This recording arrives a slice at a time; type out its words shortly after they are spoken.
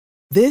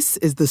This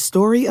is the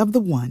story of the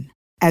one.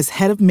 As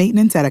head of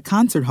maintenance at a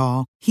concert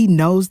hall, he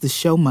knows the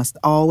show must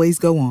always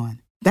go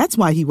on. That's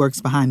why he works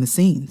behind the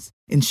scenes,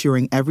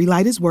 ensuring every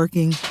light is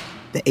working,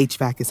 the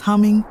HVAC is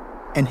humming,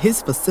 and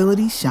his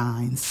facility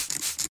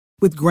shines.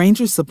 With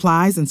Grainger's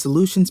supplies and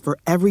solutions for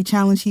every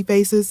challenge he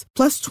faces,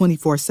 plus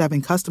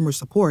 24/7 customer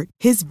support,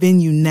 his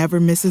venue never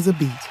misses a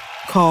beat.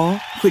 Call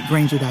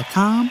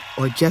quickgrainger.com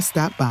or just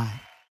stop by.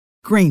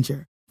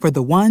 Grainger, for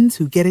the ones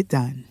who get it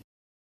done.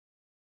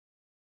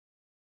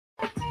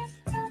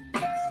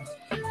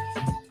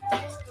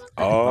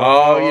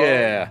 Oh,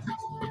 yeah.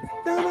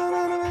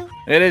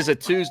 It is a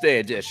Tuesday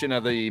edition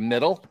of The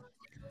Middle.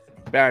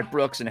 Barrett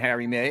Brooks and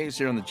Harry Mays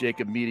here on the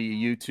Jacob Media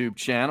YouTube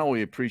channel.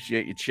 We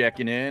appreciate you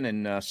checking in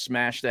and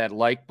smash that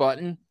like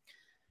button.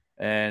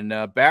 And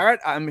Barrett,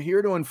 I'm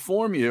here to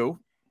inform you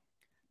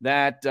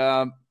that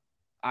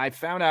I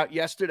found out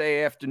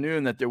yesterday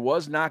afternoon that there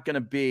was not going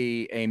to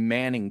be a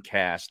Manning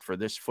cast for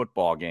this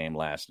football game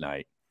last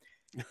night.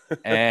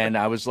 And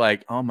I was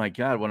like, oh, my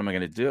God, what am I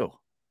going to do?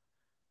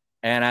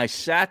 And I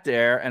sat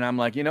there and I'm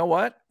like, you know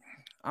what?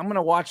 I'm going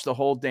to watch the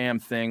whole damn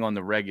thing on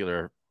the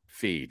regular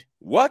feed.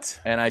 What?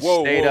 And I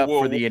stayed up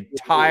for the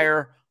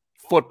entire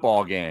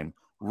football game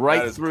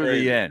right through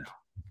crazy. the end.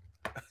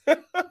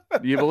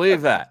 Do you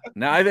believe that?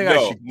 Now I think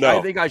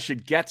I think I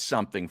should get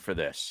something for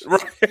this.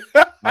 Right.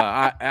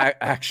 I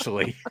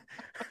actually,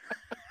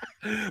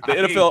 the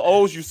NFL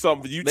owes you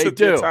something. You took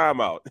your time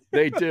out.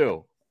 They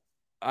do.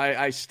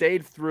 I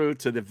stayed through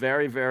to the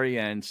very, very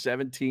end,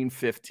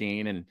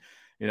 17-15, and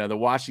the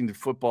Washington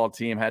football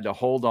team had to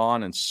hold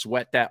on and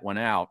sweat that one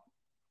out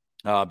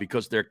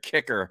because their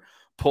kicker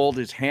pulled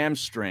his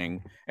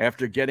hamstring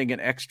after getting an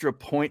extra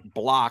point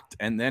blocked,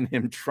 and then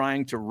him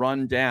trying to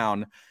run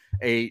down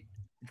a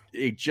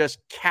just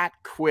cat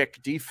quick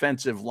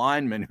defensive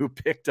lineman who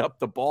picked up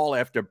the ball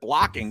after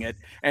blocking it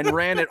and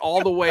ran it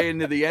all the way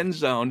into the end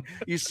zone.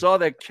 You saw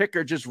that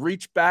kicker just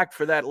reach back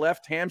for that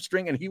left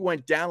hamstring, and he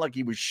went down like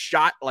he was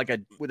shot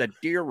with a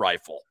deer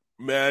rifle.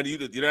 Man,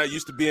 you're not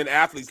used to being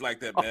athletes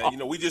like that,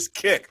 man. We just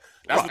kick.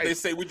 That's what they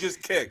say. We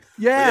just kick.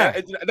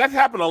 Yeah. That's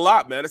happened a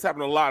lot, man. That's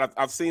happened a lot.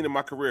 I've seen in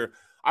my career.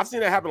 I've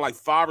seen that happen like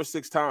 5 or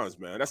 6 times,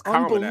 man. That's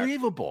common.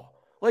 Unbelievable.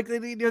 Like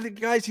the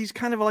guys, he's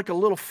kind of like a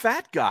little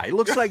fat guy. He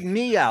looks like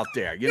me out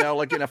there,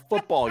 like in a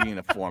football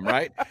uniform,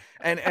 right?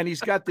 And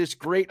he's got this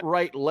great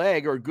right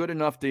leg, or good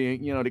enough to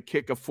to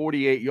kick a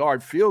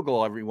 48-yard field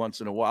goal every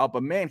once in a while.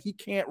 But man, he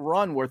can't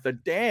run worth a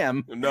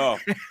damn. No,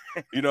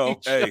 he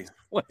hey,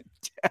 went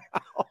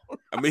down.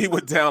 I mean, he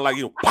went down like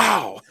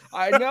wow.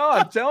 I know.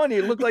 I'm telling you,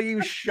 it looked like he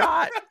was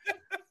shot.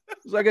 It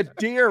was like a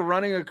deer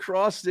running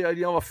across the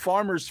a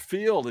farmer's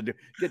field and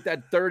get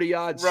that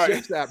 30-yard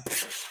six that.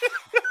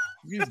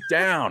 He's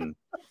down.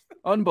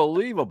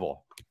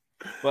 Unbelievable.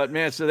 But,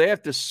 man, so they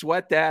have to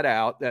sweat that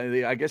out.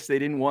 I guess they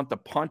didn't want the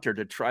punter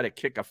to try to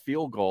kick a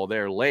field goal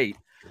there late.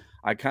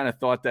 I kind of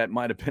thought that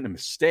might have been a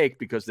mistake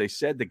because they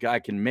said the guy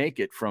can make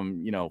it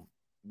from,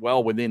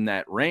 well within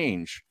that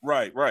range.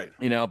 Right.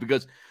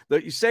 Because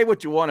you say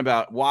what you want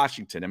about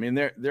Washington. I mean,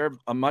 they're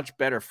a much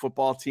better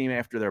football team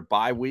after their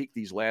bye week,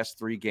 these last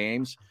 3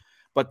 games.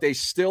 But they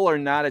still are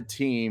not a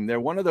team. They're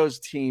one of those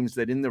teams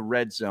that in the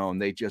red zone,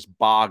 they just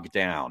bog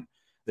down.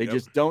 They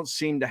just don't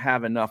seem to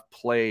have enough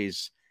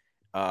plays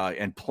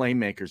and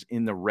playmakers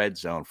in the red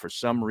zone for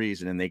some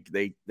reason, and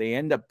they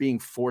end up being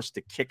forced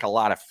to kick a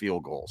lot of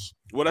field goals.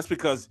 Well, that's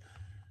because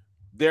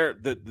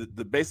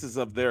the basis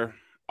of their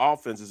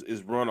offense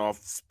is run off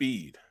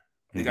speed.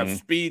 They got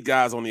speed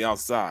guys on the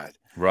outside,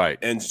 right?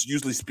 And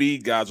usually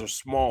speed guys are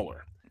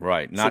smaller,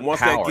 right? Not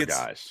power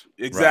guys,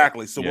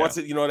 exactly. Right. So once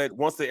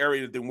the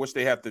area in which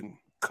they have to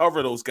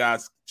cover those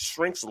guys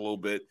shrinks a little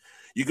bit.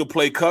 You can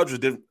play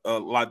coverage a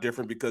lot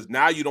different because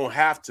now you don't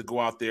have to go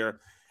out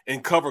there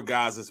and cover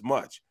guys as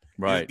much.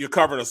 Right. You're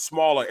covering a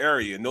smaller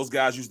area, and those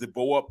guys usually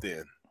bow up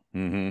then.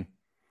 Mm-hmm.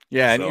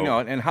 Yeah, so,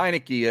 and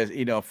Heineke,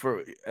 is,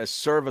 for as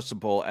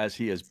serviceable as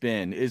he has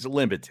been, is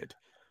limited.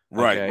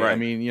 Okay? Right. I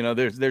mean,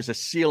 there's a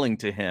ceiling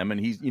to him,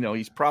 and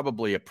he's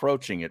probably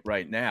approaching it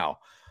right now.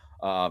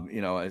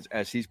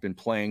 As he's been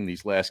playing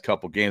these last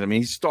couple games. I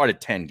mean, he started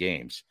 10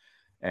 games.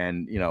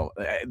 And,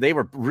 they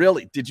were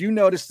really – did you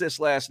notice this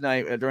last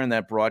night during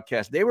that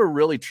broadcast? They were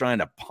really trying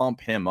to pump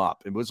him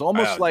up. It was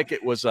almost like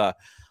it was a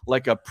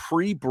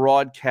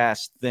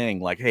pre-broadcast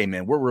thing. Like, hey,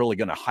 man, we're really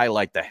going to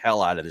highlight the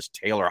hell out of this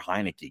Taylor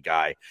Heineke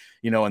guy,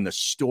 and the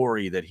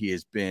story that he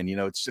has been.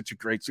 It's such a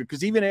great –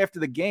 because even after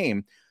the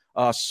game,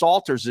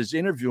 Salters is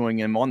interviewing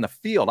him on the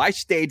field. I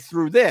stayed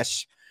through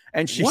this.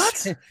 And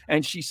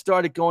she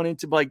started going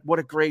into, like, what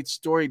a great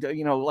story,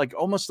 like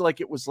almost like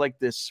it was like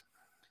this –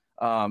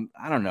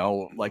 I don't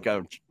know, like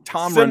a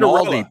Tom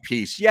Rinaldi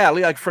piece. Yeah,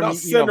 like from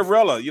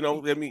Cinderella,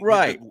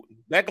 right.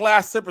 That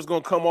glass slipper's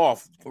going to come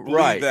off. Believe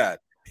right. that.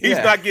 He's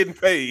not getting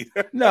paid.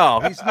 No,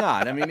 he's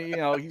not. I mean,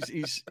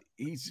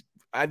 he's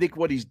I think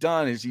what he's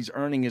done is he's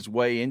earning his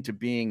way into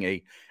being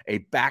a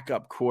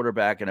backup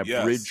quarterback and a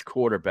bridge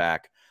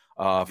quarterback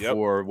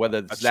for whether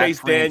it's that Chase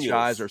franchise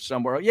Daniels or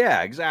somewhere.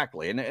 Yeah,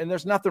 exactly. And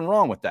there's nothing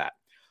wrong with that.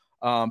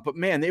 But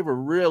man, they were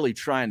really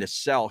trying to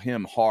sell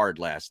him hard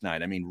last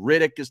night. I mean,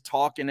 Riddick is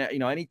talking,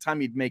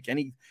 anytime he'd make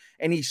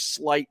any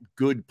slight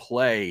good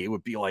play, it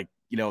would be like,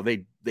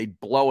 they'd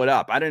blow it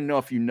up. I didn't know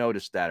if you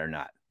noticed that or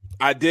not.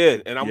 I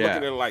did, and I'm looking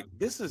at it like,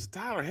 this is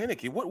Tyler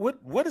Heineke.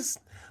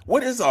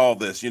 What is all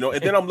this? And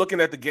then I'm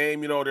looking at the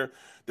game.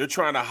 They're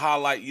trying to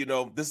highlight.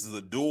 This is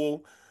a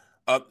duel.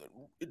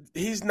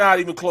 He's not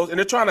even close, and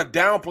they're trying to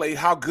downplay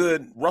how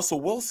good Russell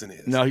Wilson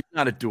is. No, he's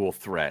not a dual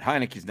threat.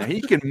 Heineke's not. He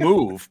can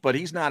move, but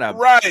he's not a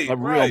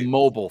real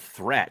mobile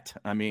threat.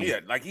 I mean,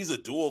 yeah, like he's a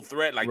dual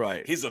threat.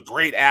 Like he's a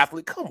great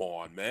athlete. Come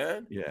on,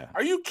 man. Yeah,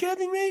 are you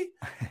kidding me?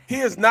 He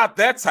is not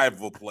that type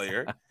of a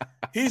player.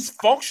 He's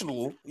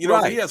functional. He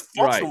has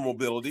functional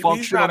mobility. Functional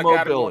he's not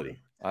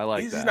mobility. I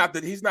like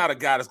that. He's not a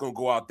guy that's going to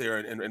go out there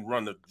and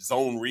run the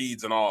zone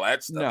reads and all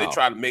that stuff. No. They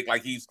try to make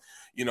like he's,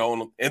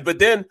 but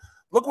then.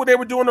 Look what they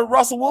were doing to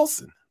Russell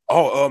Wilson.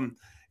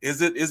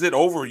 Is it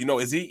over?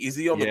 Is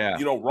he on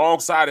the wrong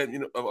side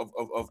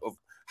of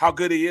how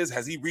good he is?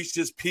 Has he reached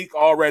his peak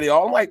already?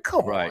 I'm like,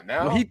 come on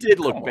now. Well, he did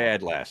look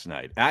bad last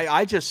night.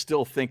 I just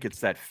still think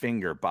it's that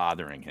finger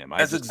bothering him.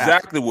 That's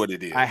exactly what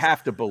it is. I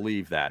have to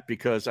believe that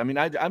because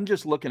I'm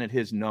just looking at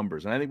his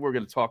numbers, and I think we're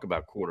going to talk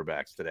about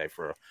quarterbacks today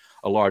for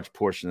a large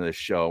portion of this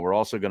show. We're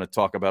also going to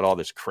talk about all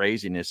this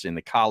craziness in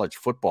the college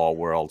football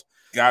world.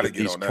 Got to get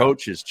these on that.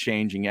 Coaches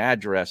changing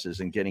addresses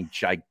and getting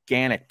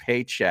gigantic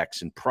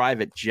paychecks and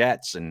private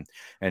jets and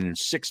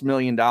 $6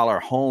 million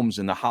homes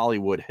in the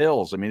Hollywood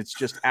Hills. I mean, it's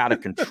just out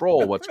of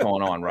control what's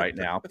going on right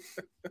now.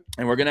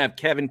 And we're going to have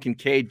Kevin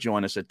Kincaid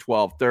join us at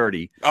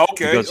 12:30.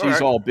 Okay, because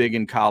he's all big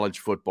in college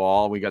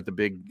football. We got the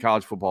big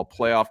college football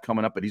playoff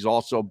coming up, but he's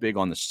also big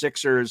on the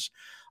Sixers.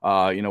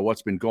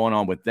 What's been going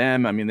on with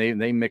them. I mean,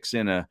 they mix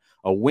in a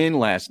win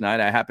last night.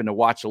 I happened to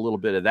watch a little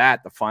bit of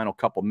that, the final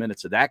couple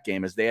minutes of that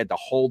game, as they had to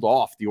hold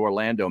off the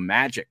Orlando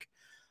Magic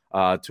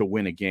to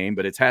win a game.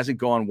 But it hasn't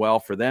gone well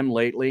for them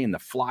lately, and the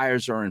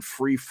Flyers are in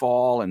free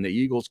fall, and the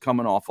Eagles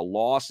coming off a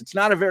loss. It's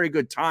not a very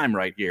good time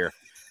right here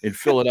in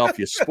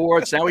Philadelphia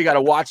sports. Now we got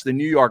to watch the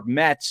New York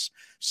Mets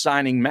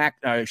signing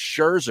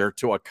Scherzer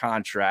to a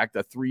contract,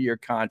 a 3-year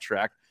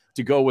contract,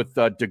 to go with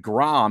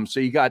DeGrom. So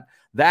you got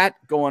that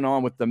going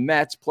on with the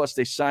Mets, plus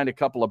they signed a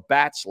couple of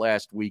bats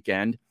last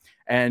weekend.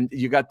 And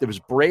you got this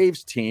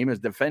Braves team as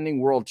defending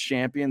world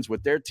champions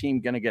with their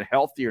team going to get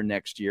healthier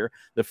next year.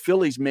 The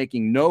Phillies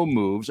making no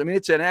moves. I mean,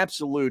 it's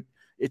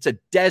a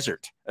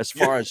desert as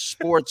far as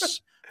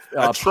sports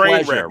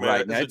pleasure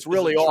right now. It's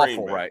really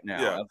awful right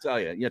now. Yeah. I'll tell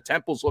you. Yeah,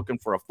 Temple's looking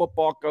for a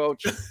football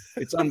coach.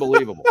 It's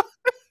unbelievable.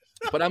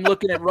 But I'm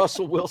looking at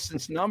Russell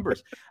Wilson's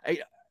numbers.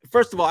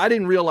 First of all, I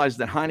didn't realize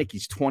that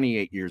Heineke's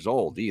 28 years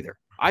old either.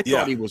 I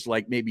thought he was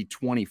like maybe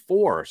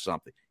 24 or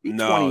something. He's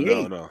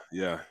 28. No.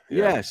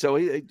 Yeah. So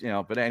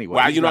but anyway.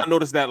 Well, I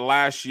noticed that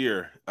last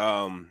year.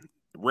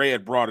 Ray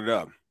had brought it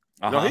up.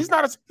 Uh-huh. He's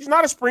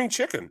not a spring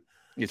chicken.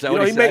 Is that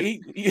what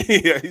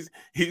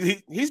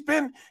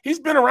he's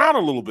been around a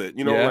little bit.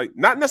 Like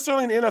not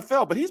necessarily in the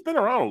NFL, but he's been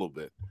around a little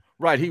bit.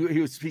 Right.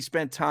 He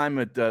spent time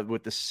with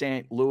the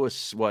St.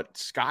 Louis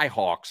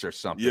Skyhawks or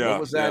something. Yeah.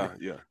 What was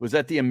that? Yeah. Was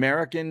that the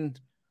American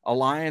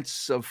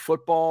Alliance of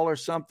Football or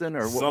something,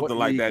 or something what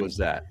like that? Was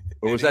that,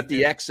 or was that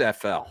the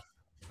XFL?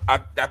 I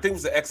think it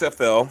was the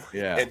XFL.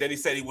 Yeah, and then he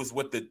said he was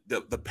with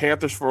the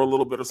Panthers for a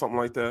little bit or something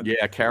like that.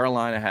 Yeah,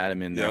 Carolina had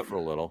him in there for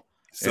a little.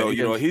 So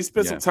he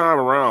spent some time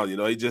around.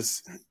 He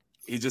just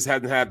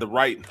hasn't had the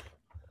right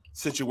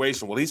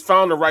situation. Well, he's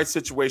found the right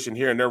situation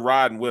here, and they're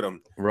riding with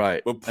him.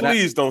 Right. But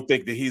please don't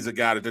think that he's a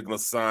guy that they're going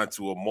to sign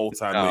to a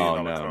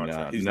multi-million-dollar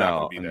contract. He's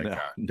not going to be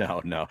that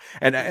guy. No.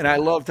 And I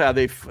loved how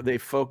they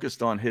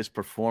focused on his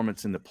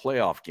performance in the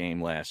playoff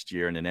game last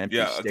year in an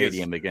empty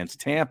stadium against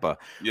Tampa,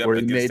 where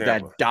he made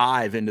that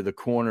dive into the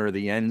corner of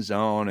the end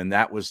zone, and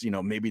that was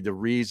maybe the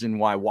reason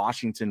why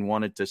Washington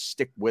wanted to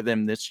stick with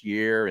him this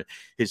year,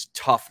 his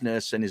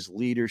toughness and his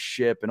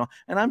leadership and all.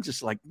 And I'm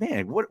just like,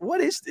 man, what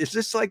is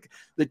this like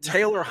the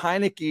Taylor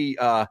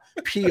Heineke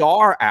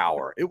PR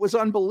hour? It was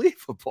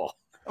unbelievable.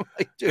 I'm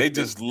like, dude, they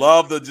just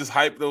love to just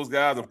hype those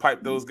guys and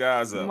pipe those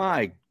guys up.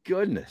 My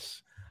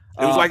goodness.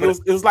 It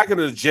was like an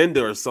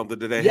agenda or something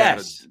that they had.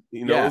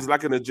 It was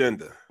like an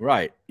agenda.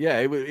 Right. Yeah.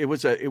 It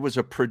was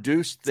a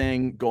produced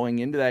thing going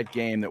into that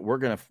game that we're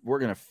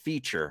gonna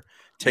feature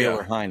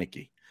Taylor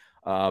Heineke.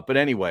 But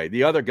anyway,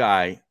 the other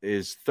guy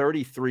is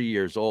 33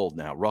 years old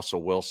now,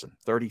 Russell Wilson,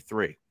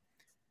 33.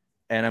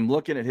 And I'm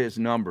looking at his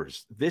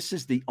numbers. This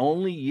is the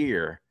only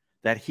year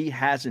that he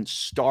hasn't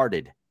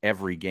started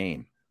every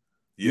game.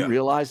 You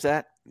realize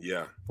that?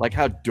 Yeah. Like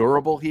how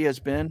durable he has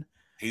been?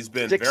 He's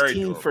been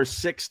 16 for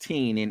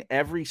 16 in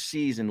every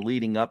season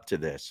leading up to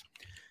this.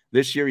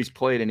 This year he's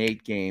played in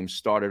 8 games,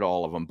 started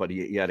all of them, but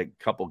he had a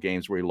couple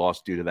games where he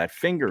lost due to that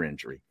finger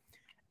injury.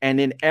 And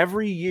in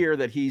every year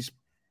that he's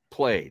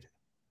played,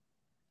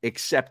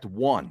 except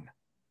one,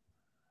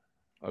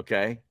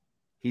 okay,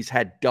 he's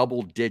had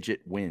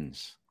double-digit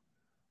wins.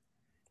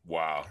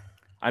 Wow.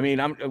 I mean,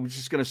 I'm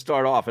just going to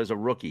start off as a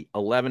rookie,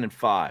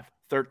 11-5,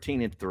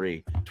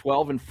 13-3,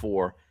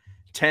 12-4.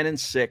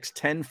 10-6,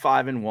 10-5-1,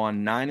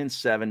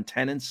 9-7,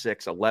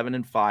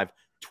 10-6, 11-5,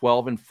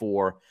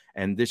 12-4,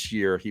 and this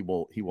year he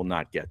will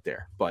not get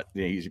there. But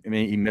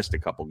he missed a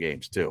couple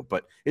games too.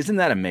 But isn't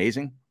that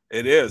amazing?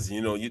 It is.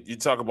 You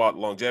talk about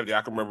longevity.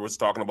 I can remember us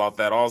talking about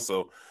that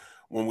also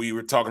when we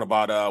were talking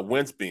about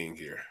Wentz being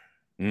here,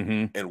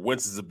 and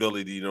Wentz's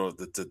ability,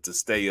 to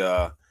stay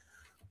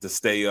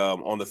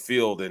on the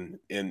field, and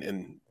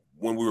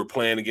when we were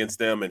playing against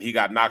them, and he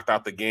got knocked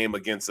out the game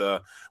against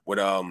with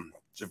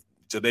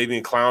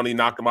Jadeveon Clowney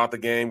knocked him out the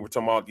game. We're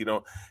talking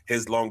about,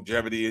 his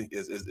longevity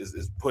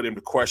is put into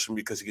question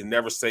because he can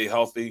never stay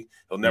healthy.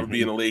 He'll never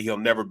be in the league. He'll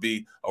never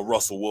be a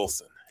Russell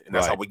Wilson. And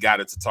that's how we got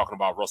into talking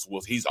about Russell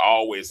Wilson. He's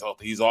always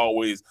healthy. He's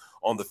always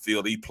on the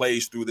field. He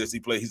plays through this.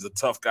 He's a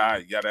tough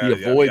guy. He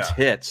avoids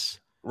hits.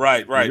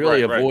 Right. He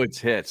really avoids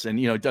hits,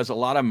 and does a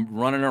lot of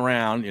running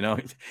around.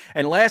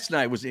 And last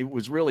night it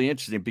was really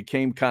interesting. It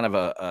became kind of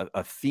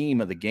a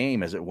theme of the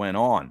game as it went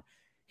on.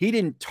 He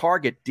didn't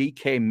target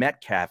DK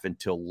Metcalf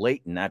until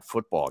late in that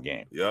football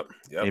game. Yep.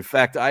 In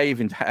fact, I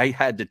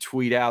had to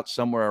tweet out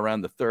somewhere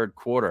around the third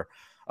quarter.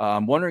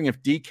 I'm wondering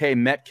if DK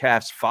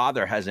Metcalf's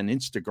father has an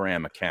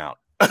Instagram account.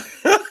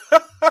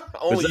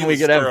 Because then we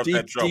could have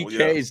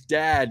DK's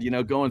dad,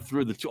 going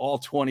through the all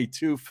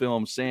 22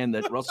 film saying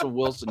that Russell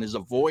Wilson is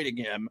avoiding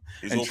him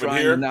and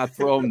trying to not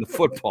throw him the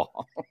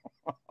football.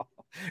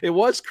 It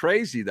was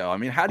crazy, though. I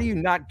mean, how do you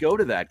not go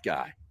to that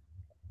guy?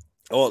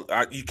 Well,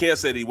 you can't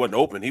say that he wasn't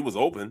open. He was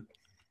open.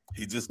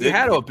 He just didn't. He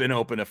had been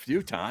open a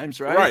few times,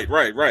 right?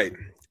 Right.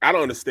 I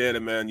don't understand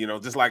it, man.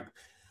 Just like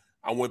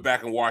I went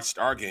back and watched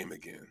our game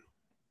again.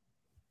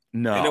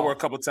 No. And there were a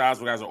couple of times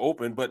where guys were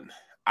open, but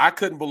I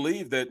couldn't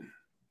believe that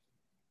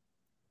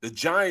the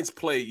Giants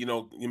played,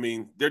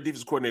 their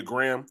defensive coordinator,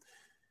 Graham,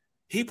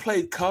 he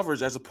played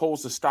coverage as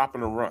opposed to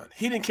stopping the run.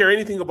 He didn't care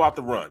anything about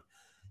the run.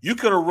 You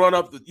could have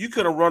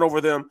run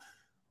over them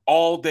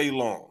all day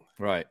long.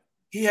 Right.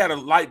 He had a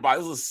light box.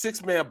 It was a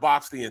 6-man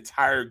box the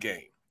entire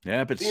game.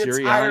 Yeah, but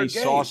Sirianni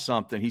saw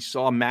something. He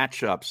saw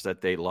matchups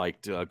that they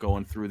liked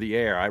going through the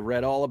air. I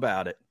read all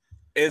about it.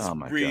 It's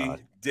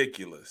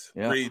ridiculous.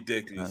 Yep.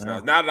 Ridiculous.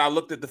 Now that I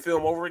looked at the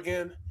film over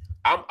again,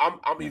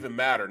 I'm even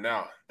madder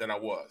now than I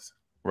was.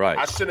 Right.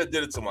 I shouldn't have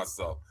did it to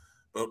myself,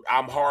 but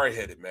I'm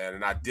hard-headed, man,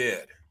 and I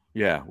did.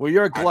 Yeah. Well,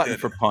 you're a glutton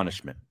for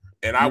punishment.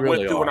 And I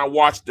went through and I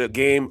watched the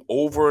game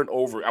over and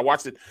over. I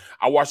watched it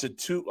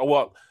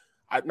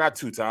not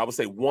 2 times. I would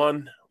say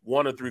 1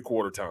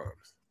 3/4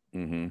 times.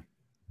 Mm-hmm.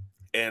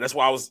 And that's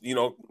why I was,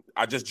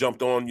 I just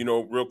jumped on,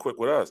 real quick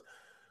with us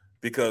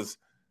because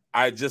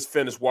I just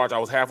finished watching. I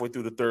was halfway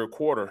through the third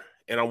quarter,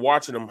 and I'm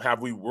watching them.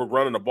 We're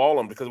running the ball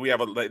on them because they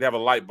have a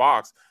light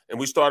box, and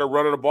we started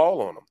running the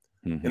ball on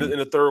them in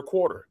the third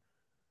quarter.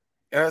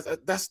 And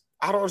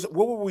I don't.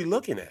 What were we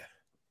looking at?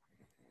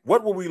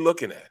 What were we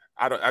looking at?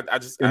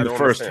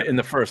 In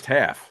the first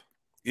half.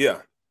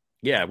 Yeah.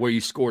 Yeah, where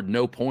you scored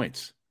no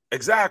points.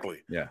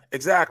 Exactly. Yeah.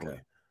 Exactly.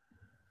 Yeah.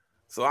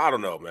 So I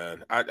don't know,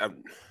 man.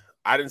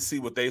 I didn't see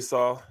what they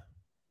saw.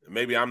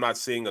 Maybe I'm not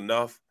seeing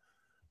enough,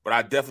 but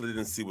I definitely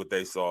didn't see what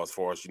they saw as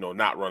far as,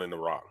 not running the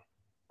rock.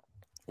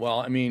 Well,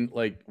 I mean,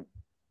 like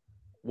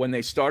when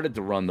they started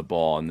to run the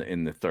ball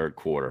in the third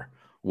quarter,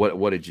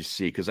 what did you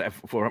see? Because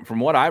from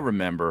what I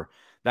remember,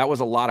 that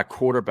was a lot of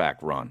quarterback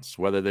runs,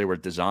 whether they were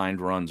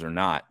designed runs or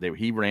not.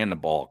 He ran the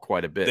ball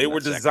quite a bit. They were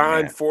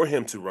designed for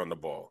him to run the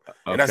ball.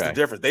 And that's the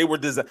difference.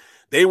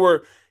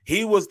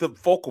 He was the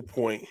focal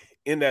point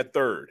in that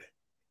third.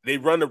 They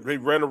ran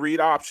a read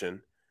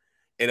option,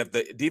 and if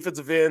the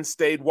defensive end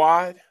stayed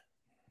wide,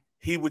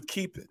 he would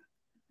keep it.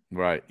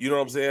 Right. You know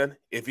what I'm saying?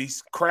 If he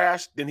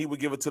crashed, then he would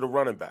give it to the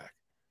running back.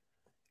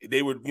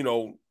 They would,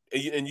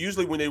 and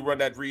usually when they run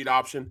that read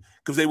option,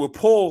 because they would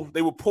pull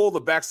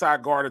the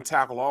backside guard and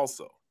tackle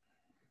also.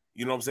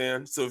 You know what I'm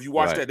saying? So if you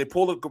watch that, they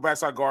pull the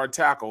backside guard and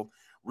tackle,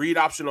 read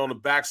option on the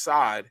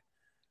backside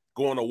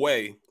going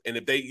away. And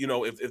if they,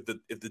 if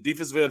the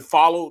defensive end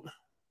followed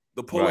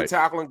the pulling,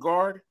 tackling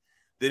guard,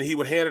 then he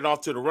would hand it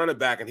off to the running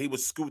back and he would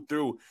scoot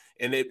through.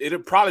 And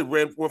it probably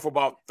went for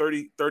about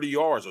 30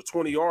 yards or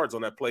 20 yards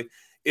on that play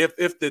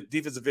if the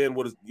defensive end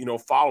would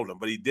have, followed him.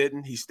 But he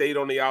didn't. He stayed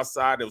on the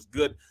outside. It was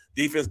good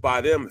defense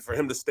by them for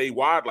him to stay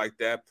wide like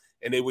that.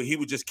 And he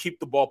would just keep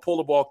the ball, pull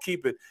the ball,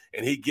 keep it,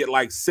 and he'd get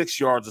like 6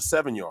 yards or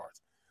 7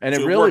 yards. And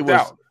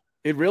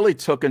it really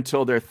took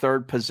until their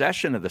third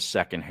possession of the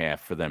second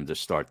half for them to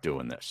start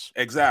doing this.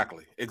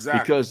 Exactly.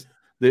 Because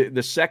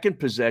the second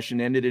possession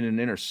ended in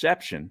an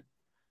interception.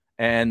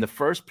 And the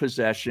first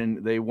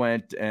possession, they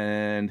went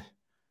and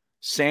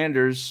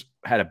Sanders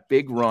had a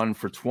big run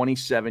for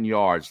 27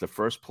 yards, the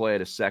first play of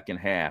the second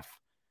half.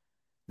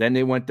 Then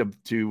they went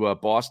to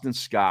Boston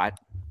Scott,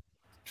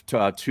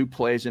 2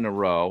 plays in a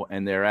row,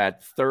 and they're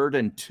at 3rd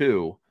and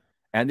 2.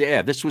 And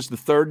this was the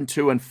 3rd and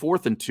 2 and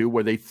 4th and 2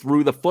 where they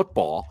threw the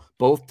football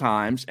both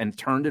times and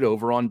turned it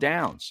over on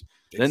downs.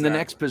 Exactly. Then the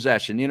next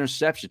possession, the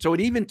interception. So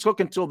it even took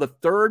until the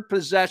third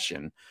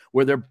possession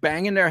where they're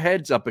banging their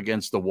heads up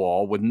against the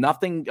wall with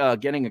nothing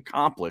getting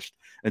accomplished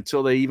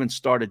until they even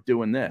started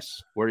doing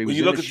this, where he was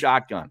in a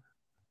shotgun.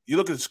 You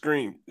look at the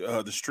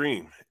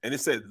stream, and it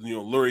said,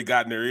 Lurie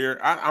got in their ear.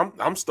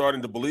 I'm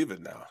starting to believe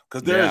it now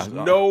because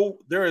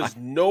there is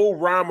no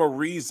rhyme or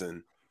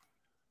reason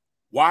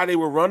why they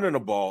were running the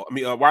ball. I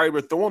mean, why they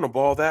were throwing the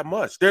ball that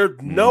much. There's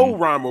no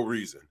rhyme or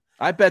reason.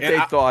 I bet they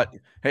thought,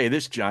 hey,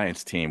 this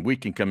Giants team, we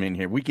can come in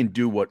here. We can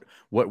do what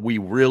we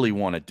really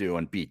want to do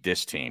and beat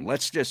this team.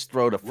 Let's just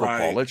throw the football.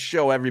 Right. Let's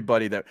show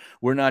everybody that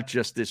we're not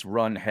just this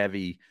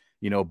run-heavy,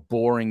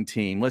 boring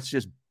team. Let's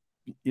just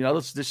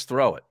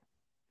throw it.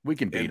 We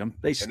can beat them.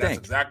 They stink. And that's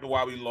exactly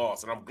why we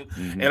lost. And I'm good.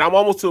 And I'm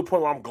almost to a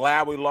point where I'm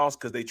glad we lost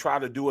because they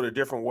tried to do it a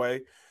different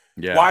way.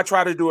 Yeah. Why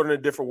try to do it in a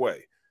different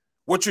way?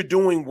 What you're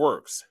doing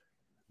works.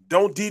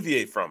 Don't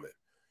deviate from it.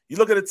 You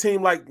look at a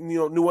team like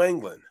New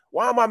England.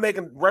 Why am I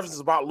making references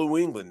about New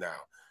England now?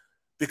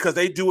 Because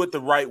they do it the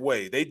right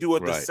way. They do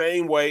it the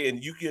same way,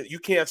 and you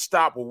can't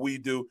stop what we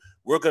do.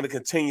 We're going to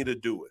continue to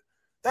do it.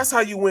 That's how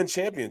you win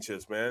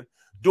championships, man.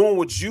 Doing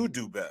what you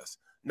do best,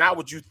 not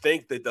what you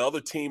think that the other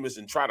team is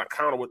and trying to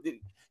counter what.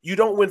 You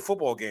don't win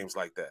football games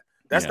like that.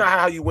 That's not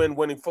how you win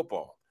winning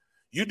football.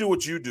 You do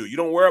what you do. You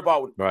don't worry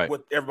about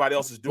what everybody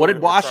else is doing. What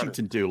did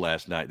Washington do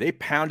last night? They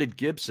pounded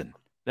Gibson.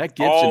 That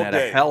Gibson had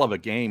a hell of a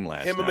game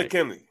last night. Him and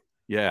McKinley.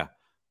 Yeah.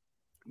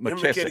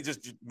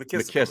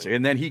 McKissick.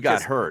 And then he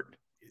got hurt.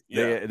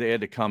 Yeah. They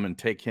had to come and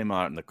take him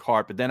out in the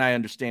cart. But then I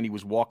understand he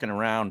was walking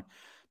around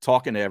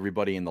talking to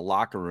everybody in the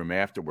locker room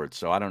afterwards.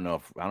 So I don't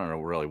know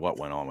really what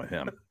went on with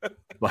him.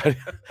 but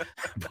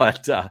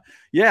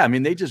I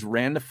mean, they just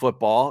ran the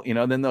football,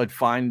 then they'd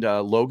find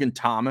Logan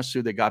Thomas,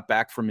 who they got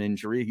back from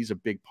injury. He's a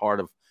big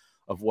part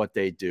of what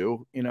they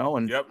do,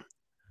 and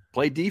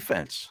play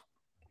defense.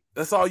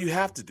 That's all you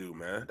have to do,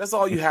 man. That's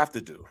all you have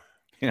to do.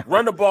 Yeah.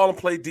 Run the ball and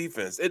play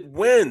defense. It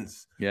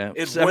wins. Yeah.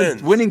 It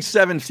wins. Winning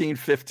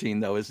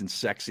 17-15, though, isn't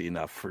sexy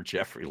enough for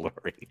Jeffrey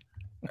Lurie.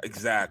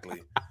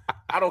 Exactly.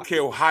 I don't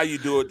care how you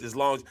do it, as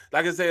long as,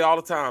 like I say all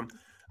the time,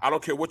 I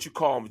don't care what you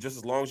call me, just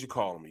as long as you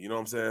call me. You know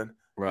what I'm saying?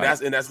 Right.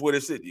 That's what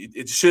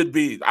it should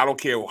be. I don't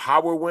care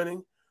how we're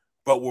winning,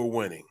 but we're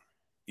winning.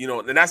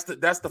 And that's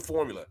the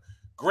formula.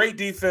 Great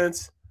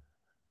defense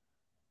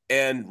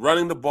and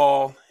running the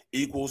ball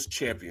equals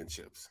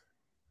championships.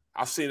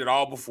 I've seen it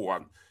all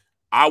before.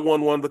 I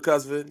won one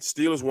because of it.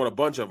 Steelers won a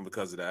bunch of them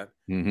because of that.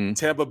 Mm-hmm.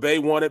 Tampa Bay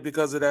won it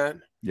because of that.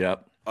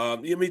 Yep.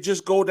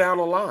 Just go down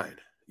the line.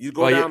 You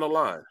go down the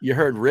line. You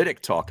heard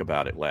Riddick talk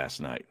about it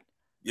last night.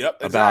 Yep,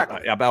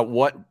 exactly. About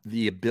what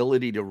the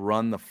ability to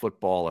run the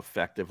football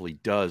effectively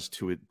does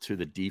to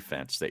the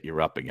defense that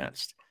you're up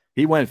against.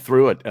 He went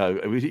through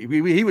it.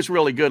 He was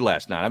really good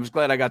last night. I was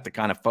glad I got to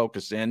kind of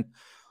focus in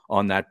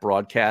on that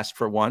broadcast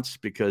for once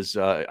because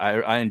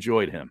I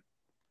enjoyed him.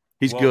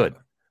 He's good.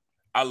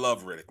 I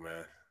love Riddick,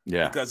 man.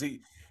 Yeah, because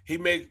he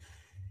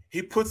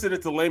puts it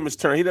into layman's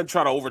terms. He doesn't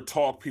try to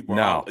overtalk people.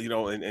 No,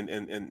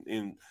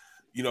 and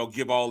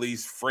give all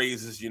these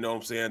phrases. You know what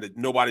I'm saying, that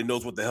nobody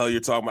knows what the hell you're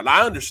talking about.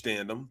 I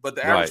understand them, but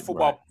the average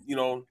football,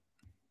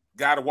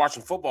 guy to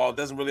watching football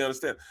doesn't really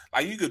understand.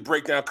 Like you could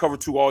break down cover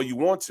 2 all you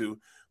want to,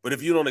 but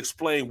if you don't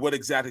explain what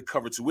exactly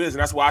cover 2 is, and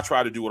that's why I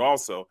try to do it.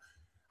 Also,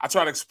 I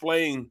try to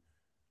explain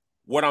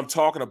what I'm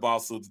talking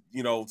about, so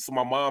so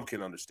my mom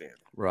can understand it.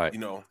 Right.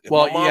 If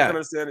my mom can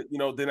understand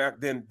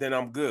it, then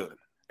I'm good.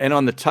 And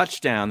on the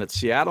touchdown that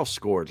Seattle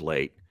scored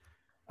late,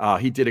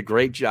 he did a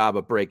great job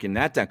of breaking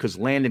that down because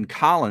Landon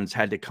Collins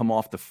had to come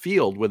off the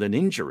field with an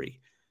injury.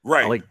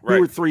 Right. Like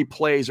 2 or 3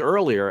 plays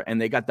earlier,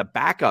 and they got the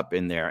backup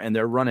in there, and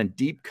they're running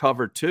deep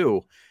cover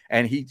 2,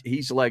 and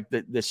he's like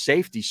the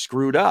safety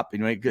screwed up.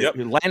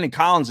 Landon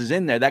Collins is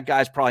in there. That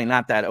guy's probably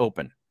not that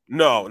open.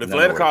 No, if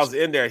Landon Collins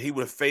was in there, he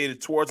would have faded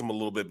towards him a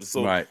little bit. But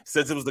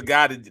since it was the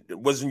guy that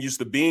wasn't used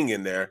to being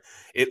in there,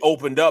 it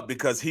opened up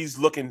because he's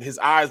looking. His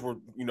eyes were,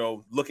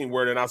 looking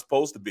where they're not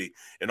supposed to be.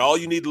 And all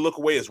you need to look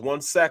away is 1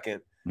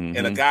 second,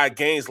 and a guy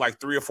gains like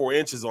 3 or 4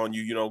 inches on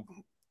you,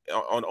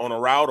 on a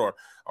route or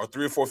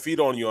 3 or 4 feet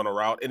on you on a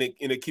route, and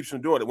it keeps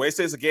him doing it. When they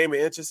say it's a game of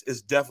inches,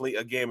 it's definitely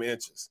a game of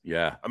inches.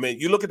 Yeah, I mean,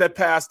 you look at that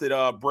pass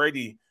that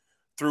Brady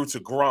threw to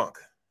Gronk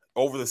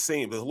over the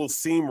seam, the little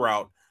seam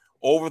route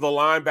over the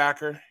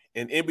linebacker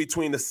and in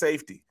between the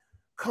safety.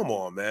 Come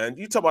on, man.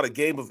 You talk about a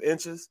game of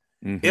inches.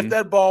 Mm-hmm. If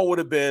that ball would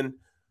have been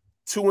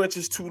 2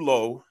 inches too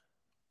low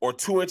or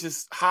 2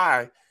 inches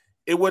high,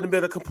 it wouldn't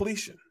have been a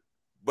completion.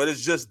 But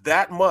it's just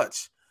that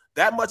much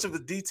of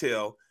the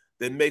detail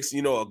that makes,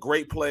 a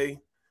great play,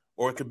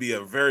 or it could be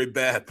a very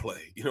bad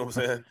play. You know what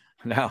I'm saying?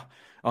 Now,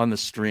 on the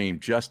stream,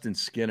 Justin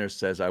Skinner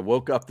says, I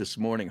woke up this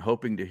morning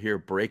hoping to hear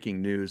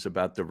breaking news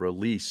about the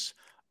release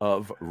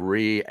of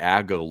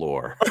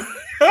Aguilar.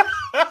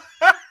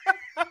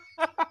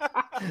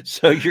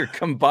 So you're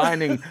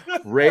combining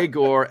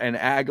Ragor and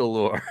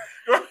Aguilar.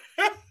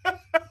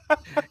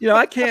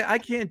 I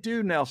can't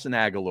do Nelson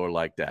Aguilar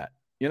like that.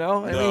 He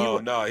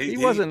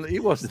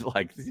wasn't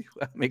like.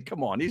 I mean,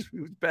 come on, he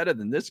was better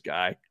than this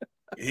guy.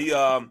 He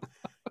at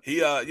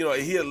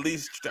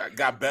least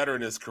got better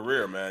in his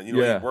career, man. He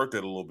worked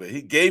it a little bit.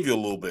 He gave you a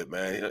little bit,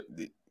 man.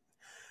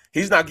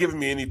 He's not giving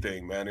me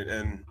anything, man,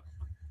 and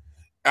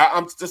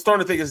I'm just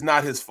starting to think it's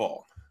not his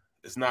fault.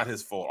 It's not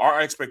his fault. Our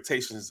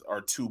expectations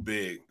are too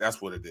big.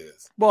 That's what it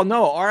is. Well,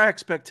 no, our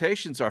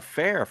expectations are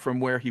fair from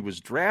where he was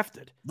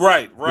drafted.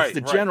 Right. It's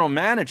the general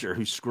manager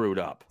who screwed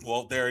up.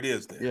 Well, there it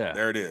is then. Yeah.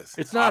 There it is.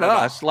 It's not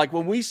us. Like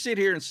when we sit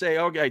here and say,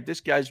 okay,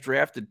 this guy's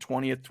drafted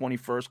 20th,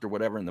 21st, or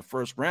whatever in the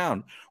first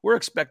round, we're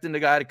expecting the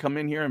guy to come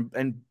in here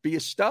and be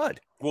a stud.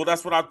 Well,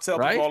 that's what I tell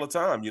people all the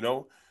time.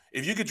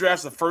 If you could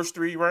draft the first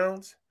 3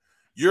 rounds,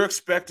 you're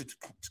expected to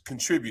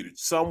contribute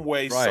some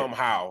way,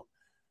 somehow,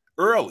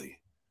 early.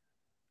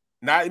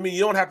 Now, I mean, you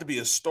don't have to be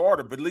a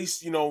starter, but at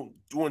least,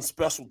 doing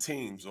special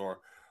teams or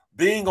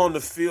being on the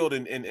field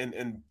and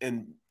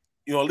at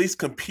least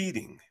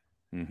competing.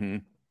 Mm-hmm.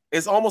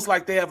 It's almost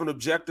like they have an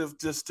objective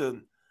just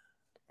to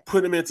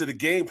put him into the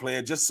game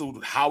plan just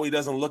so Howie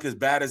doesn't look as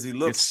bad as he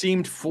looks. It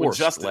seemed forced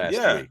last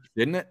week,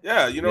 didn't it?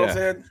 Yeah, you know what I'm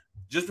saying?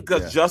 Just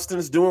because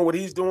Justin's doing what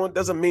he's doing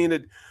doesn't mean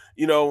that,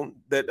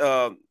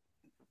 that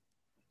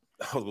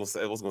I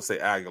was gonna say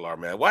Aguilar,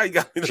 man. Why you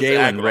got me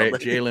Jalen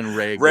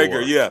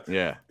Rager?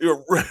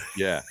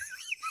 Yeah.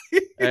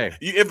 Hey,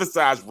 you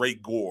emphasize Ray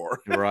Gore,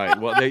 right?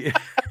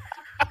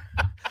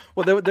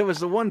 Well, there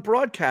was the one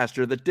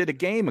broadcaster that did a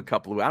game a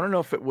couple of. I don't know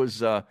if it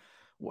was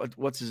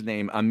what's his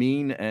name,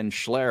 Amin and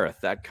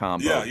Schlereth, that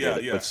combo. Yeah.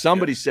 But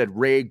somebody said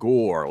Ray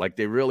Gore, like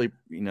they really,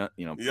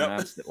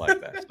 pronounced it like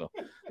that. So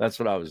that's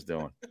what I was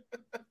doing.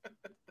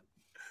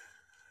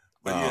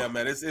 But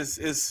man,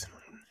 it's.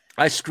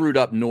 I screwed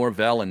up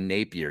Norvell and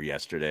Napier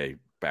yesterday,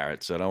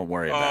 Barrett, so don't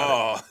worry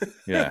about it.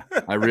 Yeah,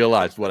 I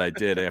realized what I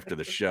did after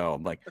the show.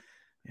 I'm like,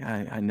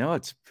 yeah, I know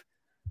it's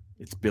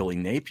Billy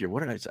Napier.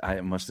 What did I say?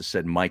 I must have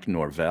said Mike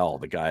Norvell,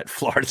 the guy at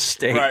Florida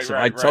State.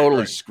 I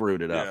totally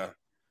screwed it up.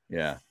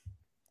 Yeah.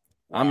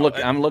 Wow.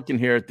 I'm looking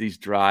here at these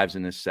drives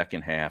in the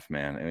second half,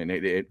 man. I mean,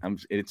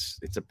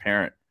 it's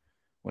apparent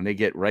when they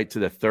get right to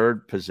the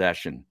third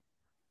possession.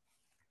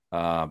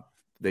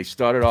 They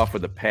started off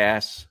with a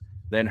pass,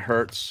 then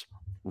Hurts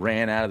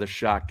ran out of the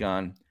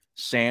shotgun.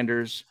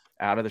 Sanders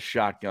out of the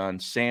shotgun.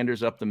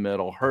 Sanders up the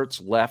middle. Hurts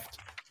left,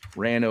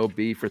 ran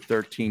OB for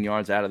 13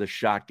 yards out of the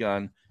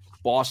shotgun.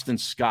 Boston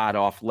Scott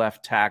off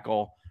left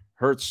tackle.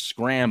 Hurts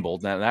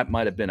scrambled. Now, that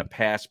might have been a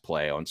pass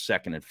play on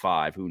 2nd and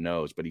 5. Who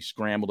knows? But he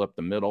scrambled up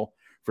the middle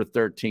for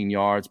 13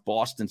 yards.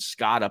 Boston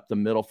Scott up the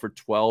middle for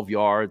 12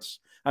 yards.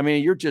 I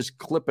mean, you're just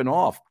clipping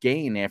off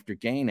gain after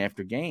gain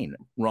after gain.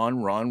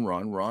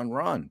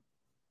 Run.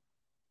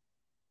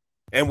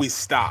 And we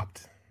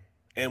stopped.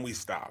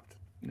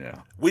 Yeah.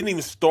 We didn't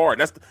even start.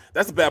 That's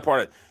the bad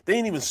part. They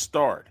didn't even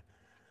start.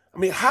 I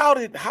mean, how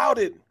did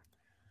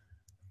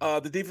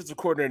the defensive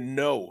coordinator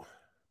know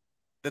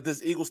that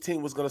this Eagles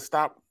team was going to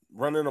stop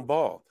running the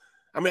ball?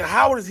 I mean,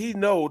 how does he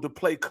know to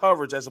play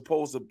coverage as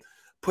opposed to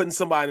putting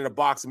somebody in a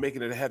box and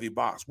making it a heavy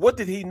box? What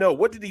did he know?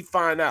 What did he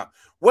find out?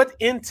 What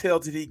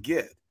intel did he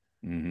get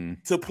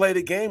to play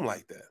the game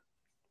like that?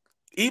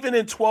 Even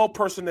in 12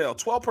 personnel.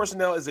 12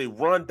 personnel is a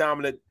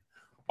run-dominant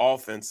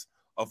offense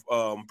of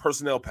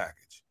personnel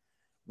package.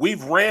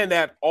 We've ran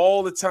that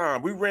all the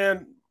time. We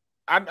ran.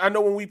 I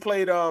know when we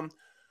played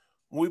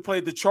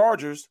the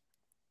Chargers,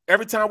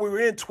 every time we were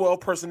in 12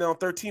 personnel,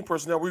 13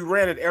 personnel, we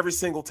ran it every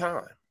single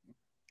time.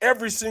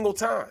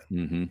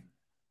 Mm-hmm.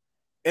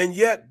 And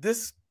yet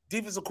this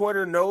defensive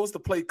coordinator knows to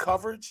play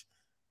coverage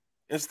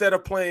instead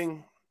of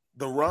playing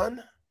the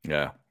run.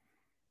 Yeah.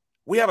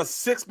 We have a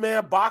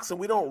 6-man box and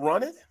we don't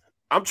run it.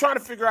 I'm trying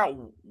to figure out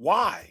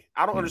why.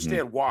 I don't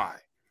understand why.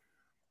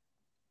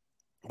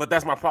 But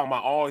that's my problem. I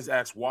always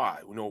ask why.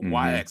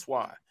 Why ask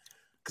why?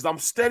 Because I'm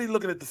steady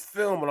looking at the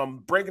film and I'm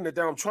breaking it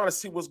down. I'm trying to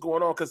see what's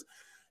going on. Because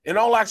in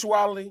all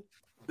actuality,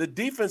 the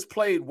defense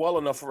played well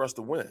enough for us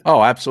to win.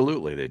 Oh,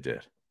 absolutely, they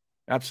did.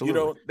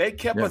 Absolutely. They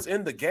kept us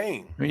in the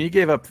game. I mean, you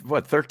gave up,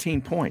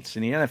 13 points.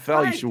 In the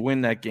NFL, you should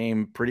win that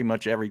game pretty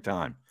much every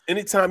time.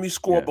 Anytime you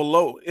score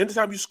below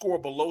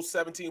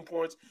 17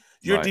 points,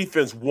 your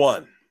defense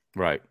won.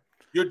 Right.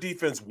 Your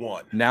defense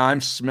won. Now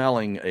I'm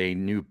smelling a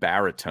new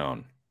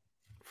baritone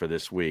for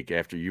this week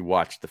after you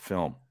watched the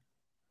film.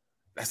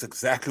 That's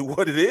exactly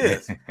what it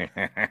is.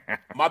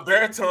 My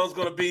baritone's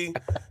going to be,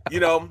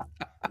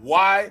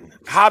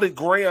 how did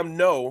Graham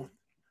know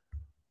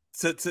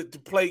to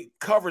play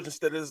coverage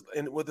instead of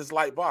with his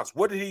light box?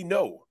 What did he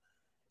know?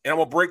 And I'm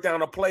going to break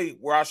down a play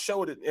where I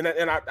showed it. And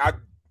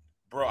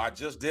I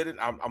just did it.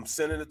 I'm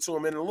sending it to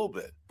him in a little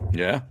bit.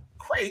 Yeah.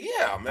 Great.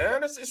 Yeah,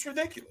 man. It's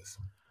ridiculous.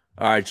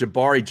 All right.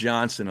 Jabari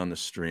Johnson on the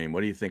stream.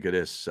 What do you think of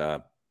this,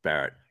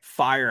 Barrett?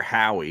 Fire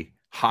Howie,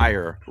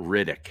 hire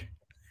Riddick.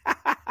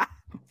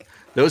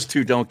 Those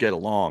two don't get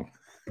along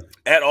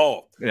at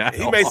all. Yeah,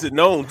 he makes it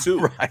known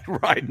too.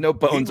 Right. No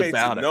bones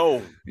about it.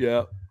 Known.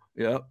 Yeah.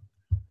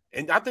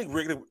 And I think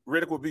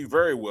Riddick will be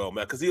very well,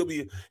 man, because he'll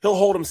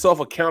hold himself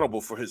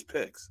accountable for his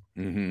picks.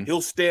 Mm-hmm.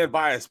 He'll stand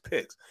by his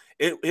picks.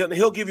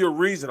 He'll give you a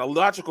reason, a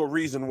logical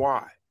reason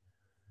why.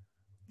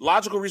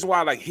 Logical reason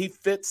why, like he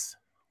fits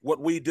what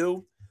we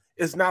do,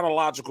 is not a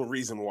logical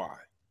reason why.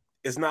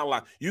 It's not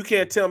like you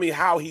can't tell me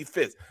how he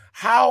fits.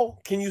 How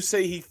can you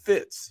say he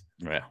fits?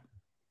 Yeah.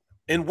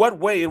 In what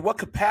way, in what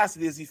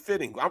capacity is he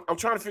fitting? I'm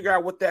trying to figure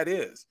out what that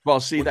is.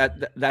 Well, see,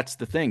 that's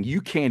the thing.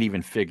 You can't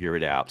even figure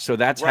it out. So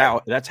that's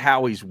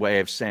Howie's way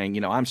of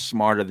saying, I'm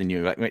smarter than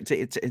you.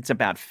 It's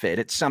about fit.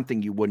 It's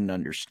something you wouldn't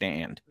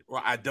understand.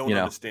 Well, I don't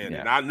understand it.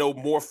 And I know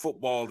more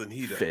football than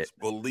he does. Fit.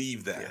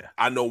 Believe that. Yeah.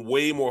 I know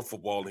way more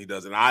football than he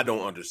does, and I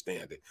don't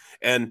understand it.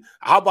 And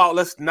how about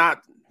let's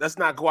not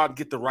go out and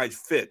get the right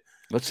fit.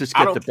 Let's just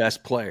get the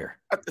best player.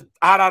 Yeah.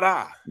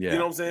 You know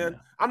what I'm saying? Yeah.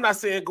 I'm not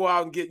saying go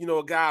out and get,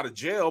 a guy out of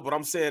jail, but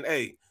I'm saying,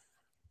 hey,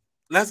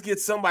 let's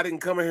get somebody who can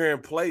come in here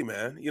and play,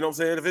 man. You know what I'm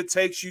saying? If it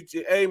takes you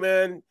to, hey,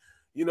 man,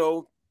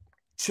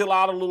 chill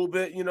out a little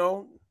bit,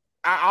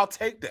 I'll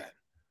take that.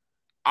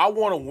 I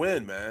want to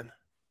win, man.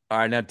 All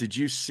right. Now, did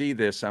you see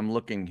this? I'm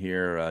looking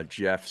here.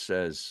 Jeff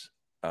says,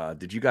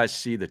 did you guys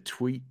see the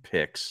tweet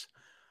pics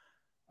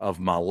of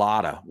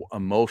Mailata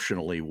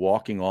emotionally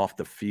walking off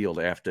the field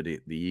after the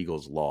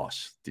Eagles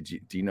loss? Do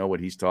you know what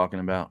he's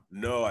talking about?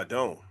 No, I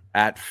don't.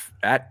 At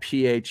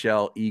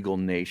PHL Eagle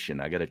Nation.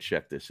 I got to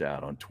check this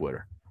out on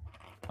Twitter.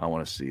 I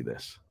want to see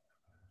this.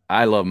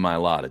 I love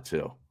Mailata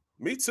too.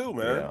 Me too,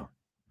 man.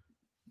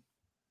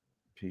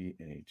 Yeah.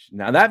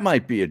 Now that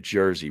might be a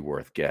jersey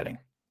worth getting.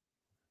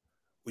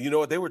 Well, you know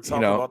what? They were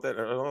talking about that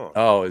earlier on.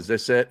 Oh, is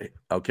this it?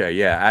 Okay,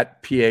 yeah.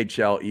 At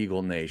PHL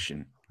Eagle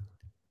Nation.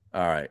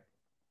 All right.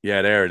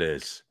 Yeah, there it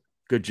is.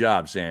 Good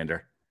job,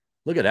 Xander.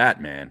 Look at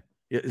that, man.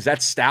 Is that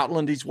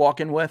Stoutland he's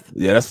walking with?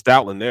 Yeah, that's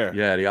Stoutland there.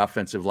 Yeah, the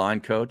offensive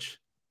line coach.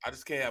 I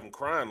just can't have him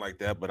crying like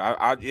that, but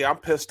I'm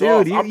pissed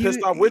off. I'm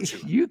pissed off with you.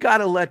 You got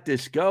to let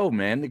this go,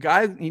 man. The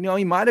guy,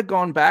 he might have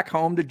gone back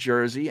home to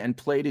Jersey and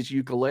played his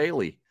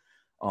ukulele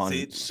on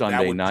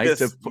Sunday night. That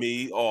would piss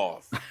me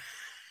off.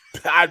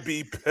 I'd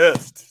be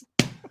pissed.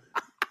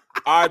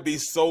 I'd be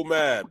so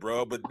mad,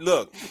 bro. But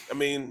look, I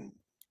mean,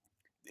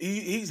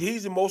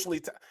 he's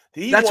emotionally.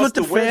 That's what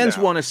the fans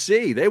want to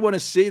see. They want to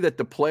see that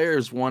the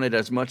players want it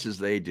as much as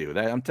they do.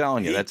 I'm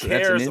telling you, that's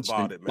an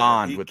instant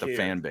bond with the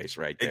fan base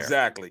right there.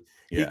 Exactly.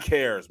 Yeah. He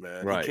cares,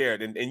 man. Right. He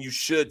cared, and you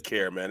should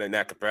care, man, in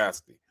that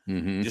capacity.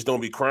 Mm-hmm. Just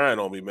don't be crying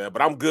on me, man.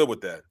 But I'm good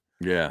with that.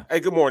 Yeah. Hey,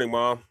 good morning,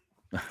 Mom.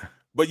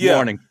 But yeah,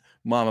 morning,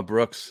 Mama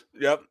Brooks.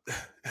 Yep.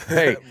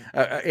 Hey,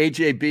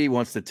 AJB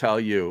wants to tell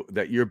you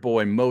that your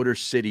boy Motor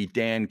City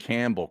Dan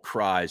Campbell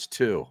cries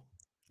too.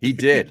 He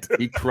did.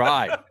 He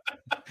cried.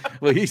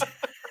 Well,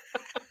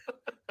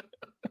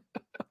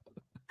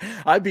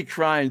 I'd be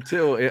crying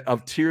too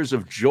of tears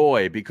of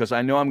joy because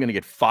I know I'm going to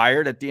get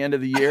fired at the end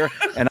of the year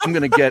and I'm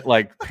going to get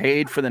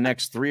paid for the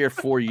next 3 or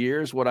 4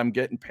 years what I'm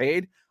getting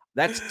paid.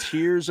 That's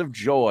tears of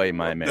joy,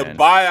 my man. The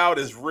buyout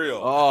is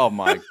real. Oh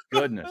my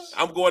goodness!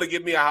 I'm going to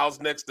get me a house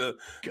next to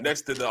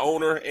the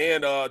owner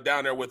and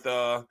down there with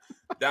Doug.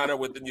 I'll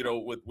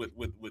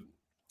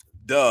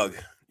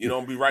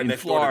be right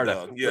next Florida.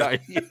 door to Doug. Yeah. Right.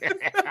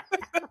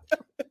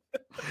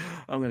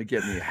 I'm going to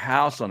get me a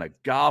house on a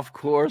golf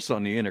course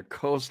on the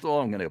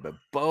Intercoastal. I'm going to have a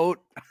boat.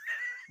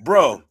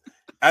 Bro,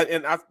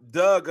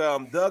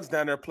 Doug's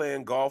down there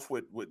playing golf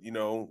with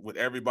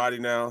everybody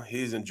now.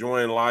 He's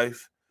enjoying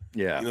life.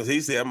 Yeah. He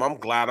said, I'm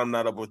glad I'm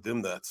not up with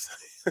them nuts.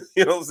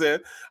 You know what I'm saying?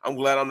 I'm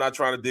glad I'm not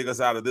trying to dig us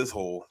out of this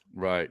hole.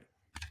 Right.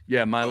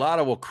 Yeah,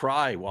 Mailata will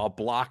cry while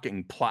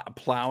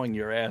plowing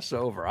your ass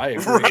over. I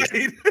agree.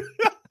 Right.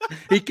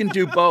 He can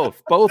do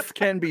both. Both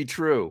can be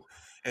true.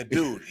 And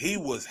dude, he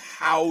was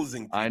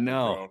housing people, I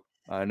know.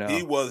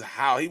 He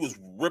was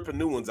ripping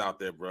new ones out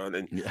there, bro.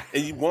 And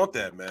you want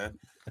that, man.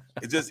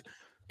 It just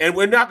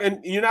you're not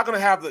gonna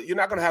have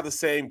the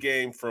same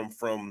game from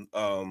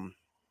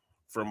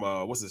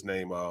what's his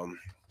name?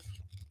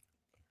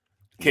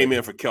 Came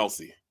in for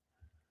Kelsey.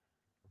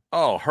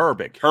 Oh,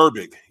 Herbig.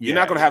 Yeah. You're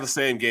not gonna have the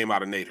same game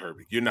out of Nate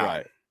Herbig. You're not.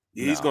 Right.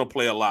 He's gonna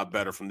play a lot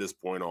better from this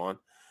point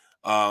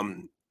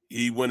on.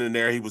 He went in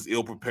there. He was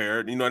ill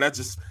prepared. That's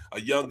just a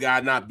young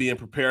guy not being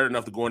prepared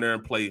enough to go in there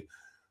and play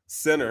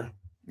center.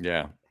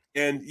 Yeah.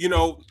 And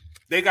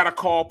they got to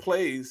call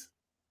plays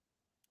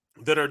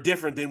that are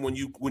different than when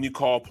you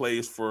call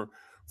plays for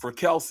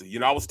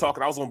Kelsey. I was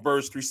on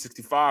Birds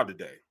 365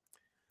 today.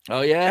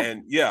 Oh yeah.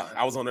 And yeah,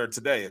 I was on there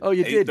today. At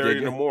you did 8:30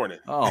 in the morning.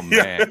 Oh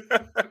man.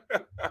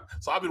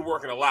 So I've been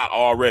working a lot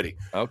already.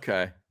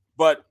 Okay.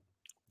 But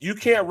you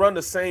can't run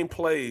the same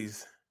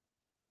plays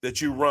that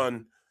you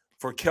run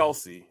for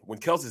Kelsey when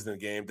Kelsey's in the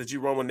game that you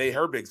run when Nate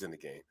Herbig's in the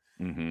game.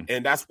 Mm-hmm.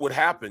 And that's what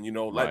happened,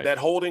 right. That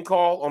holding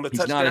call on the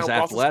touchdown. He's not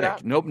as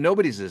athletic.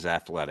 Nobody's as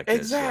athletic.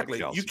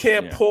 Exactly. As you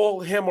can't pull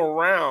him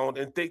around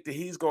and think that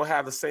he's going to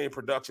have the same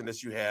production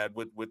that you had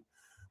with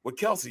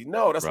Kelsey.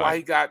 No, that's why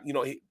he got,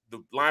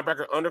 the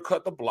linebacker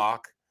undercut the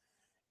block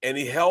and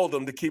he held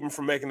him to keep him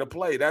from making the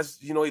play. That's,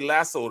 he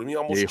lassoed him. He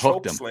almost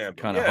choke slammed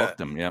him. Kind of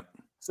hooked him. Yep.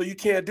 So you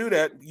can't do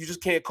that. You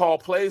just can't call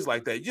plays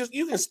like that.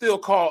 You can still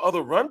call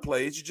other run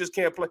plays. You just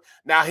can't play.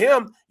 Now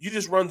you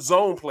just run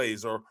zone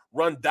plays or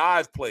run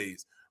dive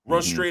plays,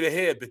 run straight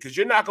ahead because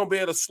you're not going to be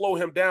able to slow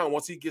him down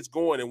once he gets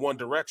going in one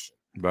direction.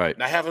 Right.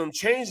 Now having him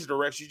change the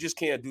direction, you just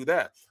can't do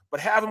that.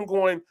 But have him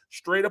going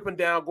straight up and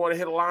down, going to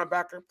hit a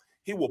linebacker,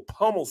 he will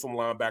pummel some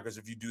linebackers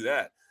if you do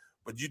that.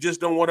 but you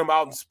just don't want him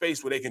out in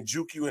space where they can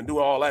juke you and do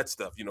all that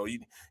stuff. You know,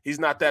 he's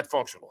not that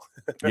functional.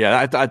 Yeah,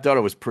 I thought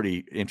it was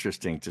pretty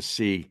interesting to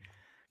see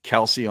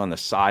Kelsey on the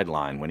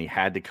sideline when he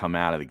had to come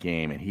out of the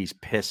game, and he's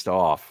pissed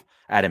off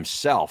at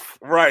himself,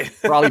 right?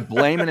 Probably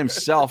blaming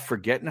himself for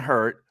getting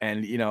hurt,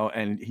 and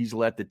and he's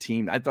let the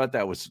team. I thought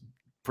that was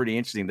pretty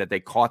interesting that they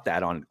caught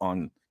that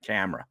on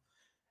camera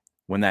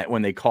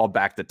when they called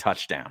back the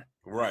touchdown.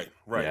 Right.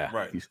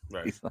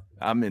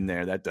 I'm in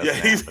there. That doesn't.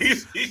 Yeah,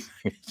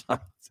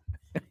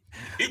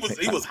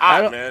 he was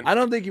hot, man. I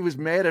don't think he was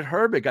mad at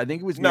Herbig. I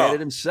think he was mad at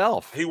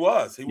himself. He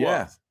was. He's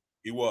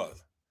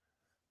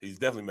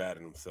definitely mad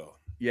at himself.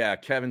 Yeah,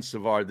 Kevin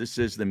Savard, this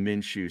is the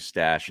Minshew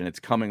stash, and it's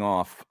coming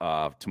off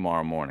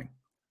tomorrow morning.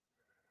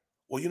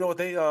 Well, you know what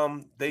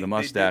the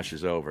mustache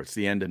is over. It's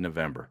the end of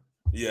November.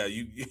 Yeah,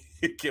 you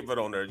keep it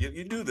on there.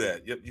 You do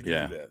that. You do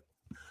that.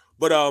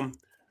 But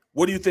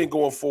what do you think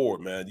going forward,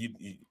 man?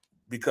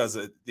 Because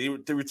they were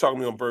talking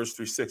to me on Birds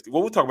 360.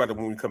 Well, we'll talk about it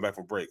when we come back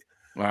from break.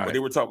 All right. But we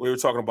were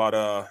talking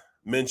about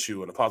Minshew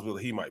and the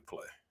possibility he might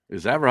play.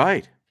 Is that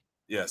right?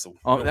 Yeah. So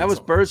that was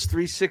Birds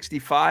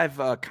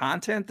 365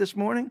 content this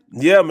morning?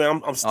 Yeah,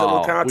 man. I'm still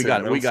in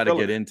content. We got to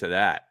get into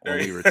that when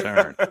we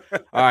return. All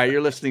right,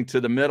 you're listening to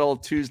The Middle,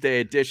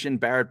 Tuesday edition.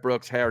 Barrett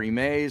Brooks, Harry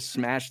Mays.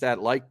 Smash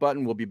that like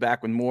button. We'll be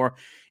back with more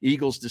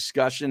Eagles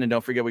discussion. And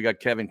don't forget, we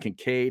got Kevin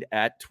Kincaid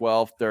at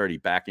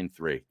 12:30. Back in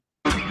 3.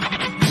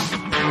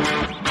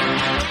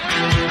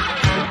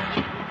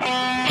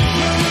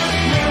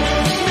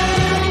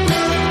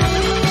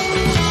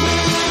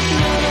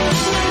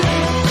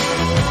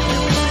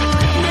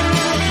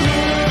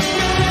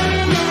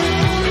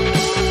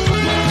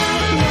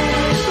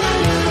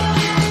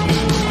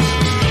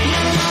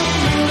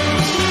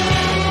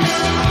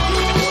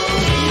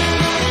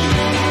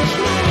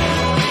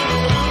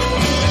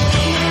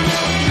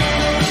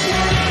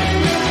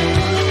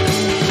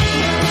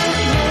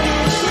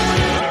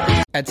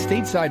 At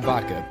Stateside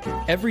Vodka,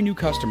 every new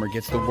customer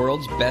gets the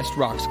world's best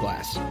rocks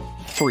glass,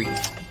 free.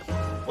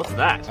 What's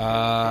that?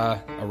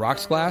 A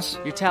rocks glass?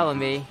 You're telling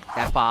me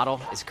that bottle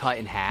is cut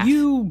in half?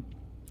 You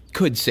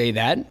could say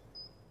that.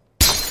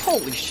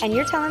 Holy shit. And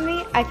you're telling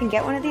me I can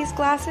get one of these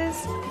glasses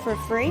for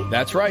free?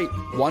 That's right.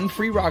 One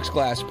free rocks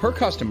glass per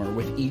customer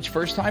with each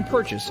first-time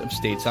purchase of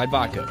Stateside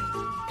Vodka.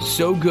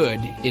 So good,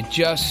 it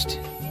just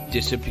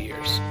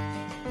disappears.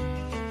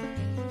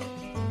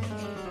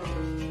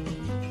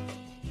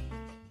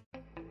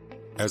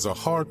 As a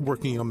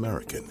hard-working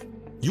American,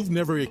 you've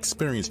never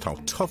experienced how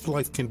tough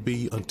life can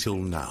be until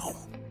now.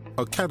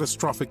 A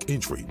catastrophic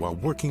injury while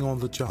working on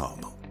the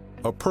job.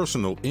 A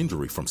personal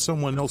injury from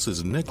someone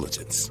else's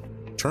negligence.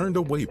 Turned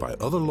away by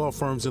other law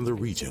firms in the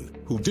region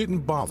who didn't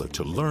bother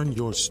to learn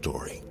your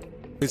story.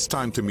 It's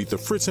time to meet the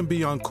Fritz &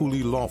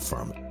 Bianculli Law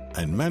Firm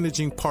and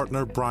managing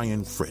partner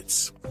Brian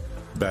Fritz.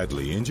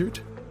 Badly injured?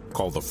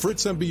 Call the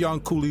Fritz &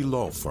 Bianculli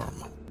Law Firm.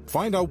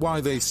 Find out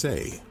why they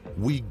say,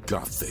 "We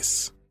got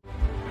this."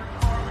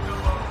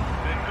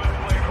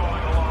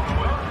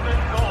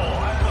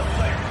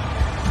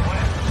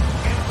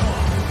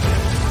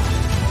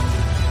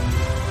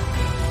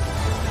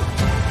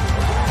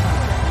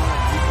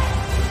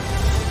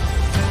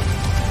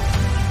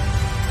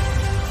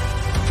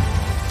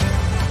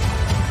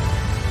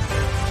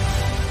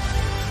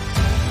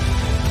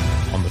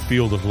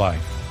 Field of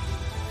life,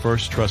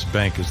 First Trust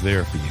Bank is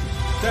there for you.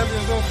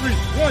 Champions on 3.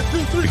 1,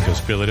 2, 3.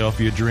 Because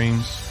Philadelphia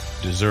dreams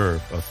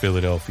deserve a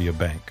Philadelphia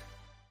bank.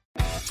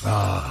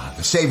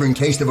 The savoring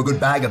taste of a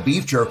good bag of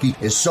beef jerky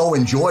is so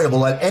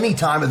enjoyable at any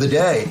time of the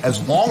day,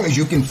 as long as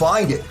you can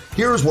find it.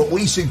 Here's what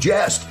we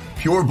suggest.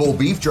 Pure Bull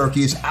Beef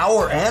Jerky is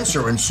our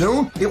answer, and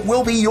soon it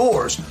will be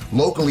yours.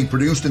 Locally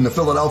produced in the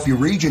Philadelphia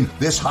region,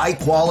 this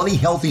high-quality,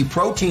 healthy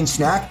protein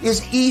snack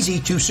is easy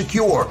to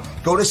secure.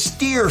 Go to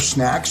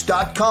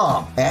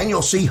steersnacks.com, and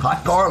you'll see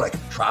hot garlic,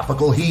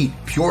 tropical heat,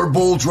 Pure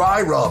Bull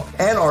dry rub,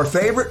 and our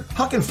favorite,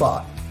 Huck and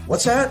Fod.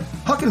 What's that?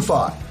 Huck and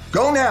Fod.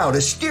 Go now to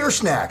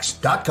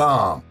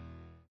steersnacks.com.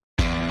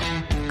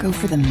 Go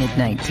for the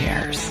midnight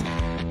dares.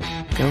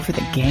 Go for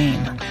the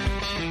game.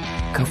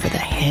 Go for the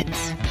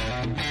hits.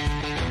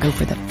 Go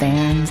for the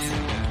fans.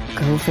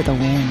 Go for the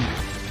win.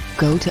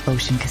 Go to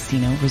Ocean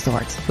Casino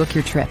Resort. Book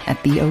your trip at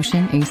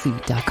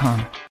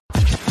theoceanac.com.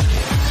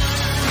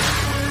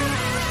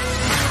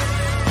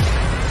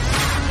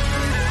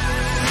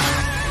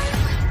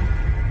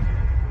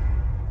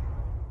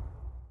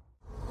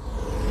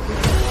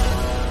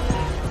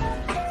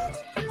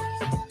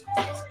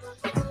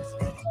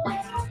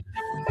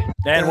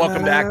 And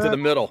welcome back to The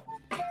Middle.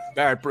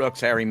 Barrett Brooks,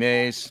 Harry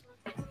Mays.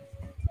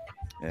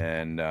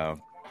 And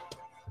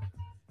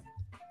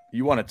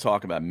you want to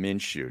talk about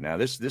Minshew. Now,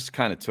 this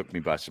kind of took me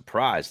by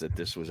surprise that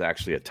this was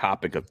actually a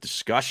topic of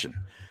discussion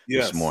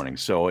this morning.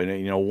 So,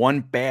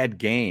 one bad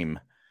game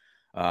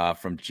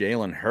from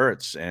Jalen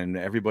Hurts, and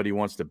everybody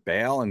wants to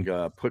bail and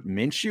put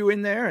Minshew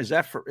in there. Is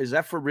that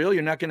for real?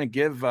 You're not going to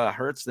give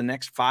Hurts the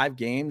next 5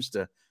 games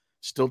to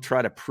still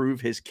try to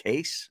prove his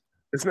case?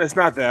 It's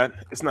not that.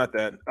 It's not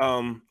that.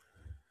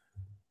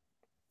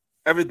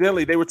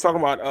 Evidently, they were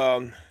talking about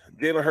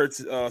Jalen Hurts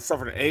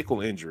suffered an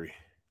ankle injury.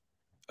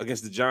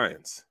 against the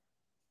Giants.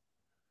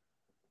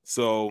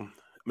 So,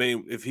 I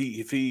mean, if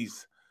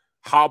he's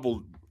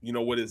hobbled,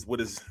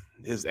 with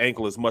his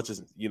ankle as much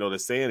as, they're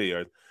saying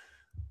here,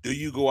 do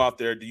you go out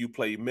there? Do you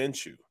play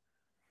Minshew?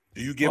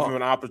 Do you give him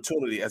an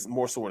opportunity as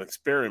more so an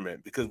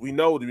experiment? Because we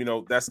know,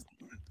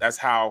 that's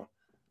how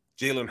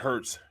Jalen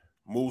Hurts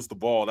moves the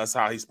ball. That's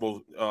how he's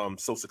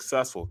so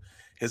successful.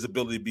 His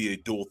ability to be a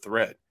dual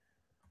threat.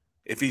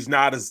 If he's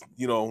not as,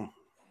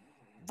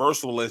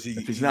 versatile as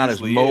if he's not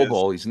as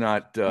mobile, he's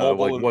not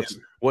mobile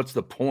what's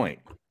the point?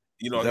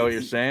 Is that what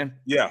you're saying?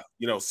 Yeah.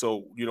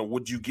 So,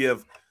 would you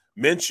give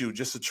Minshew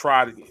just to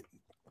try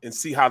and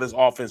see how this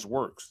offense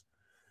works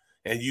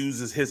and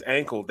uses his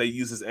ankle? They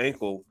use his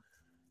ankle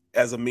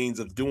as a means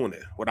of doing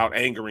it without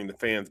angering the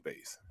fans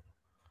base.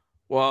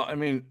 Well, I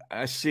mean,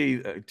 I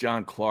see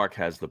John Clark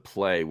has the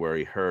play where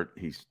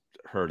he's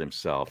hurt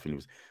himself.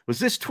 And was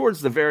this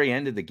towards the very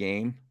end of the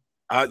game?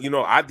 I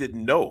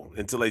didn't know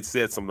until they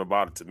said something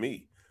about it to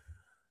me.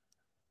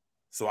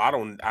 So I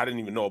didn't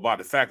even know about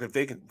it. In fact, if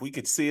we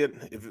could see it,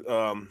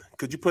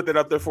 could you put that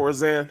up there for us,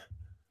 Zan?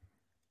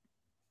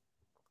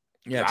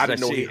 Yeah, I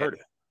didn't know he heard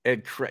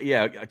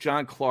it.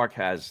 John Clark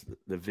has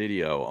the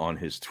video on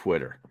his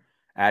Twitter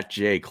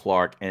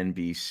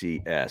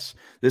 @JClarkNBCS.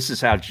 This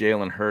is how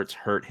Jalen Hurts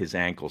hurt his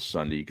ankle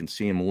Sunday. You can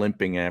see him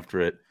limping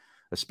after it,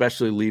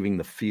 especially leaving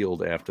the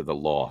field after the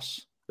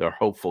loss. They're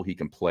hopeful he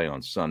can play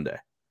on Sunday.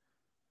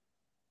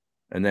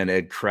 And then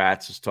Ed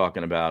Kratz is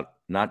talking about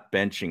not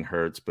benching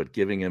Hurts, but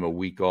giving him a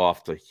week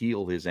off to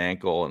heal his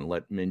ankle and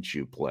let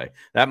Minshew play.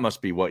 That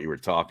must be what you were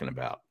talking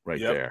about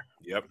there.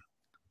 Yep.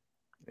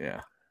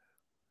 Yeah.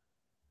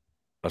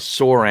 A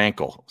sore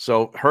ankle.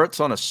 So Hurts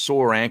on a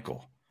sore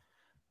ankle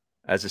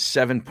as a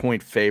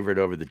 7-point favorite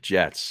over the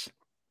Jets.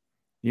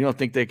 You don't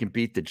think they can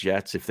beat the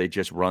Jets if they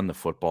just run the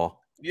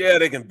football? Yeah,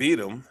 they can beat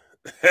them.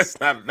 That's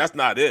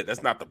not it.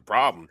 That's not the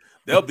problem.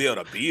 They'll be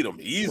able to beat them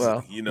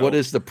easily. Well, what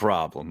is the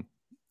problem?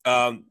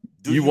 Do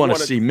you want to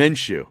see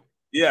Minshew?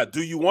 Yeah.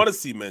 Do you want to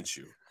see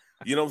Minshew?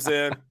 You know what I'm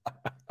saying?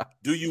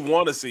 Do you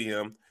want to see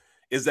him?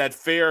 Is that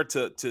fair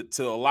to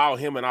allow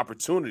him an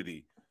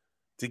opportunity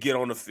to get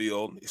on the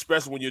field,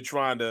 especially when you're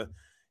trying to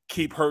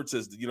keep Hurts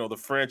as the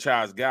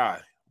franchise guy?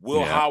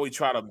 Will Howie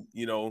try to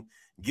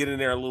get in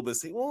there a little bit?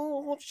 Say,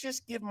 well, let's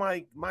just give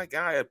my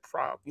guy a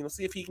prop.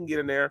 See if he can get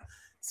in there,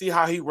 see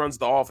how he runs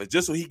the offense,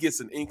 just so he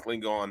gets an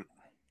inkling on.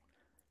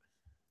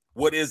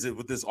 What is it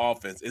with this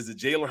offense? Is it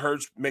Jalen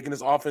Hurts making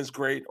this offense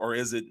great, or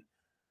is it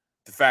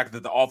the fact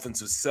that the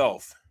offense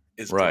itself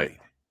is great?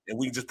 And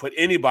we can just put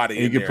anybody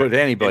in there. You can put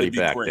anybody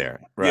back great. there.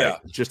 Right. Yeah.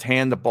 Just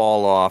hand the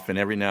ball off, and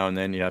every now and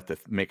then you have to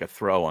make a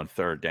throw on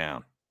third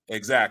down.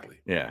 Exactly.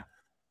 Yeah.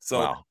 So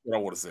what I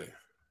want to say.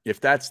 If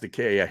that's the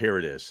case, here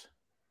it is.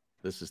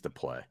 This is the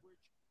play.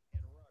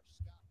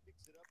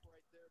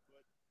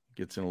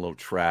 Gets in a little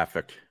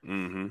traffic,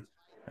 and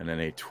then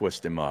they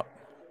twist him up.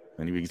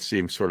 And you can see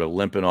him sort of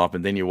limping off,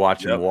 and then you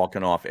watch him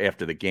walking off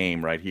after the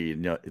game right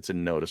here. It's a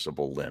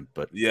noticeable limp.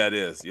 But yeah, it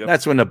is. Yep.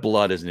 That's when the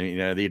blood is,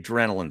 the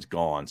adrenaline's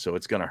gone, so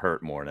it's going to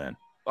hurt more then.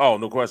 Oh,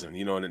 no question.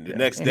 And the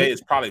next day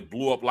it's probably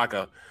blew up like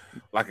a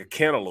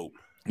cantaloupe.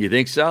 You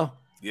think so?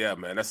 Yeah,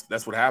 man.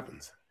 That's what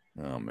happens.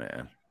 Oh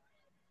man.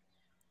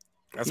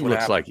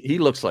 He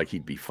looks like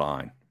he'd be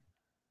fine.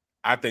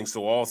 I think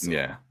so also.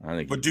 Yeah, I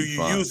think. But do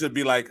you use it?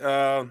 Be like,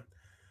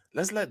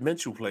 let's let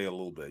Minshew play a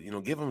little bit.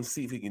 Give him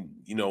see if he can,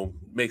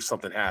 make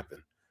something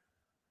happen.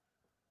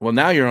 Well,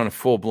 now you're on a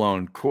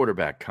full-blown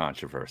quarterback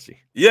controversy.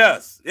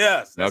 Yes.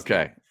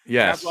 Okay.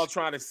 Yes. That's what I'm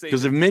trying to say.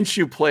 Because if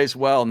Minshew plays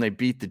well and they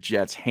beat the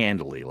Jets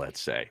handily,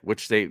 let's say,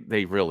 which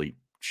they really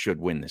should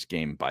win this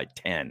game by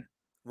 10.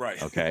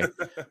 Right. Okay.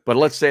 But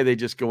let's say they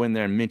just go in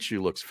there and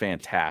Minshew looks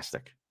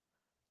fantastic.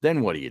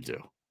 Then what do you do?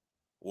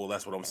 Well,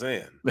 that's what I'm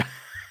saying.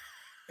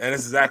 And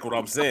that's exactly what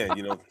I'm saying.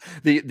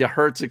 The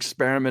Hurts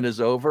experiment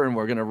is over, and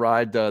we're going to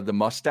ride the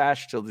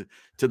mustache to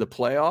the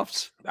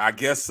playoffs. I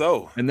guess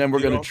so. And then we're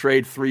going to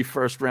trade 3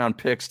 first-round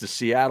picks to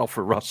Seattle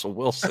for Russell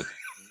Wilson.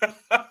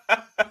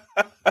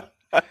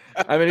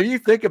 I mean, if you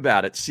think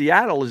about it,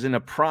 Seattle is in a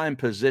prime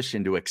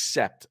position to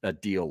accept a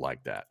deal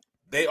like that.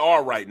 They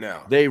are right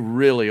now. They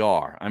really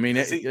are. I mean,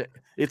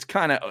 it's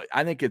kind of.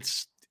 I think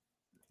it's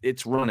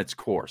run its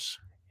course.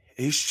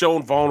 He's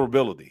shown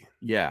vulnerability.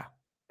 Yeah,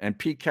 and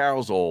Pete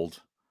Carroll's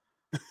old.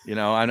 I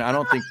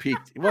don't think Pete.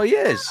 Well, he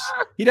is.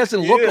 He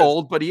doesn't look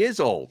old, but he is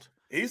old.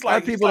 He's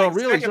like people don't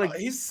realize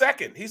he's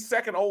second. He's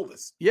second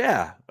oldest.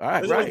 Yeah, all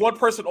right. There's only one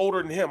person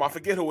older than him. I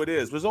forget who it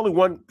is. There's only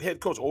one head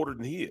coach older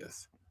than he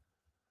is.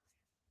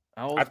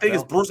 I think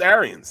it's Bruce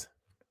Arians.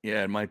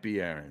 Yeah, it might be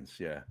Arians.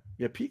 Yeah.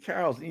 Pete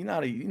Carroll's he's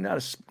not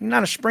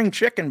a spring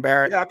chicken,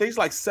 Barrett. Yeah, I think he's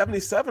like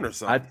 77 or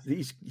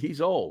something.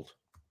 He's old.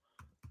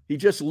 He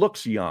just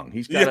looks young.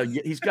 He's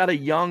got a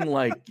young,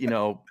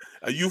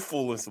 a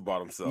youthfulness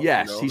about himself.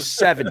 Yes, he's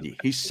 70.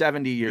 He's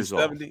 70 years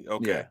old. 70?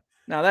 Okay. Yeah.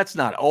 Now that's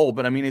not old,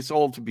 but I mean it's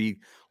old to be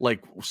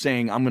like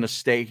saying I'm going to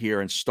stay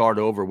here and start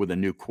over with a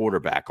new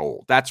quarterback.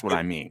 Old. That's what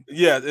I mean.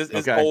 Yeah,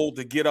 it's old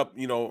to get up,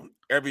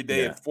 every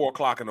day at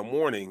 4:00 in the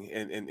morning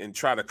and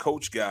try to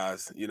coach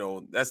guys.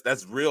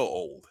 That's real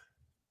old.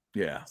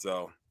 Yeah.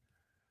 So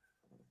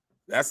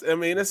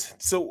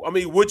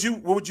Would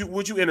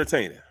you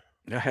entertain it?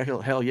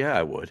 Hell yeah,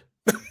 I would.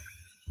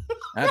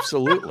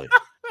 Absolutely.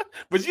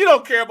 But you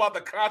don't care about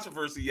the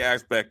controversy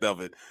aspect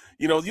of it.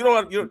 You know, you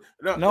don't.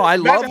 No, I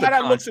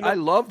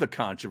love the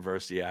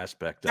controversy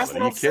aspect of it. That's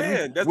what I'm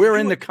saying. We're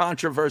in the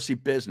controversy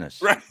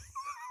business, right?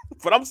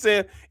 But I'm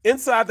saying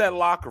inside that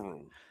locker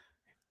room,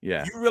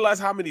 yeah, you realize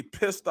how many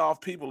pissed off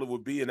people it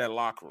would be in that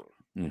locker room.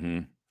 Mm-hmm.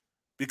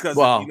 Because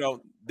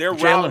they're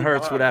Jalen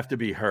Hurts would have to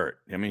be hurt.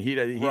 I mean, he'd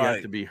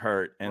have to be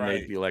hurt, and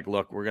they'd be like,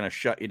 "Look, we're going to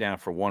shut you down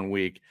for 1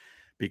 week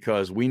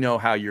because we know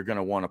how you're going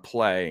to want to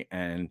play,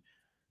 and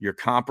you're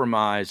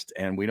compromised,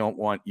 and we don't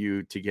want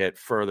you to get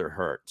further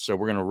hurt. So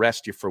we're going to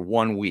rest you for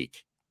 1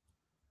 week."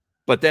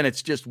 But then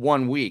it's just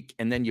 1 week,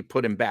 and then you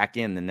put him back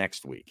in the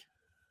next week.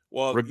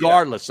 Well,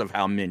 regardless of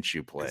how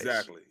Minshew plays,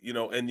 exactly.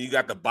 And you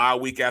got the bye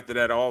week after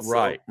that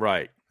also.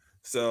 Right.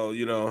 So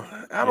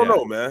I don't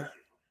know, man.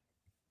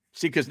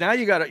 See, because now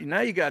you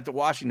got the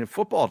Washington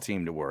football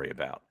team to worry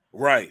about.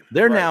 Right.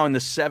 They're now in the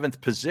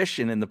 7th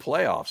position in the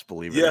playoffs,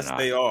 believe it or not. Yes,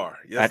 they are.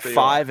 At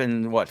 5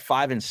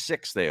 and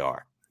 6 they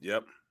are.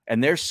 Yep.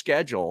 And their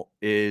schedule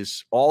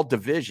is all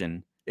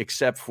division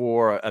except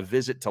for a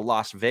visit to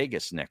Las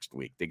Vegas next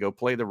week. They go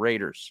play the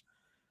Raiders.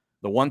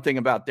 The one thing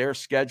about their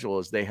schedule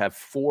is they have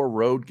 4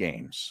 road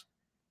games.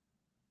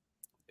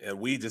 And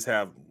we just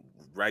have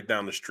right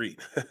down the street.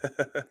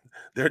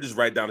 They're just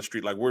right down the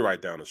street like we're right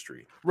down the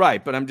street.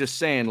 Right, but I'm just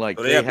saying, like,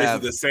 so they have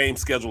basically the same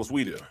schedule as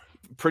we do.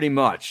 Pretty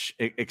much,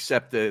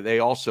 except they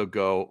also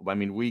go, I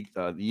mean,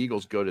 the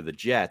Eagles go to the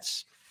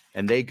Jets,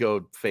 and they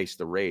go face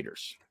the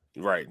Raiders.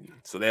 Right,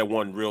 so they have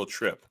one real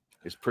trip.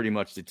 Is pretty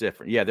much the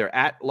difference. Yeah, they're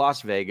at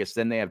Las Vegas,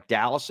 then they have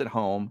Dallas at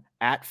home,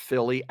 at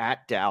Philly,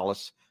 at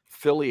Dallas,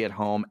 Philly at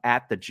home,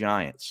 at the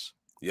Giants.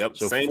 Yep,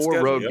 so same 4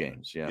 schedule. road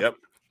games. Yeah. Yep.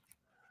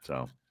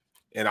 So.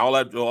 And all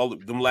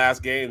them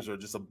last games are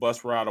just a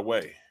bus ride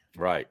away.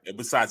 Right.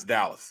 Besides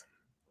Dallas.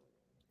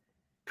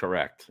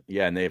 Correct.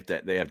 Yeah, and they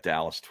have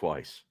Dallas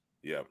twice.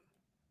 Yeah.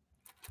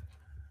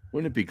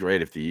 Wouldn't it be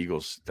great if the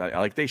Eagles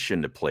they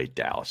shouldn't have played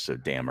Dallas so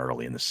damn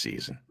early in the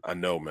season? I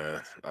know,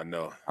 man. I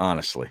know.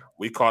 Honestly.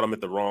 We caught them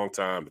at the wrong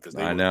time because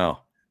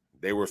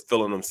they were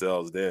filling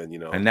themselves then,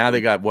 And now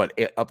they got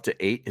up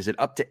to 8? Is it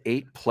up to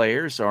 8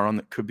 players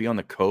could be on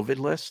the COVID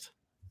list?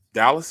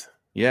 Dallas?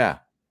 Yeah.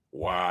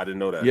 Wow, I didn't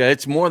know that. Yeah,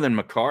 it's more than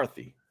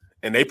McCarthy.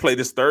 And they play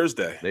this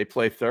Thursday. They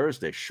play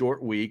Thursday,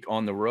 short week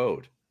on the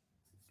road.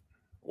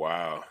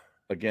 Wow.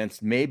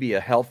 Against maybe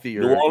a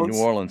healthier New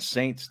Orleans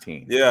Saints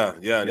team. Yeah.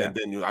 And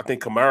then I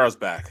think Kamara's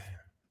back.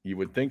 You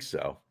would think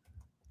so.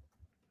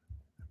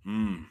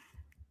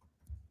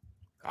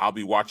 I'll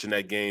be watching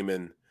that game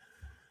in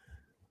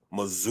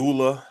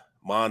Missoula,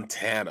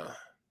 Montana.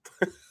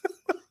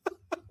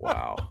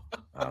 Wow.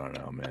 I don't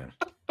know, man.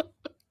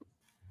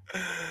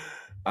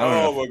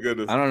 My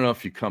goodness. I don't know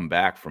if you come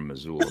back from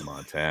Missoula,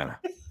 Montana.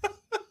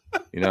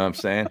 You know what I'm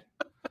saying?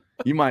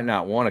 You might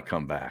not want to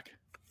come back.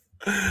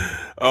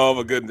 Oh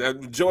my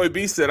goodness. Joey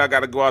B said I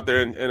got to go out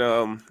there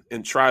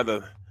and try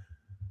the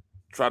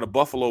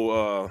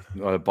buffalo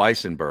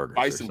bison burgers.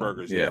 Bison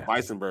burgers. Yeah,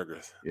 bison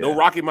burgers. Yeah. No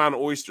Rocky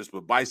Mountain oysters,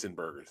 but bison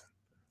burgers.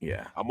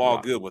 Yeah. I'm all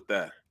good with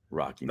that.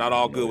 Not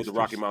all good with the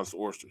Rocky Mountain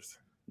oysters.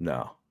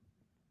 No.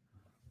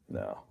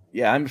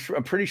 Yeah, I'm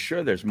pretty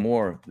sure there's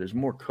more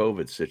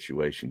COVID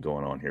situation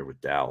going on here with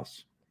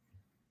Dallas.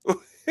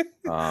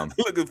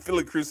 Look at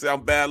Philly Cruz say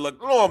I'm bad luck.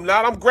 No, I'm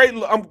not. I'm great.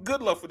 I'm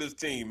good luck for this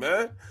team,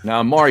 man. Now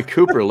Amari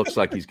Cooper looks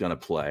like he's going to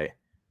play,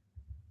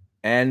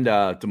 and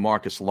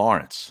DeMarcus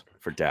Lawrence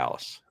for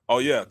Dallas. Oh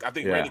yeah, I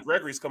think Randy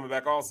Gregory's coming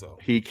back also.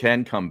 He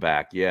can come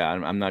back. Yeah,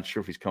 I'm not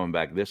sure if he's coming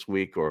back this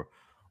week or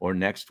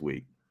next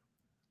week,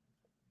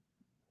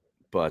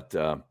 but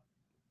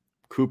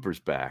Cooper's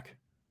back.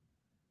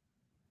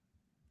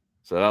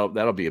 So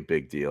that'll be a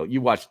big deal.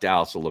 You watch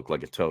Dallas will look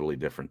like a totally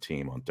different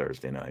team on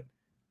Thursday night.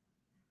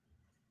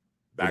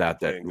 Without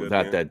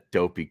that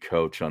dopey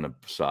coach on the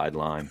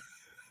sideline.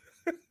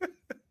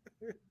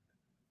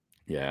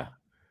 Yeah.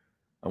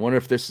 I wonder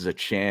if this is a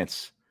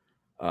chance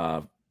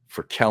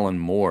for Kellen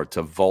Moore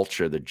to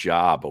vulture the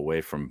job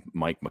away from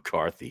Mike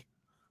McCarthy.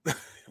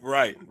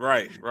 Right. You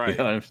know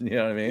what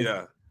I mean?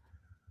 Yeah.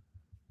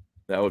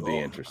 That would be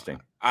interesting.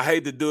 I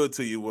hate to do it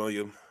to you,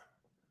 William,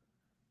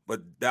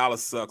 but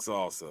Dallas sucks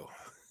also.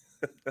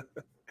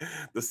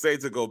 The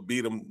Saints are gonna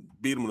beat them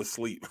to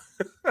sleep.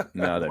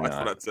 No, they're not. Watch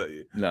what I tell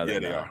you. No, they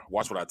not. are.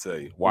 Watch what I tell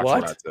you. Watch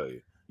what I tell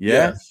you.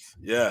 Yeah?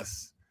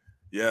 Yes.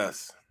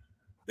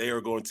 They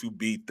are going to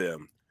beat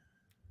them.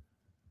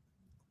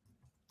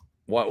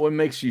 What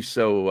makes you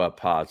so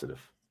positive?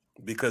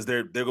 Because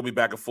they're gonna be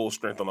back at full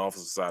strength on the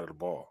offensive side of the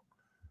ball.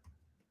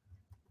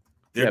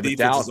 Their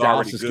defense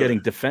Dallas is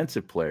getting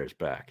defensive players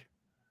back.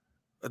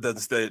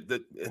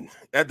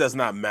 That does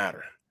not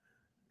matter.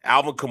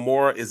 Alvin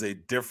Kamara is a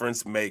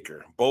difference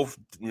maker. Both,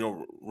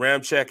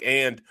 Ramczyk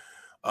and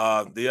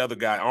the other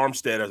guy,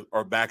 Armstead,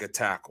 are back at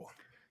tackle.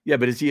 Yeah,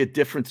 but is he a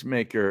difference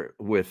maker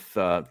with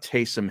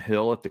Taysom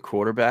Hill at the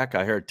quarterback?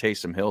 I heard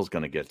Taysom Hill's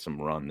going to get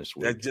some run this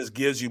week. That just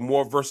gives you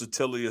more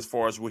versatility as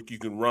far as what you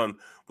can run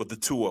with the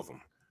two of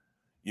them.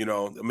 You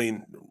know, I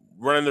mean,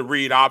 running the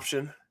read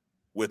option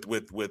with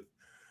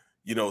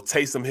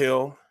Taysom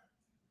Hill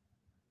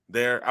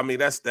there. I mean,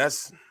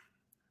 that's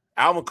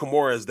Alvin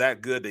Kamara is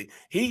that good.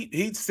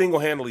 He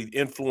single-handedly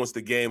influenced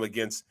the game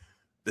against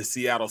the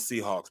Seattle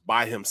Seahawks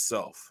by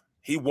himself.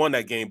 He won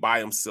that game by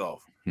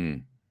himself.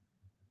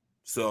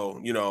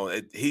 So,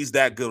 he's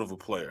that good of a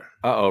player.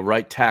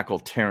 Right tackle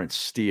Terrence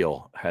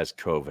Steele has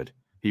COVID.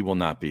 He will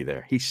not be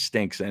there. He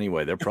stinks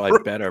anyway. They're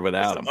probably better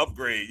without him.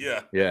 Upgrade,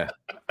 yeah.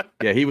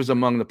 Yeah, he was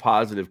among the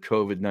positive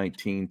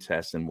COVID-19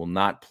 tests and will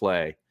not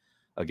play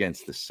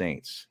against the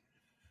Saints.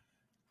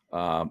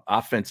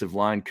 Offensive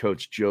line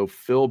coach Joe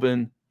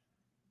Philbin,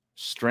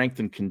 strength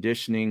and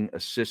conditioning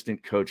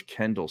assistant coach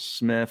Kendall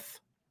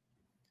Smith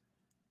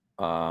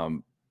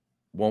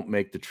won't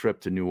make the trip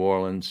to New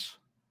Orleans.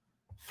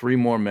 3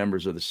 more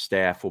members of the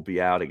staff will be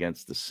out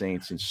against the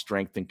Saints, and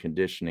strength and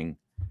conditioning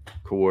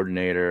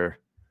coordinator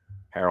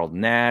Harold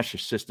Nash,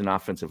 assistant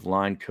offensive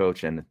line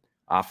coach, and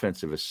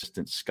offensive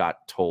assistant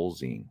Scott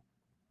Tolzien.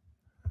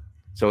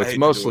 So it's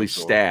mostly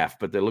staff,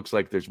 but it looks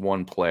like there's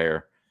one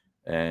player,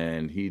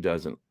 and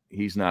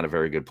he's not a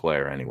very good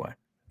player anyway.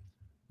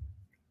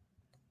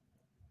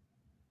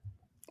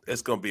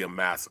 It's going to be a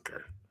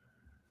massacre.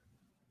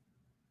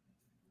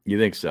 You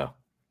think so?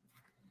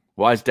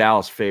 Why is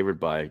Dallas favored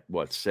by,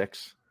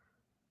 6?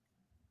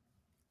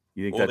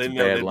 You think that's a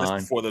bad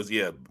line?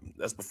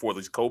 That's before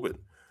these COVID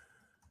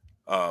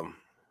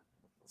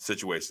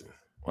situations.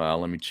 Well,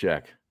 let me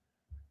check.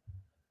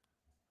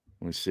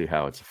 Let me see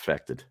how it's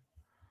affected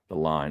the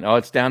line. Oh,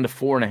 it's down to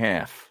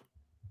 4.5.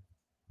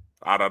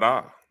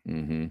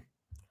 Mm-hmm.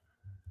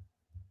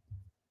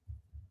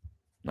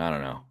 I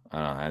don't know.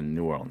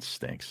 New Orleans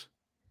stinks.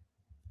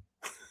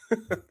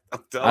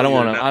 I don't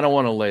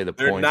want to lay the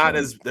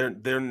points.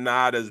 They're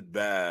not as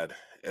bad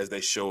as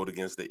they showed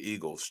against the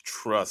Eagles.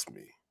 Trust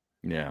me.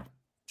 Yeah.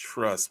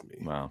 Trust me.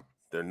 Wow.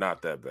 They're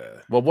not that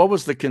bad. Well, what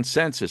was the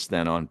consensus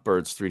then on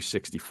Birds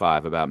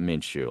 365 about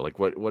Minshew? Like,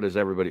 what is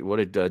everybody?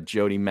 What did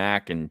Jody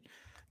Mack and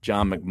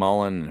John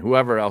McMullen and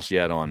whoever else you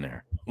had on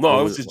there? No,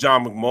 it was just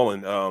John McMullen.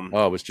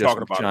 It was just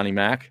Johnny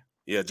Mack.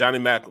 Yeah, Johnny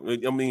Mack.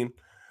 I mean,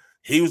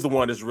 he was the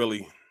one that's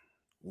really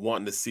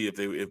wanting to see if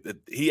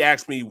he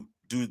asked me,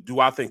 do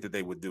I think that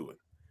they would do it?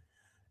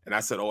 And I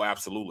said, oh,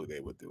 absolutely, they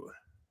would do it.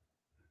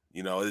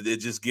 It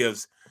just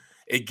gives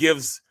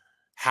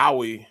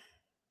Howie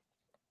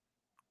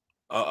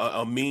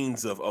a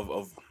means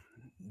of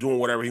doing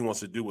whatever he wants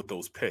to do with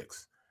those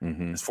picks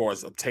as far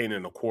as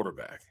obtaining a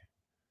quarterback.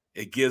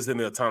 It gives them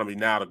the autonomy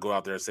now to go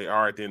out there and say,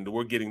 all right, then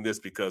we're getting this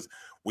because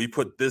we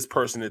put this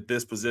person at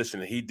this position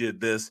and he did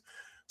this.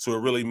 So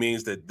it really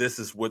means that this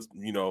is what,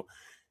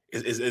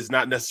 it's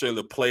not necessarily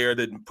the player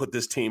that put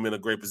this team in a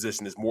great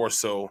position. It's more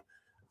so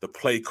the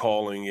play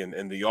calling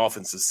and the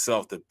offense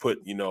itself that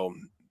put,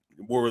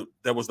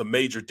 there was the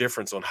major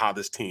difference on how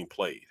this team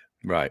played.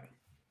 Right.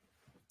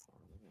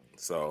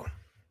 So.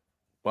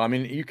 Well, I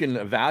mean, you can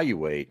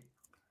evaluate,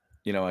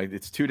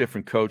 it's 2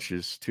 different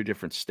coaches, 2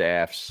 different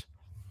staffs,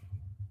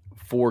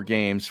 4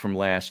 games from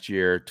last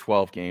year,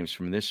 12 games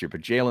from this year. But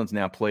Jalen's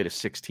now played a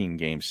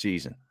 16-game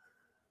season.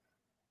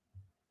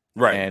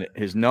 Right. And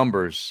his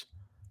numbers,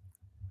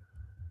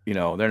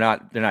 they're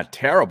not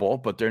terrible,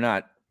 but they're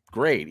not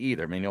great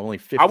either. I mean, only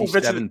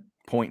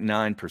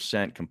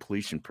 57.9%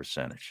 completion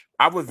percentage.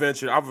 I would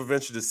venture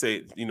to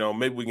say,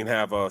 maybe we can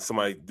have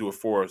somebody do it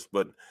for us,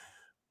 but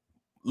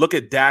look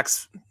at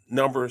Dak's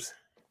numbers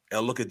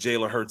and look at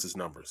Jalen Hurts'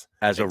 numbers.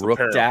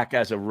 Dak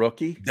as a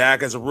rookie?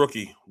 Dak as a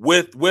rookie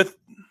with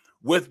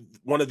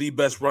one of the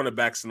best running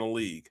backs in the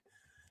league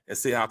and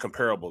see how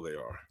comparable they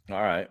are.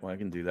 All right. Well, I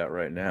can do that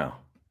right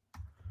now.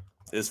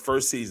 His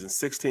first season,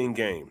 16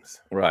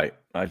 games. Right.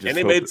 And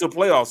they made it to the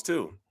playoffs,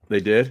 too. They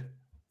did?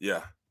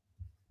 Yeah.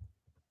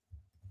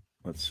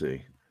 Let's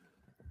see.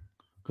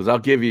 Because I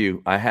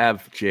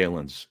have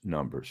Jalen's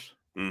numbers.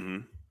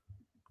 Mm-hmm.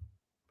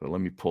 But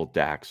let me pull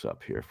Dak's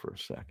up here for a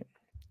second.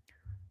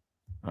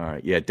 All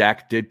right. Yeah,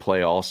 Dak did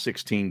play all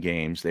 16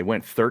 games. They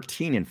went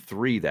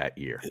 13-3 that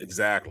year.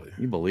 Exactly.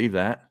 You believe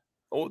that?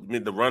 Oh, I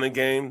mean, the running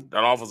game,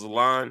 that offensive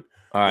line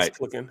was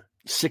clicking.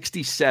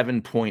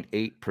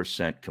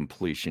 67.8%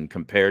 completion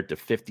compared to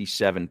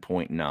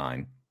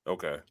 57.9.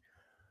 Okay.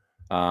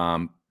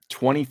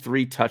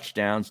 23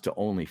 touchdowns to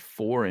only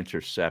 4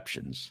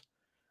 interceptions.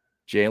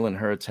 Jalen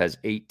Hurts has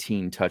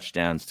 18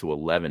 touchdowns to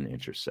 11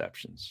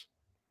 interceptions.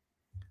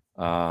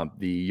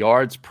 The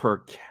yards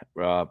per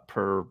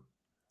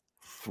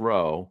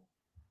throw,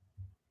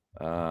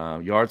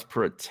 yards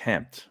per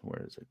attempt.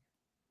 Where is it?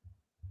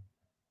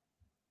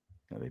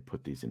 Now they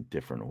put these in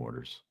different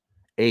orders.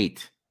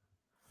 8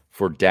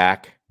 for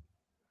Dak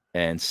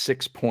and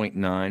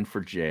 6.9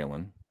 for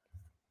Jalen.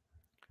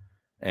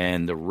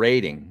 And the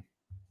rating,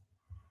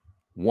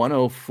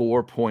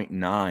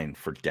 104.9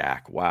 for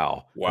Dak.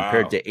 Wow.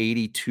 Compared to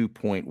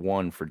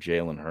 82.1 for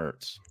Jalen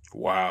Hurts.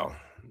 Wow.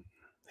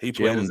 He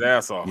played his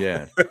ass off.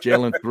 Yeah.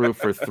 Jalen threw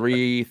for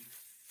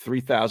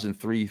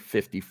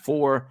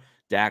 3,354.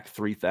 Dak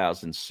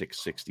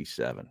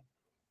 3,667.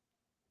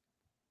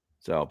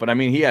 So, but I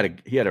mean, he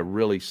had a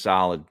really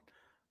solid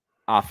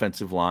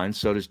offensive line.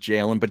 So does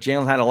Jalen. But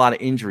Jalen had a lot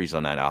of injuries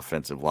on that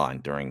offensive line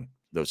during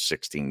those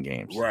 16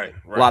 games. Right.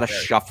 A lot of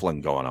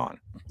shuffling going on.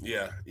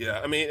 Yeah.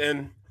 I mean,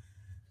 and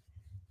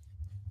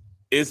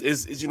it's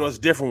it's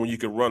different when you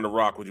can run the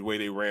rock with the way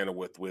they ran it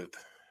with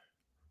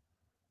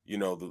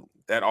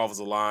that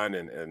offensive line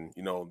and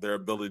their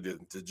ability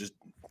to just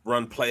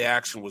run play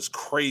action was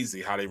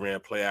crazy. How they ran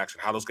play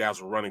action, how those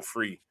guys were running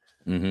free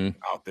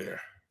out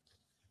there.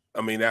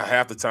 I mean,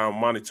 half the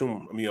time,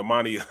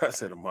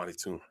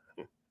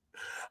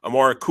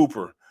 Amari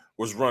Cooper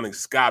was running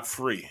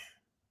scot-free.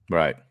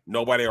 Right.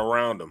 Nobody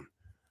around him,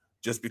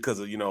 just because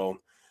of you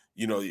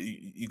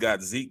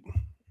got Zeke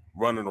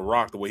running the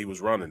rock the way he was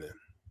running it.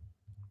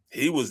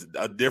 He was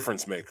a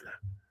difference maker.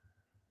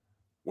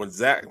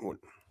 Whenever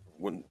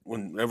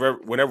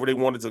they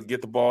wanted to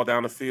get the ball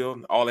down the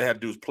field, all they had to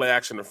do was play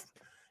action,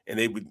 and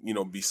they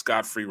would be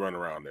scot-free running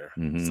around there.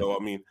 So I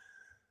mean,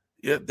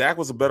 yeah, Dak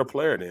was a better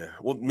player then.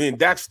 Well, I mean,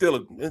 Dak's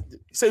still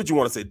say what you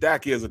want to say.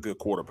 Dak is a good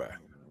quarterback.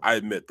 I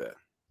admit that.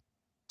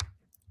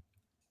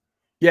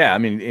 Yeah, I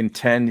mean,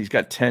 he's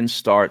got 10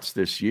 starts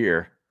this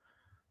year,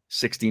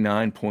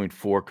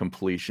 69.4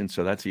 completion,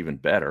 so that's even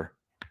better.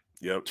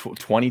 Yep.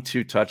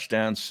 22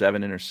 touchdowns,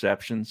 7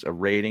 interceptions, a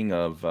rating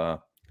of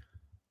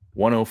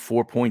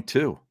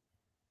 104.2.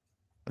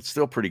 That's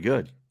still pretty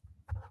good.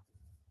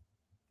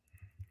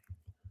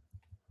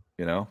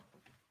 You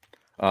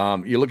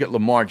look at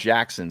Lamar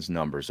Jackson's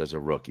numbers as a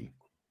rookie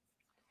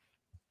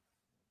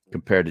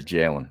compared to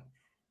Jalen.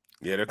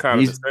 Yeah, they're kind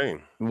of the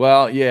same.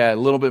 Well, yeah, a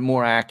little bit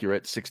more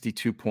accurate,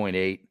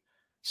 62.8.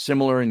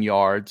 Similar in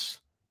yards,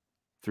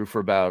 threw for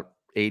about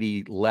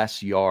 80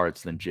 less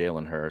yards than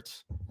Jalen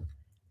Hurts,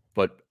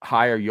 but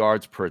higher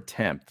yards per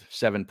attempt,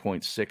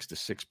 7.6 to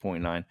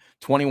 6.9,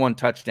 21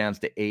 touchdowns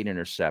to 8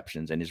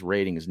 interceptions, and his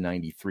rating is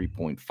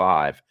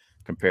 93.5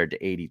 compared to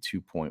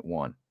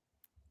 82.1.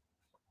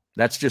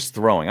 That's just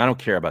throwing. I don't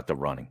care about the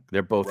running.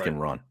 They're both can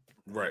run.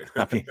 Right.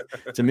 I mean,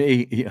 to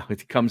me,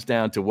 it comes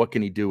down to what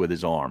can he do with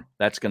his arm.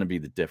 That's going to be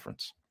the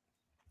difference.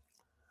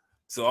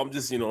 So I'm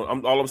just,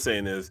 all I'm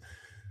saying is,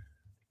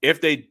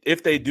 if they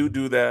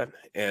do that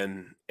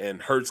and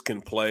Hurts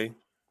can play,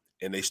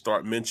 and they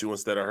start Minshew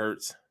instead of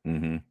Hurts,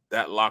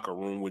 that locker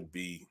room would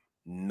be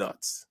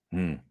nuts.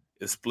 It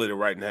split it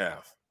right in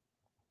half.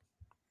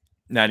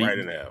 Now,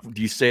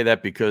 do you say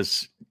that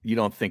because you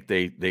don't think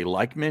they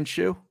like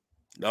Minshew?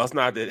 No, it's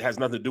not. It has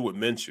nothing to do with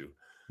Minshew.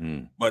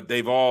 But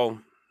they've all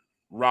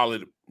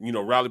rallied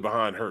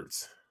behind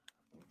Hurts.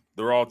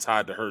 They're all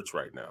tied to Hurts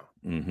right now.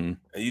 And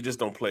you just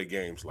don't play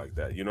games like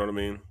that. You know what I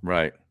mean?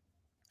 Right.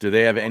 Do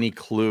they have any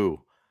clue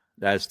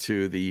as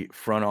to the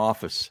front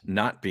office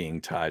not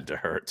being tied to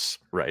Hurts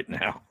right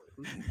now?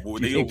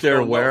 Do you think they're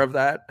aware of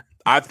that?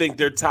 I think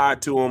they're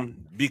tied to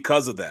him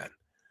because of that,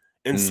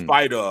 in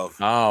spite of.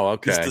 Oh,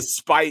 okay. Just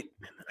despite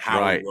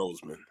Howie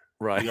Roseman.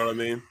 Right. You know what I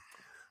mean?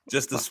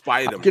 Just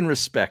despite him. I can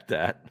respect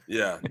that.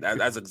 Yeah,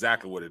 that's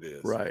exactly what it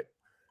is. Right.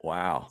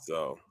 Wow.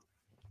 So,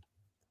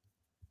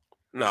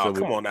 no,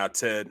 come on now,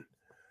 Ted.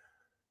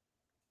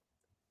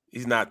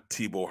 He's not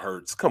Tebow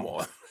Hurts. Come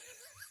on.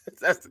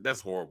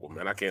 That's horrible,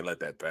 man. I can't let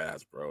that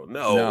pass, bro.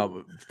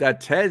 No,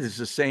 that Ted is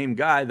the same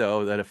guy,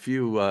 though, that a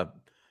few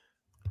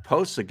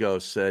posts ago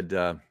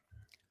said,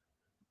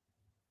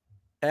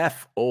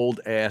 F old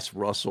ass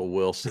Russell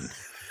Wilson.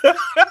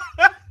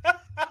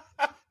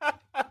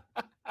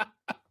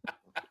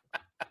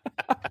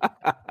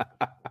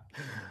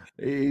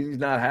 He's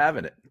not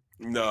having it.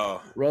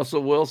 No.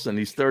 Russell Wilson,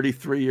 he's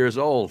 33 years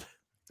old.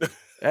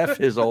 F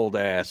his old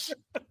ass.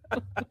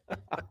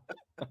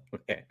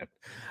 Man.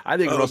 I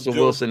think Russell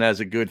Wilson has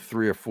a good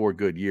 3 or 4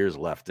 good years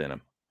left in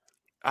him.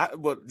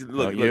 Look,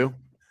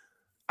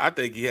 I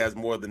think he has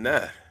more than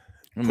that.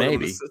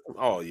 Maybe.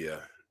 Oh yeah.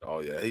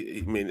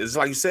 I mean, it's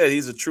like you said,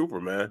 he's a trooper,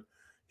 man.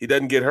 He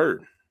doesn't get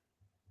hurt.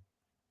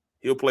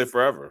 He'll play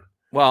forever.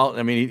 Well,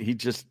 I mean,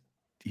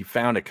 he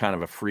found a kind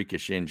of a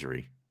freakish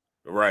injury.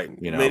 Right. I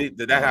mean,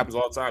 that happens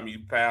all the time. You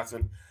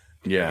passing.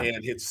 Yeah.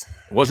 Hand hits.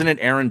 Wasn't it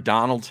Aaron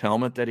Donald's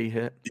helmet that he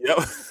hit? Yep.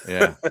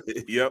 Yeah.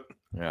 Yep.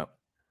 Yeah.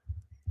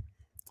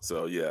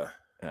 So yeah.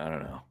 I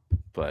don't know,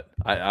 but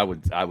I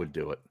would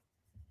do it.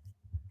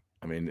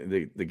 I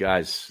mean, the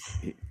guys,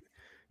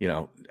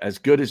 as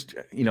good as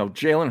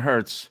Jalen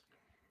Hurts,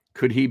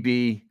 could he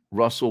be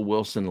Russell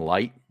Wilson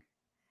light?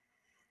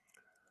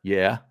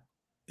 Yeah.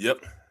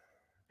 Yep.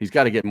 He's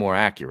got to get more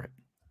accurate.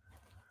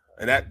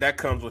 And that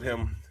comes with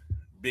him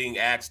being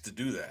asked to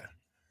do that.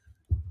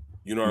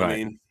 You know what I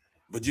mean?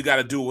 But you got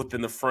to do it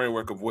within the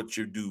framework of what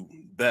you do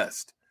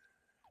best.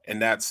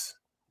 And that's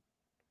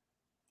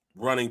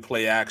running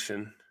play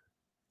action.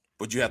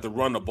 But you have to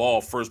run the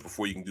ball first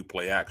before you can do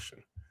play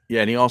action.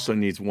 Yeah, and he also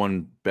needs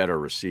one better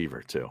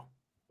receiver, too.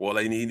 Well,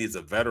 he needs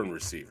a veteran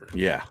receiver.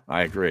 Yeah,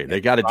 I agree.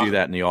 They got to do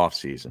that in the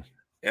offseason.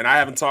 And I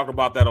haven't talked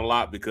about that a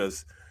lot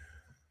because,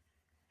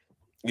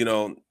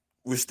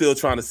 we're still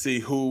trying to see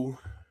who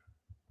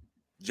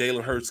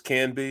Jalen Hurts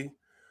can be.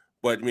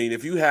 But, I mean,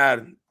 if you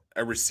had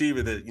a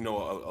receiver that,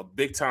 a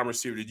big-time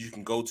receiver that you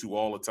can go to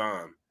all the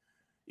time,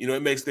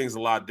 it makes things a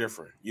lot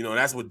different. And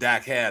that's what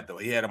Dak had, though.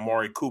 He had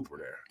Amari Cooper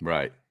there.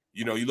 Right.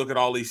 You look at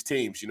all these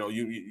teams, you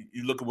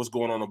look at what's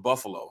going on in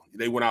Buffalo.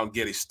 They went out and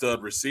get a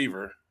stud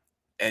receiver,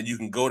 and you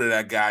can go to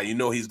that guy.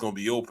 He's going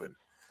to be open.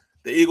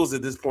 The Eagles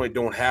at this point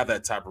don't have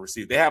that type of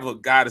receiver. They have a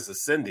guy that's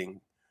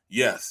ascending,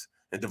 yes,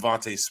 and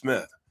Devontae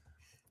Smith.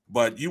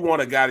 But you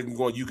want a guy that can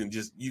go, you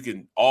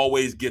can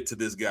always get to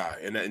this guy,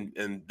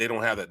 and they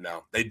don't have that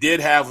now. They did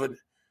have it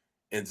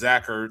in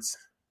Zach Ertz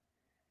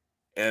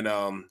and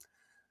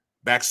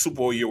back Super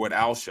Bowl year with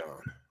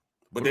Alshon.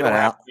 But they don't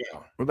have it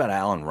now. What about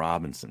Allen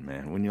Robinson,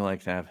 man? Wouldn't you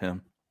like to have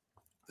him?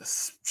 The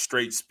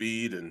straight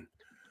speed, and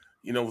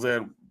what I'm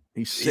saying?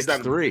 He's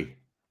 6'3".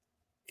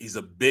 He's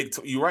a big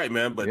you're right,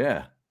 man, but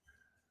yeah.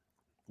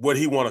 Would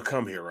he want to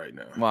come here right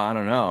now? Well, I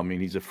don't know. I mean,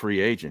 he's a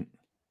free agent.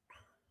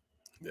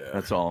 Yeah.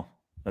 That's all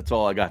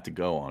I got to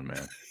go on,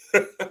 man.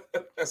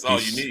 That's all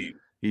you need.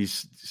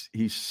 He's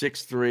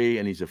 6'3",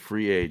 and he's a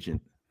free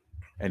agent,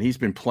 and he's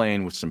been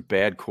playing with some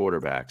bad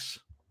quarterbacks.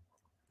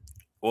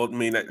 Well, I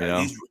mean,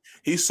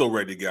 he's so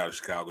ready to get out of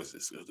Chicago.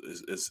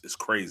 It's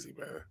crazy,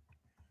 man.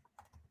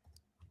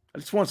 I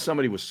just want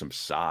somebody with some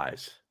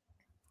size.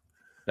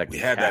 We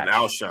had that in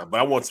Alshon,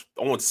 but I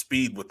want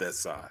speed with that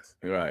size.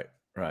 Right.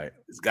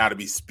 It's got to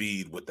be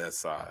speed with that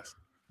size.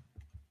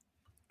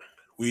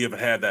 We haven't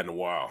had that in a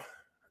while.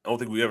 I don't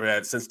think we ever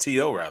had since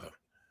T.O. rather.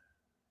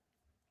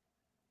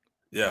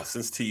 Yeah,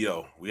 since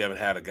T.O. We haven't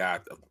had a guy,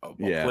 a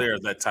player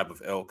of that type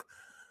of ilk,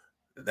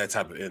 that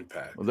type of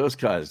impact. Well, those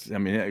guys, I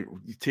mean,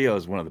 T.O.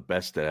 is one of the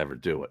best to ever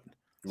do it.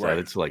 So right.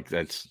 It's like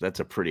that's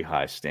a pretty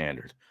high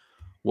standard.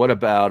 What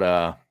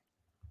about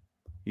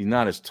he's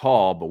not as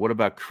tall, but what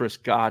about Chris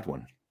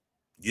Godwin?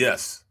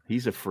 Yes.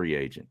 He's a free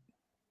agent.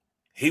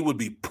 He would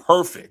be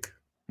perfect.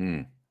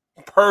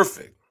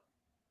 Perfect.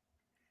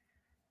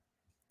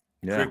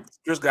 Yeah.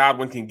 Chris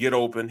Godwin can get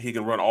open. He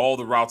can run all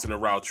the routes in the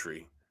route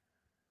tree.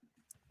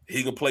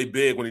 He can play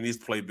big when he needs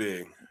to play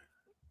big.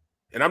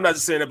 And I'm not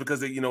just saying that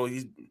because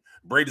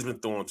Brady's been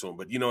throwing to him,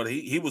 but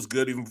he was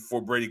good even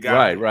before Brady got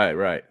there.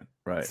 Right.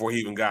 Before he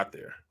even got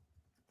there.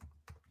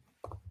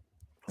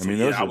 I mean,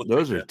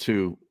 those are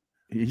two.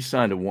 He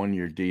signed a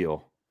 1-year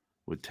deal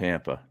with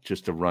Tampa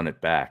just to run it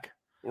back.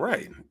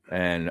 Right.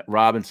 And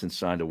Robinson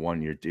signed a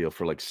 1-year deal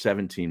for like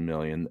 $17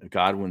 million.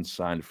 Godwin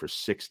signed for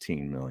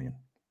 $16 million.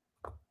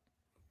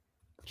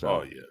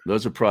 So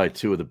those are probably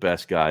two of the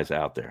best guys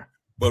out there.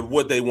 But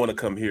would they want to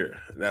come here?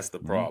 That's the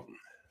problem.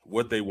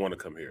 Would they want to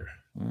come here?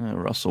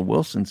 Russell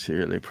Wilson's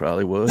here. They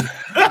probably would.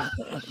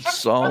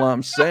 That's all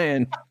I'm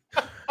saying.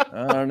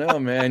 I don't know,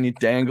 man. You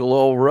dangle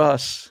old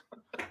Russ,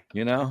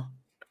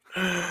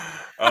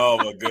 Oh,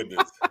 my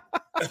goodness.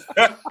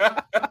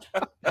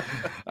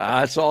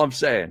 That's all I'm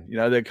saying.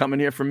 They're coming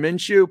here for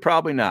Minshew?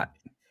 Probably not.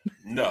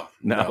 No.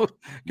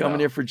 Coming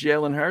here for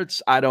Jalen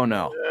Hurts? I don't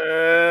know.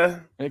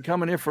 They're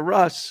coming here for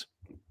Russ.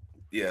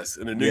 Yes,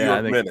 in a New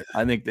York minute.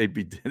 I think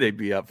they'd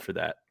be up for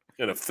that.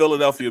 In a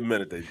Philadelphia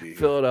minute, they'd be.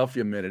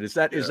 Philadelphia minute. Is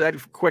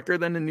that quicker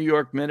than the New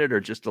York minute,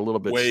 or just a little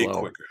bit way slower?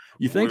 Quicker?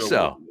 You think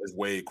so? It's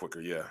way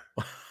quicker. Yeah.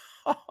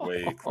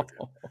 Way quicker.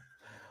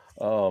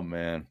 Oh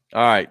man!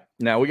 All right,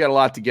 now we got a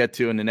lot to get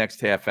to in the next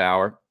half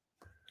hour.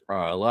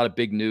 A lot of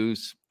big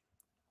news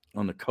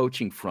on the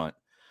coaching front.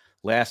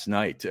 Last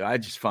night, I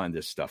just find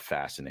this stuff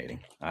fascinating.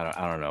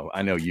 I don't know.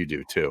 I know you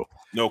do too.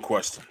 No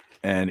question.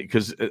 And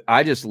because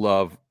I just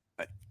love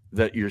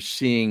that you're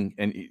seeing,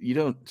 and you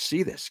don't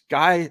see this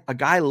guy. A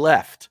guy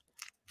left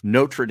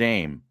Notre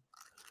Dame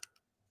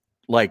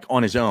like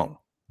on his own.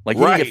 Like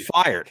he didn't get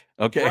fired.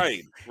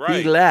 Okay,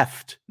 right. He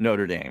left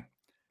Notre Dame.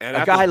 And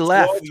a guy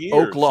left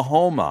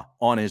Oklahoma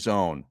on his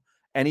own,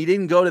 and he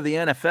didn't go to the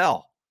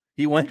NFL.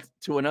 He went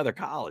to another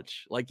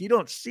college. Like, you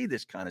don't see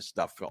this kind of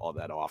stuff all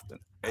that often,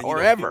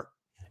 or ever.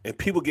 And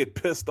people get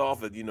pissed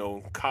off at,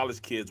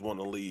 college kids want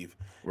to leave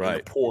in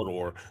right. the portal,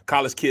 or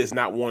college kids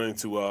not wanting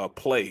to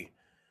play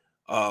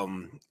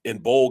in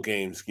bowl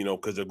games,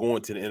 because they're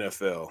going to the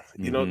NFL.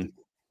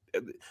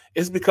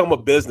 It's become a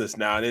business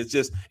now, and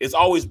it's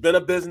always been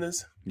a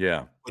business.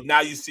 Yeah. But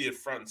now you see it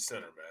front and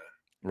center, man.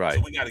 Right.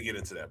 So we got to get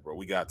into that, bro.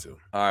 We got to.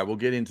 All right, we'll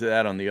get into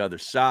that on the other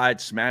side.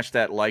 Smash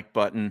that like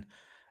button.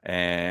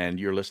 And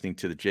you're listening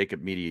to the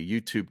Jacob Media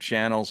YouTube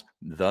channels,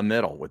 The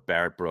Middle with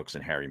Barrett Brooks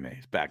and Harry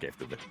Mays. Back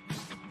after this.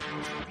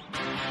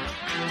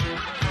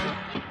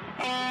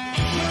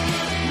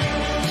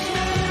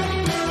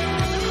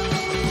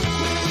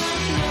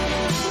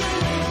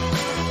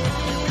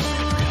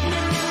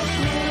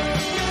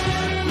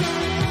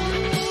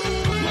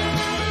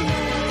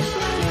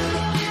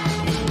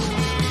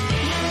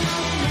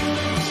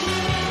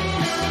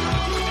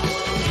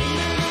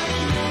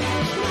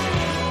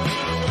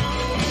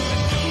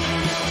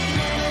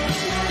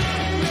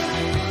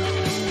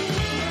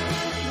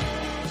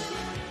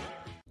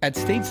 At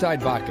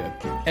Stateside Vodka,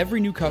 every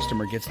new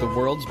customer gets the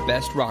world's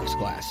best rocks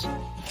glass,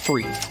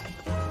 free.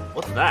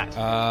 What's that?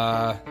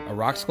 A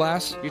rocks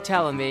glass? You're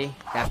telling me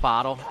that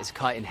bottle is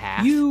cut in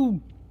half?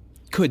 You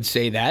could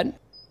say that.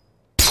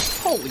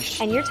 Holy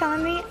shit. And you're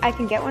telling me I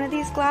can get one of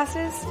these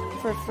glasses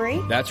for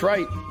free? That's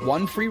right.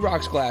 1 free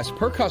rocks glass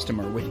per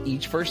customer with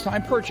each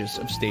first-time purchase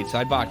of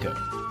Stateside Vodka.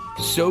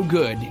 So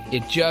good,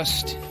 it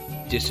just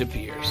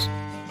disappears.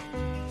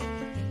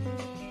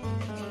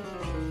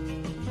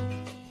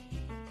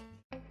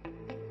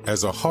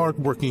 As a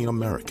hardworking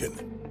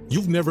American,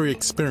 you've never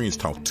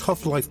experienced how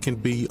tough life can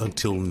be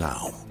until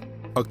now.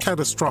 A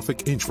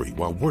catastrophic injury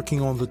while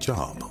working on the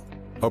job.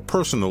 A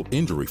personal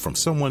injury from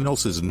someone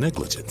else's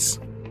negligence.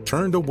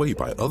 Turned away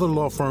by other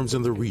law firms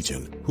in the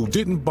region who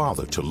didn't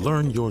bother to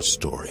learn your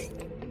story.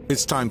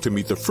 It's time to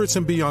meet the Fritz &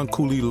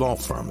 Bianculli Law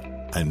Firm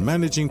and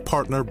managing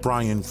partner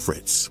Brian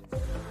Fritz.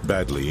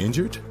 Badly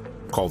injured?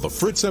 Call the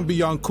Fritz &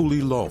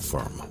 Bianculli Law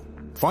Firm.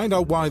 Find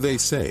out why they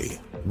say,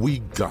 "We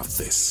got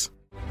this."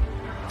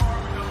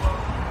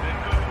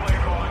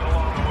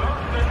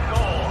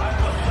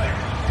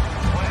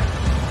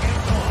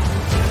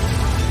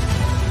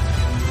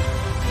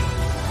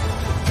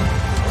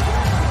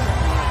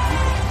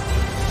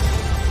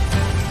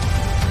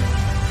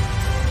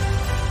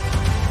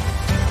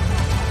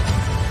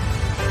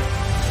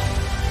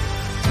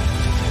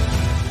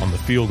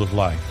 Field of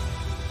life,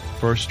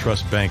 First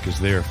Trust Bank is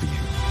there for you.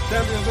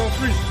 Champions on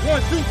 3.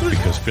 1, 2, 3.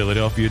 Because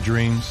Philadelphia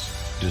dreams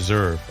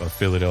deserve a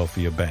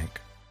Philadelphia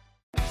bank.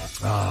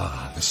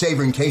 The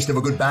savoring taste of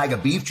a good bag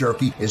of beef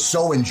jerky is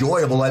so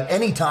enjoyable at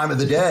any time of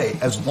the day,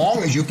 as long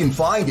as you can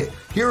find it.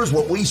 Here's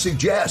what we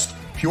suggest.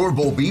 Pure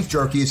Bull Beef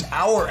Jerky is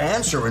our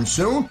answer, and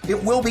soon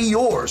it will be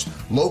yours.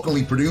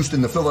 Locally produced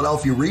in the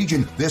Philadelphia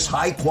region, this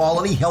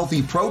high-quality,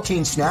 healthy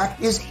protein snack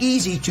is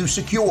easy to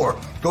secure.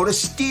 Go to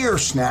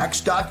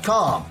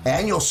steersnacks.com,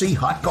 and you'll see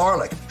hot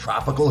garlic,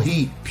 tropical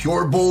heat,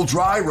 Pure Bull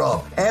dry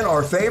rub, and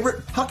our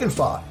favorite, Huck and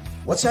Fod.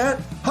 What's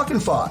that? Huck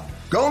and Fod.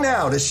 Go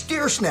now to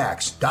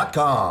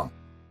steersnacks.com.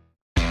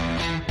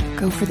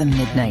 Go for the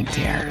midnight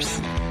dares.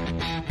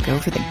 Go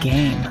for the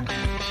game.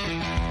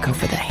 Go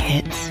for the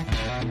hits.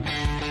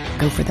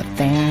 Go for the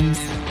fans.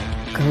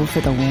 Go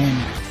for the win.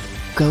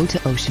 Go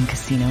to Ocean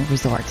Casino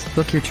Resort.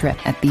 Book your trip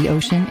at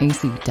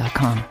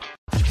theoceanac.com.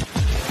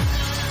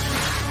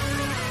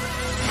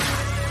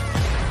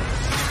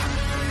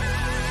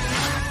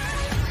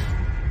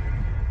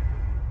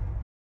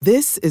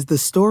 This is the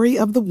story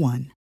of the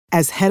one.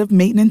 As head of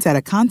maintenance at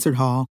a concert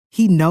hall,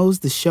 he knows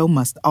the show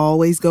must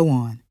always go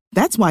on.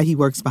 That's why he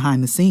works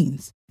behind the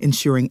scenes,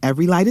 ensuring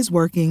every light is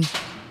working,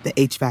 the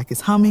HVAC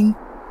is humming,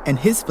 and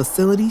his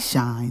facility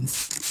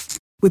shines.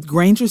 With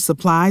Grainger's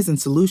supplies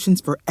and solutions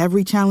for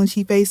every challenge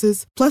he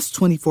faces, plus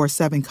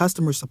 24/7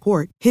 customer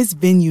support, his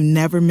venue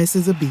never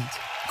misses a beat.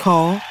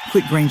 Call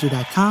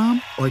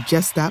quickgrainger.com or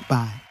just stop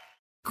by.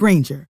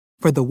 Grainger,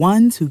 for the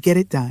ones who get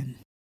it done.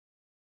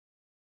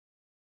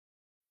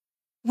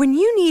 When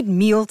you need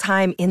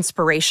mealtime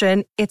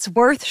inspiration, it's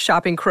worth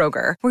shopping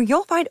Kroger, where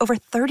you'll find over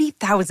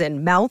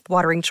 30,000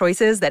 mouth-watering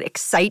choices that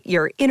excite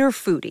your inner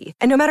foodie.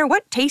 And no matter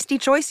what tasty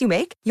choice you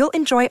make, you'll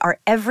enjoy our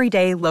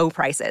everyday low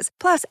prices,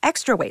 plus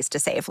extra ways to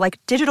save, like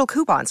digital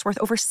coupons worth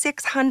over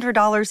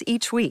 $600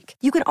 each week.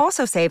 You can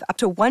also save up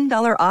to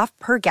 $1 off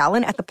per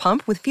gallon at the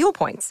pump with fuel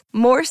points.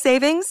 More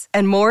savings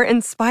and more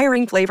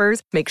inspiring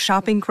flavors make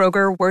shopping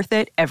Kroger worth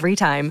it every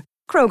time.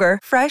 Kroger,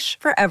 fresh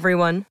for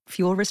everyone.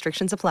 Fuel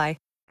restrictions apply.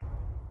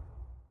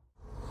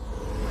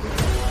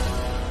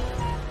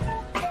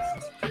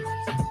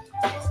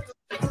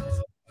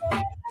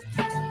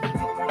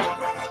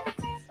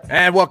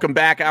 And welcome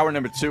back. Hour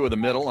number 2 of the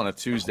middle on a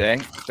Tuesday.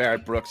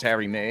 Barrett Brooks,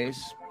 Harry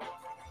Mays.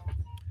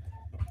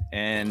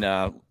 And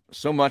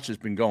so much has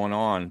been going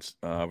on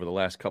over the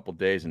last couple of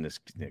days in this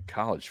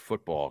college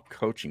football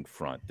coaching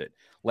front that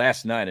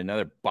last night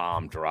another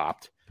bomb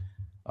dropped.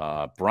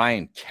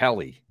 Brian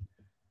Kelly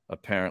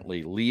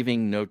apparently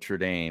leaving Notre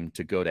Dame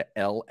to go to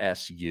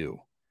LSU.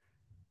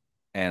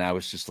 And I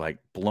was just like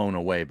blown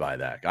away by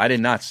that. I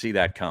did not see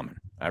that coming.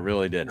 I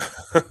really didn't.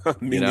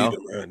 Me neither,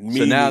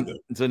 man.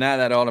 So now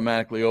that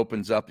automatically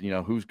opens up,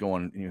 who's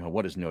going,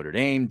 what does Notre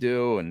Dame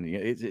do? And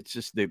it's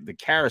just the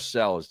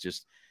carousel is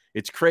just,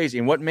 it's crazy.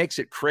 And what makes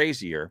it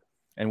crazier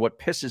and what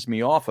pisses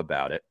me off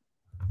about it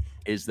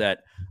is that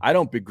I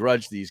don't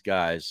begrudge these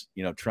guys,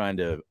 trying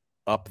to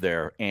up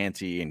their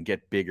ante and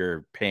get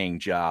bigger paying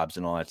jobs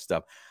and all that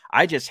stuff.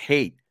 I just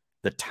hate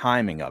the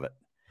timing of it.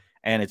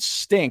 And it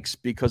stinks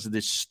because of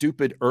this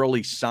stupid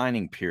early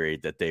signing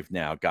period that they've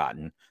now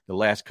gotten the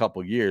last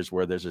couple of years,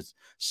 where there's a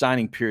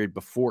signing period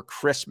before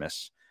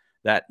Christmas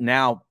that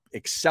now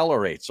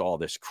accelerates all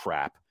this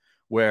crap,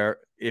 where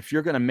if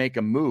you're going to make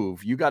a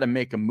move, you got to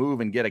make a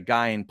move and get a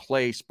guy in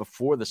place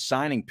before the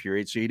signing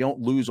period so you don't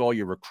lose all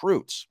your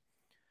recruits.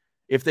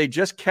 If they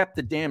just kept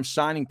the damn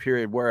signing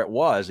period where it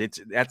was,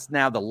 that's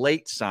now the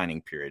late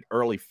signing period.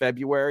 Early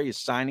February is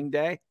signing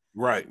day.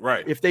 Right.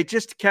 If they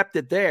just kept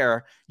it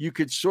there, you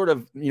could sort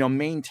of,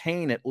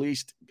 maintain at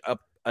least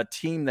a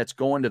team that's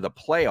going to the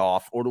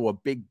playoff or to a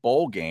big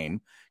bowl game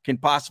can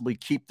possibly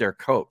keep their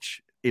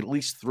coach, at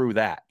least through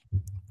that.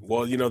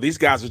 Well, these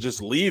guys are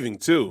just leaving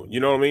too. You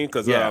know what I mean?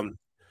 Because,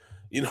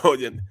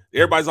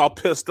 everybody's all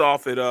pissed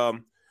off at,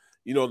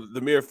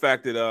 the mere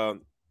fact that,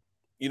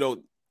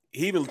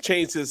 even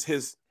changed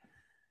his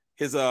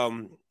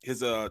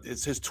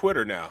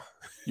Twitter now.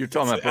 You're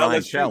talking about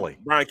Brian Kelly.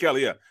 Brian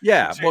Kelly, yeah.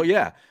 Yeah, well,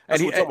 yeah.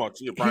 That's what we're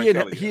talking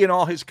about. He and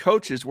all his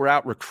coaches were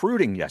out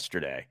recruiting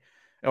yesterday.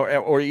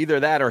 Or either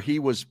that or he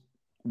was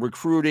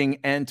recruiting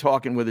and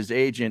talking with his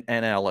agent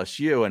and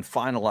LSU and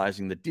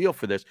finalizing the deal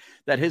for this,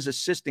 that his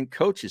assistant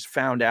coaches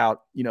found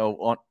out,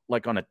 on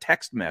a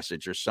text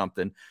message or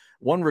something.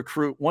 One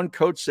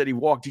coach said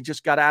he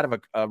just got out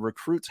of a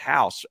recruit's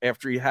house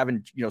after he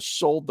haven't,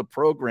 sold the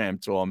program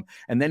to him.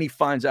 And then he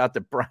finds out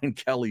that Brian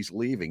Kelly's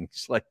leaving.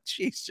 He's like,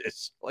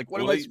 Jesus, like,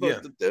 what am I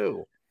supposed to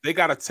do? They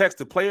got a text.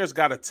 The players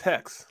got a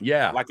text.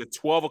 Yeah. Like at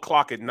 12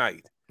 o'clock at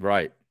night.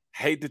 Right.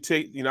 I hate to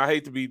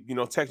be,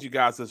 text you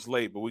guys this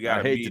late, but we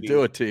got. I hate to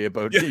do it to you,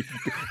 but be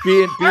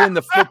in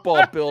the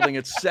football building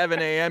at 7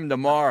 a.m.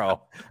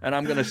 tomorrow, and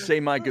I'm going to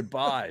say my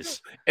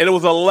goodbyes. And it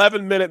was an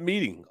 11-minute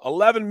meeting.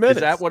 11 minutes.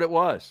 Is that what it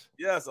was?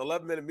 Yes,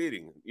 11-minute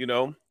meeting.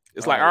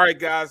 It's like, all right,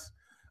 guys,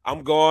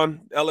 I'm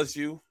gone.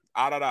 LSU,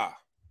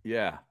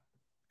 Yeah,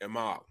 I'm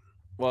out.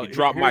 Well, he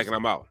dropped mic and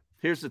I'm out.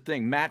 Here's the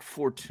thing, Matt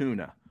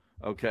Fortuna.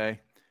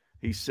 Okay,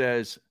 he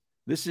says.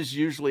 This is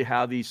usually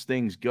how these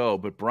things go,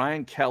 but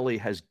Brian Kelly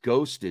has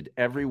ghosted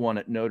everyone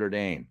at Notre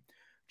Dame.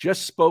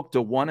 Just spoke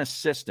to one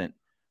assistant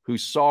who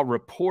saw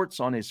reports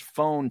on his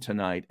phone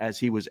tonight as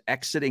he was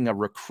exiting a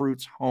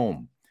recruit's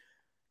home.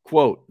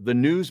 Quote, the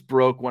news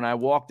broke when I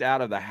walked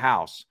out of the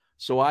house,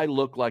 so I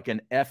look like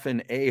an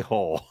effing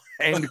a-hole.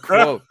 End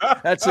quote.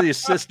 That's the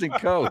assistant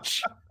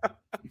coach.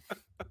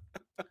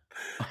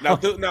 Now,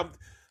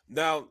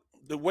 the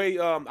way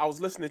I was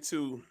listening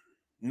to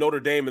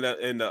Notre Dame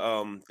and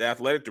the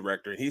athletic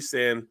director, and he's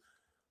saying,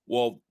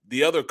 well,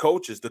 the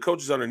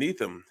coaches underneath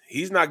him,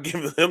 he's not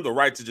giving them the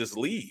right to just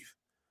leave.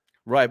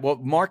 Right. Well,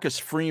 Marcus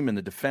Freeman,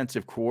 the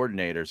defensive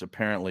coordinator, is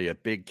apparently a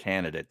big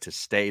candidate to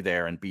stay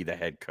there and be the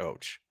head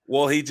coach.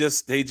 Well, they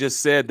just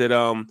said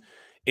that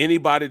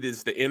anybody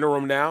that's the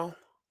interim now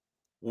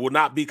will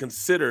not be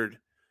considered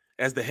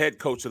as the head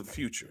coach of the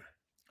future.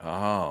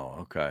 Oh,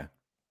 okay.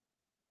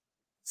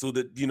 So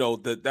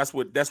that's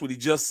what he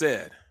just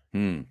said.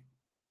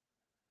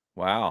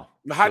 Wow.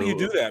 How do you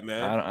do that,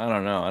 man? I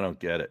don't know. I don't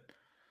get it.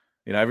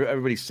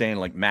 Everybody's saying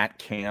like Matt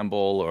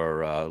Campbell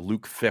or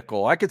Luke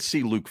Fickell. I could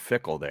see Luke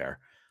Fickell there.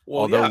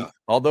 Well,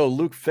 although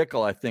Luke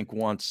Fickell, I think,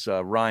 wants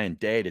Ryan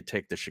Day to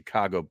take the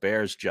Chicago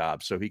Bears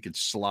job so he could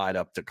slide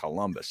up to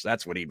Columbus.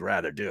 That's what he'd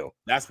rather do.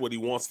 That's what he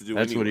wants to do.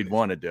 That's what he'd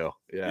want to do.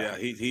 Yeah.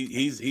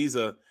 He's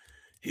an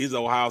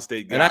Ohio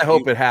State guy. And I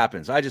hope it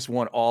happens. I just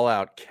want all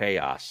out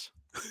chaos.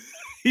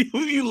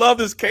 You love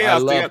this chaos. I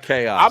love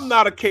chaos. I'm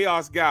not a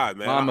chaos guy,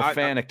 man. I'm a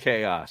fan of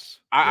chaos.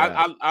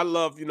 I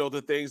love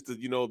the things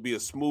to be a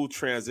smooth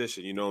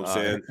transition. You know what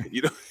I'm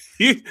saying?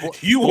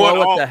 You want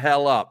blow it the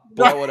hell up.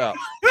 Blow it up.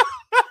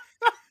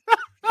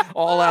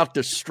 All out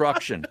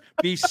destruction.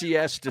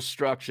 BCS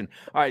destruction.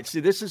 All right. See,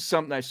 this is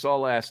something I saw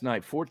last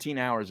night. 14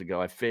 hours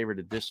ago, I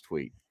favorited this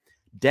tweet.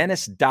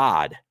 Dennis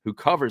Dodd, who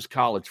covers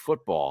college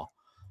football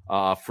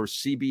for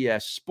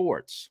CBS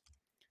Sports.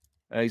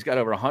 He's got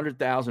over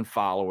 100,000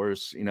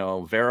 followers,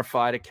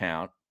 verified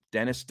account,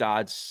 Dennis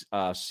Dodd's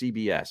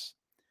CBS.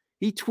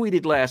 He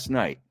tweeted last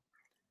night,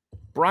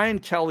 Brian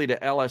Kelly to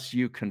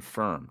LSU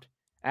confirmed,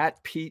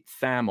 at Pete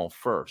Thamel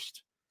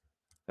first.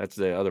 That's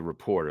the other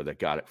reporter that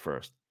got it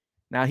first.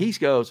 Now he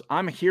goes,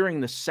 I'm hearing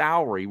the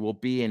salary will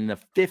be in the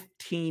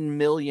 $15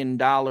 million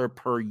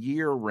per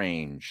year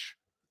range.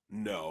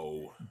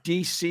 No.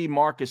 DC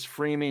Marcus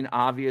Freeman,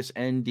 obvious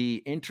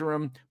ND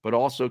interim, but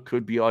also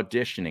could be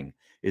auditioning.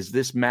 Is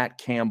this Matt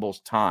Campbell's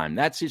time?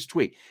 That's his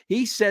tweet.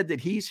 He said that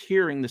he's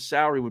hearing the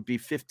salary would be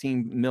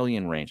 15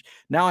 million range.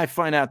 Now I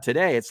find out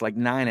today it's like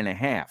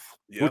 9.5,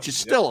 which is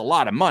still a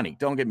lot of money.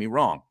 Don't get me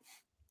wrong.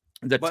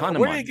 Ton of money.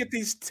 Where do you get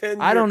these 10-year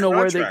I don't know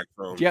where they.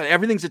 From? Yeah,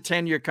 everything's a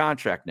 10-year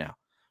contract now.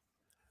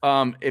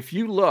 If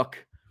you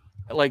look,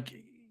 like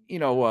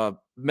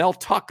Mel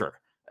Tucker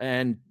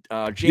and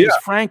James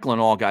Franklin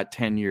all got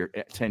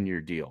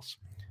 10-year deals.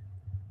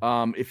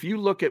 If you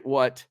look at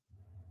what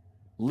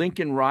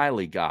Lincoln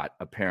Riley got,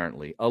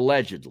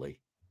 allegedly,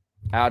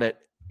 out at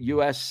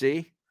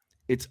USC,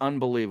 it's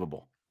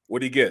unbelievable. What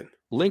do you get?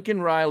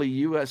 Lincoln Riley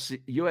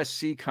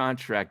USC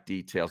contract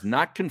details,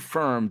 not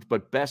confirmed,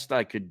 but best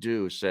I could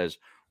do, says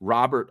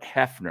Robert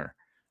Hefner,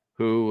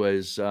 who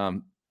is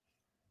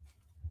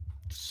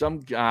some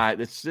guy.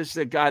 This is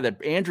a guy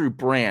that Andrew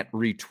Brandt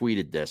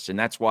retweeted this, and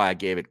that's why I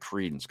gave it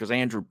credence, because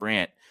Andrew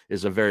Brandt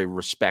is a very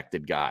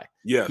respected guy.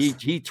 Yes,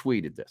 he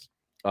tweeted this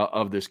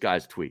of this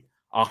guy's tweet.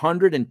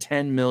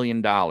 $110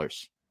 million. Wow.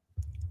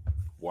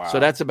 So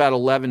that's about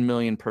 $11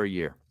 million per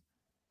year.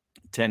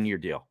 10-year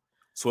deal.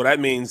 So that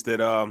means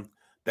that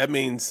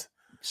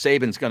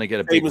Saban's going to get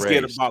a big raise. Saban's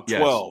getting about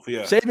 12.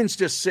 Yes. Yeah. Saban's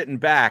just sitting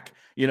back,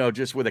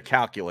 just with a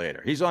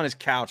calculator. He's on his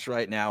couch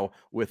right now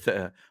with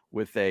a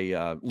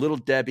Little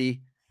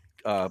Debbie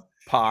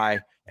pie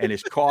and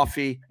his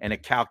coffee and a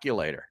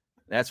calculator.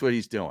 That's what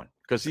he's doing,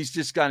 because he's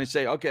just going to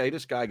say, okay,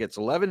 this guy gets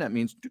 11. That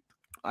means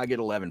I get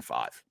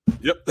 11.5.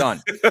 Yep. Done.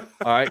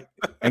 All right.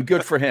 And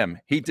good for him.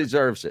 He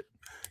deserves it.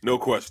 No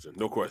question.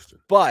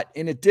 But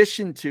in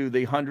addition to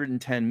the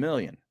 $110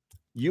 million,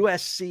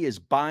 USC is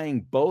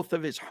buying both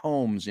of his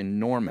homes in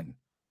Norman.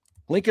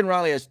 Lincoln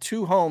Riley has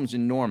 2 homes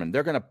in Norman.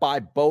 They're going to buy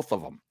both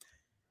of them.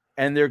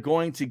 And they're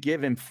going to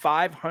give him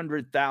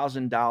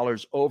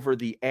 $500,000 over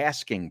the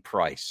asking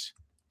price.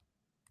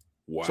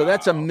 Wow. So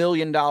that's $1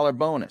 million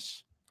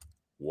bonus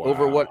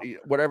over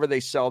whatever they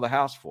sell the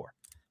house for.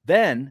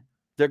 Then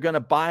they're going to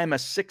buy him a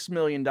 $6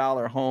 million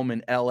home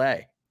in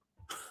L.A.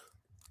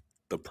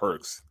 The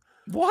perks.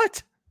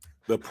 What?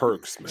 The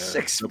perks, man.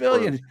 $6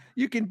 million.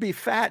 You can be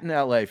fat in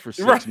L.A. for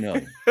 $6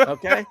 million.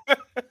 Okay?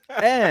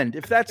 And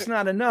if that's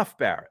not enough,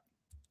 Barrett,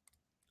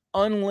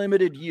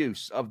 unlimited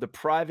use of the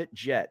private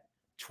jet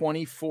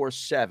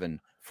 24/7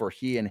 for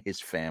he and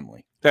his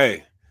family.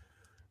 Hey,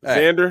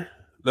 Xander,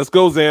 let's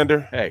go,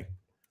 Xander. Hey,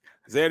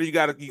 Xander,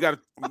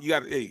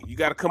 you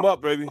gotta come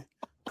up, baby.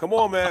 Come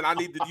on, man. I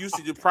need the use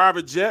of your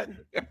private jet.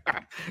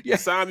 Yeah.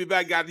 Sign me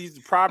back. Got to use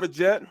the private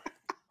jet.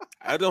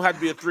 I don't have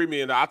to be a $3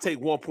 million. I'll take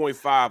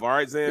 1.5. All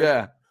right, Xander.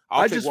 Yeah.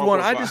 I just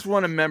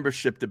want a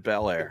membership to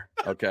Bel Air.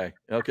 Okay.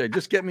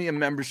 Just get me a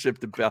membership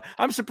to Bel.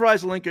 I'm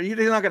surprised Lincoln, you're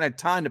not going to have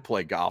time to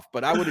play golf,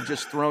 but I would have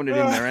just thrown it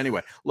in there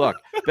anyway. Look,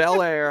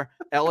 Bel Air,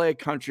 LA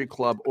Country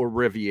Club, or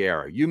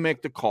Riviera. You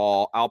make the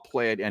call. I'll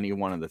play at any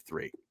one of the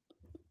 3.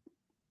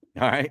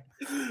 All right.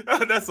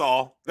 That's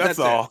all. That's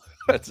all.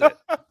 That's it.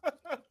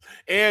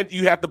 And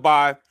you have to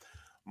buy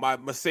my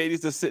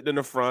Mercedes that's sitting in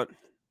the front,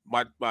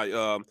 my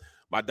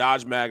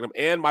Dodge Magnum,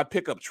 and my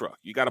pickup truck.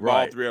 You got to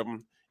buy all 3 of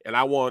them. And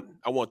I want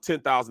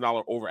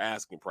 $10,000 over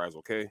asking price,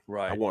 okay?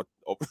 Right. I want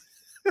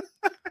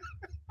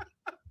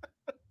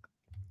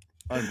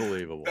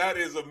Unbelievable. That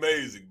is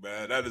amazing,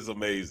 man. That is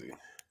amazing.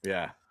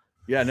 Yeah.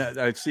 Yeah, no,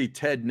 I see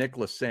Ted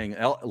Nicholas saying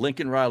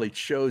Lincoln Riley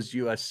chose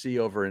USC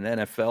over an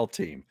NFL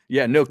team.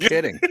 Yeah, no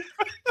kidding.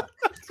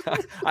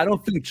 I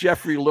don't think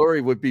Jeffrey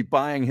Lurie would be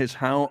buying his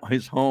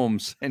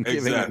homes and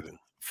giving him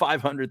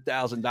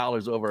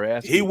 $500,000 over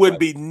asking. He wouldn't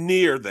be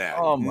near that.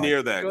 Oh,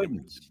 my that.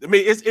 Goodness. I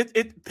mean,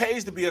 it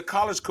pays to be a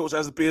college coach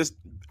as opposed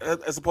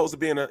to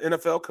being an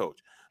NFL coach.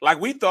 Like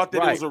we thought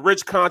that it was a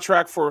rich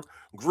contract for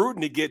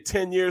Gruden to get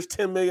 10 years,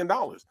 $10 million.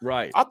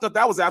 Right. I thought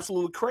that was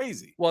absolutely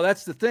crazy. Well,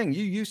 that's the thing.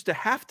 You used to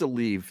have to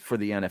leave for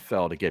the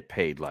NFL to get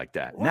paid like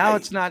that. Right. Now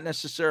it's not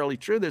necessarily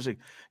true. There's a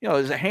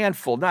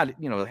handful,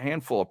 a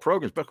handful of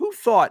programs, but who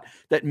thought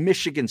that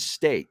Michigan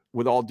State,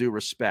 with all due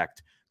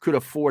respect, could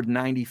afford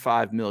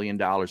 $95 million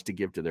to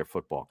give to their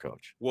football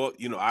coach? Well,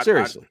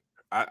 seriously,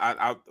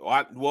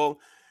 well,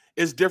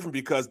 it's different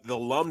because the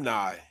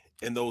alumni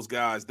and those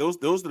guys, those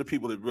are the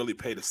people that really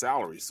pay the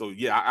salary. So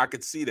yeah, I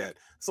could see that.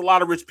 It's a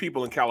lot of rich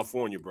people in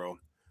California, bro.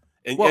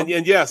 And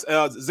yes,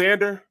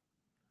 Xander,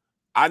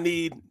 I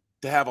need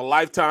to have a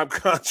lifetime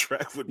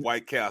contract with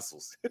White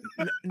Castles.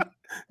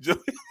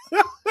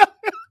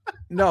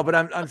 No, but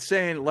I'm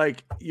saying,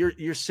 like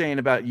you're saying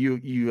about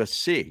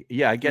USC.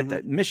 Yeah, I get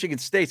that. Michigan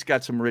State's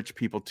got some rich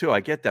people too. I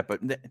get that, but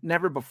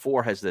never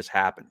before has this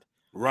happened.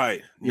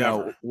 Right. You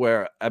know,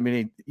 where I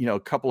mean, a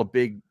couple of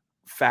big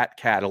fat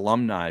cat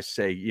alumni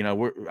say,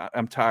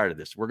 I'm tired of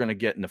this. We're going to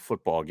get in the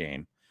football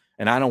game,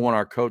 and I don't want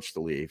our coach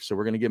to leave, so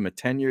we're going to give him a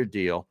 10-year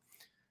deal,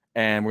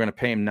 and we're going to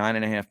pay him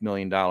 $9.5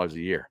 million a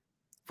year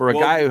for a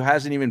guy who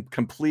hasn't even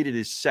completed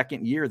his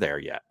second year there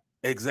yet.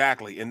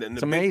 Exactly, and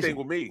the big thing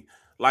with me.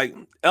 Like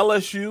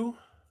LSU,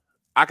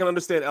 I can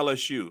understand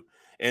LSU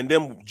and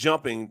them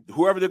jumping.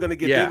 Whoever they're going to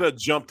get, they're going to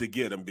jump to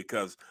get them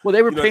because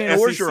they were paying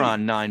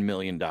Orgeron $9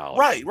 million.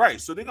 Right.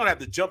 So they're going to have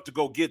to jump to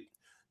go get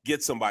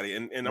somebody.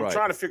 And I'm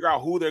trying to figure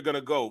out who they're going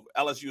to go.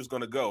 LSU is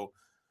going to go.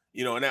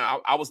 And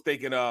I was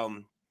thinking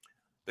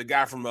the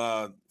guy from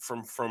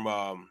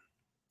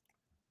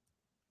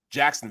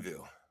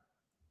Jacksonville.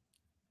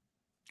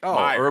 Oh,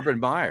 Meyer. Urban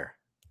Meyer.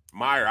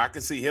 I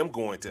can see him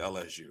going to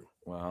LSU.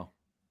 Wow.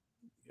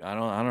 I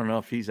don't know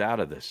if he's out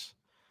of this.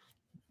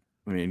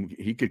 I mean,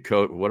 he could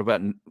coach. What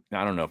about?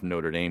 I don't know if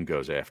Notre Dame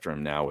goes after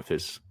him now with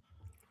his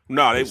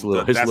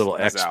little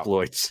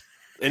exploits.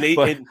 Out. And they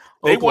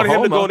wanted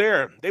him to go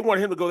there. They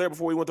wanted him to go there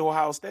before he went to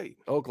Ohio State.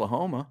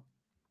 Oklahoma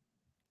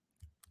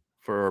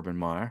for Urban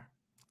Meyer.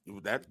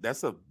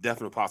 That's a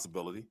definite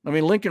possibility. I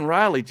mean, Lincoln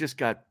Riley just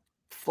got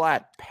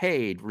flat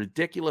paid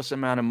ridiculous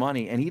amount of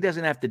money, and he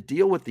doesn't have to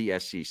deal with the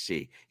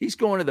SEC. He's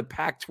going to the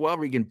Pac-12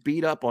 where he can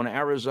beat up on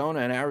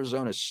Arizona and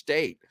Arizona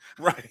State.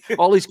 Right.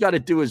 All he's got to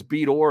do is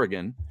beat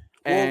Oregon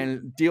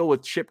and deal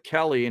with Chip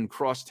Kelly and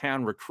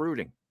crosstown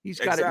recruiting. He's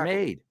got it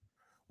made.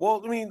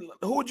 Well, I mean,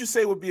 who would you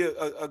say would be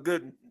a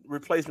good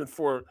replacement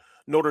for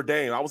Notre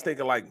Dame? I was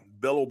thinking like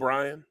Bill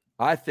O'Brien.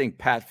 I think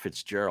Pat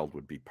Fitzgerald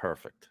would be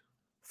perfect.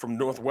 From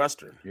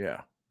Northwestern.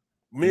 Yeah.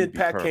 Me and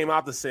Pat came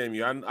out the same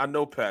year. I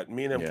know Pat.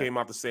 Me and him came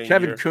out the same year.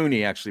 Kevin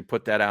Cooney actually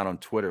put that out on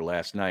Twitter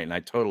last night, and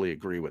I totally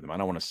agree with him. I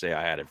don't want to say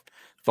I had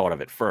thought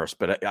of it first,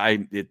 but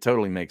it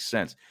totally makes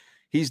sense.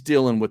 He's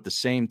dealing with the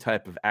same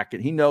type of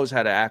he knows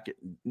how to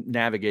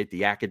navigate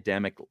the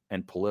academic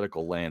and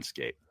political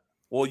landscape.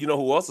 Well, you know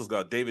who else has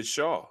got? David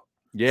Shaw.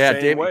 Yeah,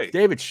 Same way.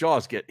 David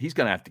Shaw's he's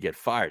going to have to get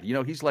fired. You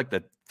know, he's like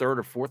the third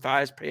or fourth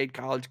highest paid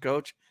college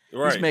coach.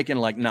 Right. He's making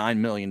like $9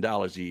 million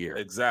a year.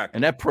 Exactly.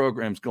 And that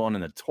program's gone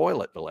in the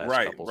toilet the last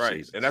couple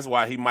seasons. And that's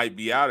why he might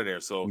be out of there.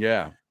 So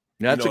yeah,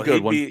 that's a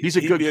good one. He's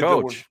a good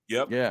coach.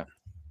 Yep. Yeah.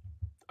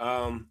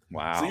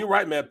 Wow. So you're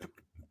right, man.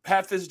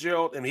 Pat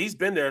Fitzgerald, and he's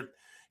been there.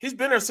 He's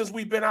been there since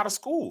we've been out of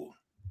school.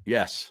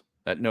 Yes,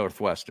 at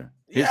Northwestern.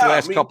 His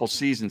last couple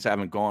seasons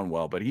haven't gone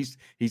well, but he's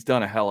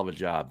done a hell of a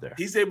job there.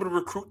 He's able to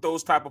recruit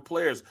those type of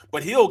players,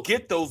 but he'll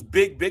get those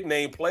big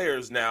name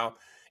players now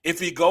if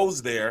he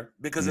goes there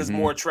because it's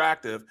more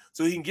attractive.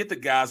 So he can get the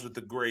guys with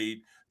the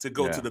grade to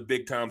go to the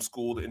big time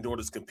school in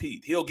order to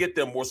compete. He'll get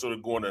them more so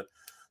than going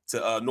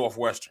to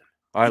Northwestern.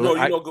 All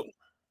right,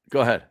 go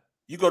ahead.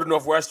 You go to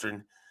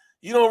Northwestern.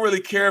 You don't really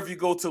care if you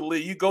go to the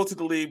league. You go to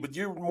the league, but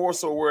you're more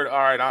so worried, all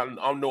right, I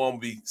know I'm going to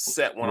be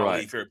set when I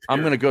leave here. I'm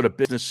going to go to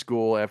business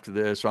school after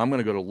this, or I'm going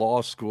to go to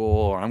law school,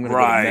 or I'm going to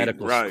go to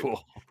medical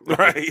school.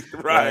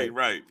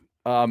 Right.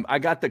 I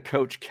got the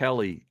Coach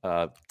Kelly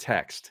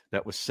text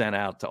that was sent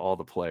out to all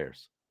the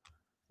players.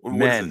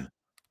 Men,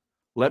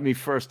 let me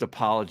first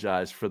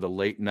apologize for the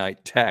late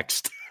night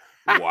text.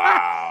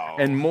 Wow.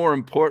 And more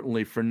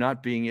importantly, for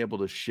not being able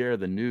to share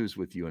the news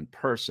with you in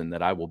person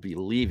that I will be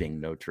leaving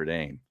Notre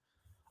Dame.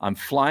 I'm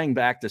flying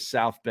back to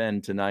South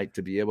Bend tonight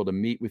to be able to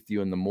meet with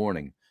you in the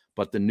morning,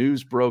 but the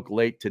news broke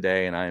late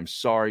today, and I am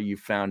sorry you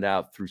found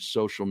out through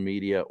social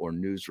media or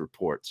news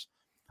reports.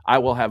 I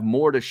will have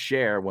more to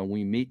share when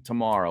we meet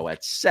tomorrow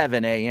at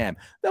 7 a.m.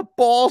 The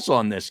ball's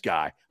on this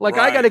guy. Like,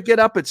 I got to get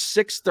up at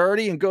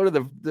 6:30 and go to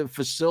the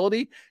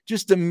facility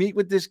just to meet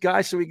with this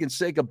guy so he can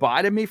say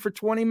goodbye to me for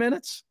 20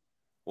 minutes?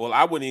 Well,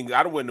 I wouldn't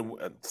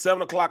at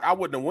 7 o'clock, I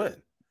wouldn't have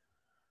won.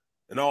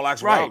 In all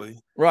actuality.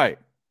 Right.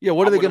 Yeah,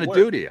 what are they going to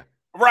do to you?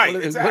 Right,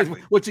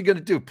 exactly. What's he going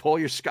to do? Pull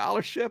your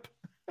scholarship?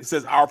 It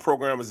says our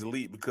program is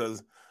elite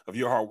because of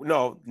your hard work.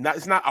 No,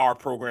 it's not our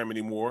program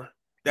anymore.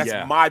 That's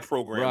my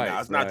program now.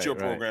 It's not your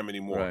program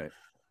anymore. Right.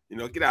 You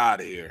know, get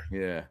out of here.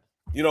 Yeah.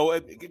 You know,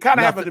 it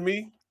kind of happened to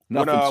me.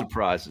 Nothing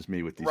surprises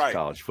me with these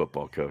college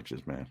football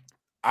coaches, man.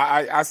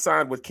 I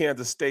signed with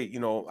Kansas State.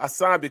 You know, I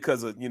signed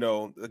because of,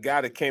 the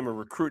guy that came and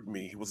recruited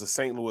me. He was a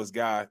St. Louis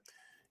guy,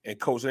 and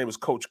his name was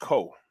Coach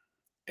Coe.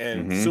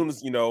 And as soon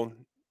as,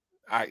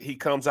 he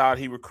comes out,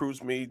 he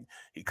recruits me.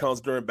 He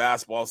comes during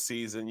basketball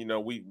season.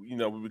 We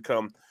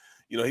become,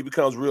 he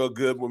becomes real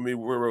good with me.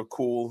 We're real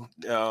cool.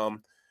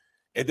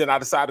 And then I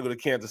decided to go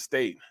to Kansas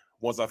State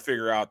once I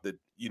figure out that,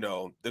 they're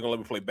going to let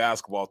me play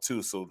basketball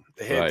too. So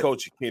the head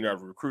coach came out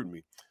to recruit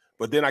me.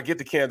 But then I get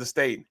to Kansas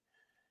State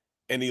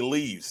and he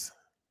leaves.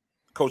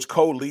 Coach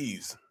Coe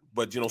leaves,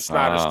 but,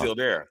 Snyder's still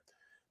there.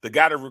 The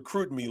guy that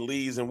recruited me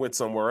leaves and went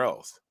somewhere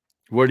else.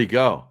 Where'd he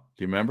go?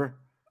 Do you remember?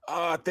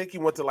 I think he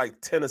went to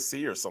like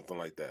Tennessee or something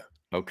like that.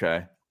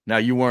 Okay. Now,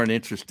 you weren't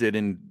interested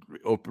in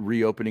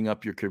reopening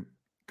up your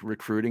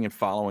recruiting and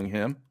following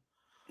him?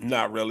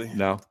 Not really.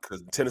 No.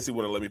 Because Tennessee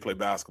wouldn't let me play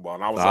basketball,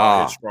 and I was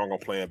all strong on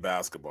playing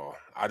basketball.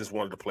 I just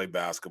wanted to play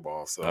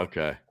basketball. So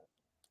okay.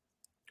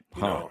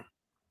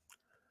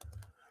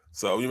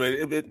 So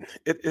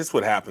it's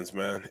what happens,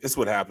 man. It's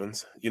what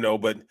happens,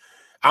 But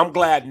I'm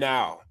glad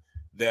now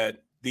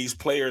that these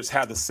players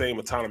have the same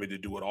autonomy to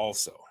do it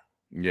also.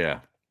 Yeah.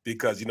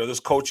 Because this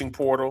coaching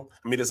portal,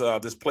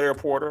 this player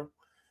portal,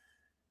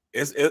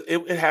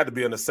 it had to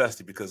be a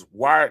necessity. Because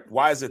why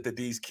is it that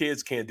these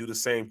kids can't do the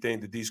same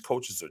thing that these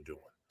coaches are doing?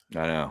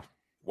 I know.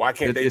 Why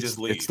can't they just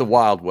leave? It's the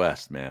Wild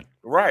West, man.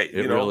 Right.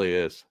 It really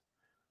is.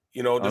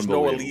 There's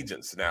no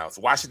allegiance now.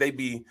 So why should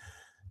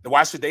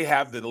they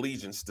have the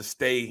allegiance to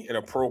stay in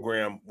a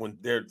program when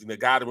the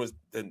guy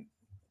that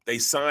they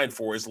signed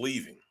for is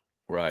leaving?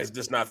 Right. It's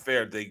just not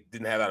fair. They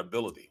didn't have that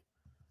ability.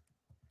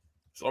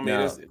 So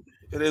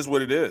it is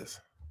what it is.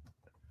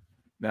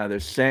 Now they're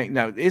saying,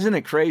 isn't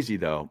it crazy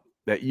though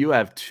that you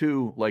have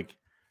two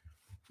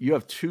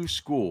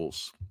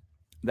schools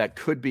that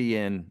could be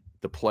in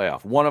the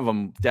playoff. One of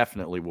them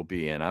definitely will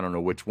be in. I don't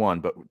know which one,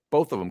 but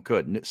both of them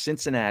could.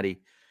 Cincinnati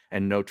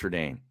and Notre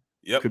Dame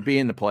could be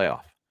in the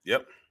playoff.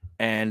 Yep.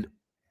 And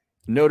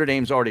Notre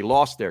Dame's already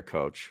lost their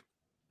coach.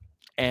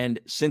 And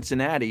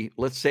Cincinnati,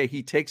 let's say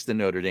he takes the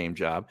Notre Dame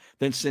job,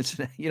 then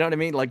Cincinnati, you know what I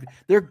mean? Like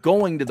they're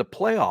going to the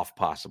playoff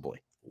possibly.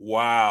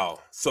 Wow.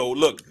 So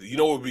look,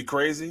 what would be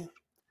crazy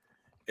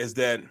is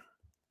that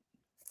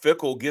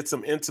Fickell gets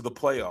them into the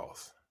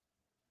playoffs,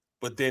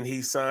 but then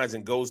he signs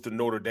and goes to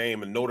Notre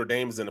Dame, and Notre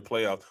Dame is in the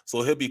playoffs.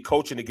 So he'll be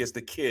coaching against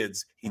the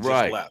kids he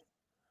just left.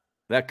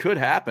 That could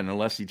happen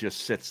unless he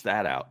just sits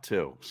that out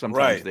too.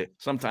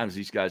 Sometimes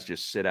these guys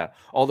just sit out.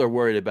 All they're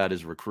worried about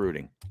is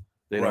recruiting.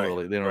 They don't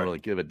really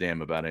give a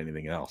damn about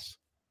anything else.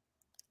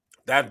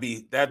 That'd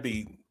be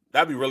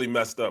really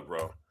messed up,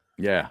 bro.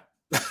 Yeah.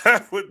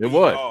 It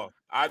would.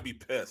 I'd be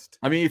pissed.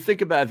 I mean, you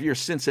think about if you're a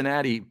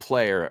Cincinnati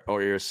player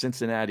or you're a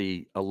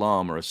Cincinnati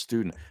alum or a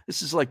student,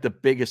 this is like the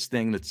biggest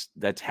thing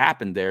that's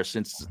happened there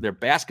since their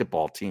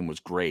basketball team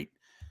was great,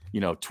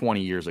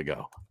 20 years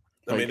ago.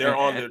 I mean, they're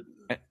on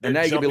and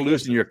now you're going to be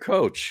losing your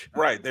coach.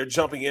 Right. They're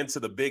jumping into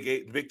the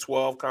Big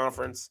 12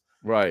 conference.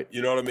 Right.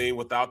 You know what I mean?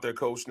 Without their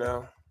coach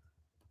now.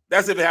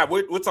 That's if it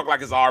happened. We're talking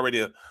like it's already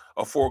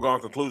a foregone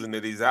conclusion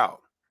that he's out.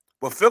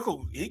 But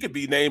Fickle, he could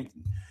be named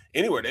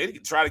anywhere. They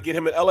could try to get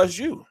him at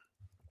LSU.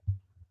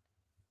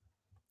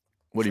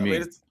 What do you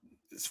mean?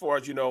 As far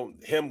as,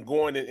 him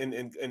going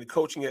and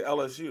coaching at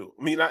LSU.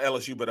 I mean, not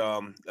LSU, but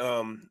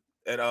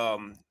at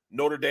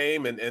Notre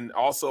Dame and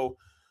also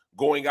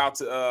going out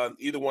to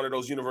either one of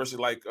those universities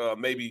like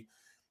maybe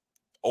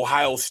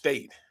Ohio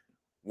State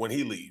when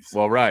he leaves.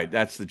 Well, right.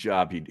 That's the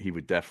job he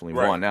would definitely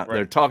want. Now,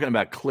 they're talking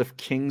about Cliff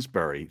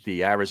Kingsbury,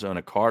 the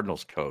Arizona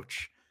Cardinals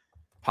coach,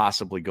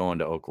 possibly going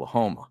to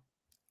Oklahoma.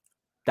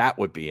 That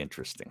would be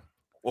interesting.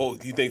 Well,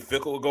 do you think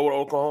Fickle will go to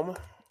Oklahoma?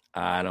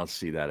 I don't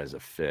see that as a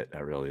fit. I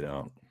really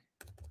don't.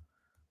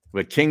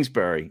 But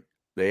Kingsbury,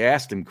 they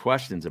asked him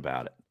questions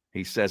about it.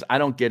 He says, I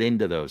don't get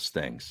into those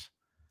things.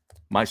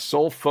 My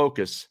sole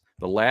focus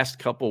the last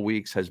couple of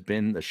weeks has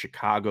been the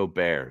Chicago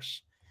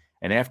Bears.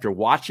 And after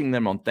watching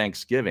them on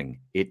Thanksgiving,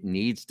 it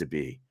needs to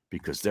be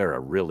because they're a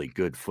really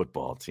good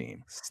football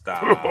team.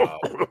 Stop.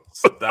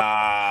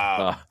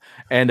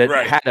 And it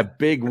had a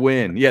big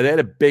win. Yeah, they had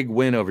a big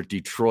win over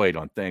Detroit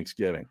on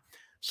Thanksgiving.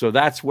 So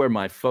that's where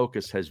my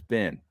focus has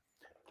been.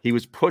 He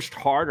was pushed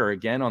harder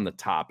again on the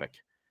topic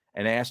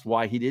and asked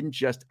why he didn't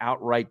just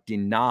outright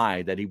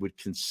deny that he would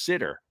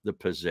consider the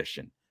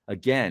position.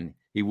 Again,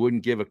 he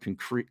wouldn't give a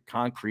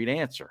concrete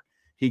answer.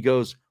 He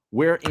goes,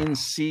 we're in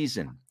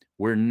season.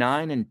 We're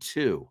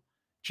 9-2.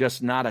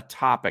 Just not a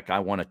topic I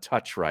want to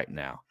touch right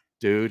now.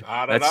 Dude,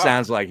 that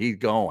sounds like he's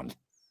going.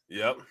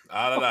 Yep.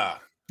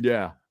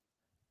 Yeah.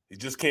 He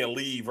just can't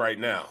leave right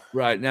now.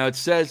 Right. Now it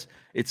said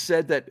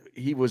that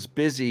he was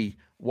busy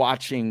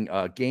watching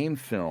game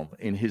film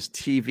in his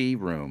TV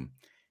room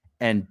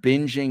and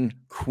binging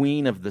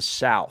Queen of the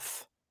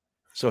South.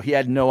 So he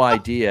had no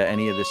idea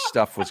any of this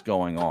stuff was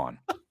going on.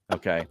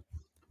 Okay.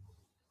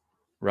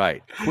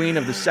 Right. Queen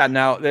of the South.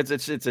 Now it's a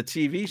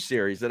TV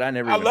series that I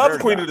never even love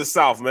heard Queen about. of the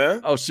South,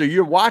 man. Oh, so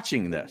you're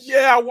watching this?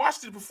 Yeah, I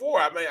watched it before.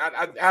 I mean,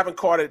 I haven't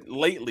caught it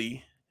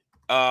lately.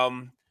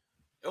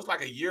 It was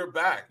like a year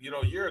back,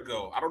 a year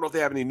ago. I don't know if they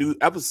have any new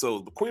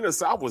episodes, but Queen of the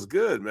South was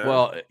good, man.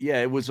 Well,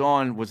 yeah, it was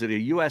on. Was it a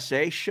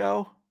USA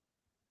show?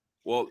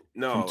 Well,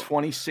 no. From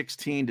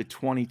 2016 to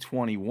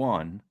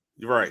 2021.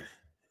 You're right.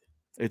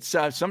 It's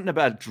something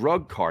about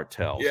drug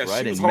cartels, yeah,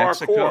 right? She was in hardcore,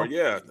 Mexico.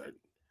 Yeah.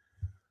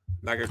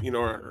 Like,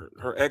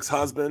 her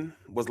ex-husband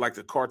was like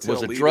the cartel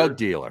was a leader. Drug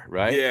dealer,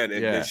 right? Yeah,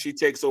 and she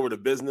takes over the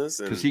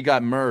business. Because he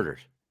got murdered.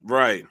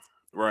 Right.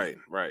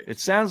 It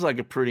sounds like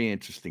a pretty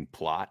interesting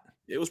plot.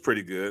 It was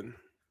pretty good.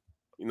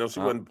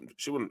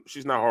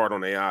 She's not hard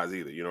on AIs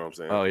either. You know what I'm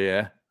saying? Oh,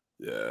 yeah?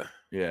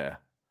 Yeah.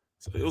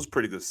 So it was a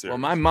pretty good series. Well,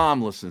 my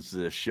mom listens to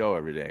this show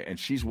every day, and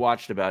she's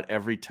watched about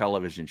every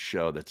television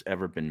show that's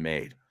ever been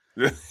made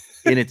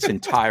in its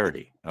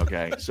entirety.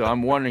 Okay. So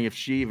I'm wondering if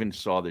she even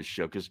saw this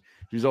show because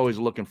she's always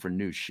looking for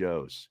new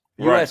shows.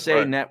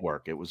 USA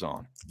Network, it was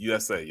on.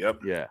 USA,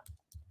 yep. Yeah.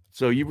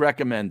 So you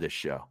recommend this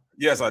show?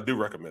 Yes, I do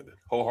recommend it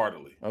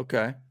wholeheartedly.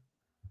 Okay.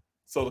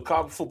 So the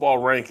college football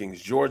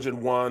rankings: Georgia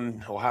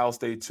 1, Ohio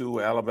State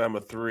 2, Alabama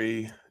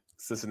 3,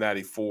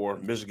 Cincinnati 4,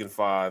 Michigan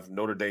 5,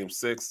 Notre Dame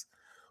 6,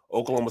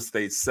 Oklahoma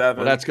State 7.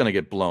 Well, that's going to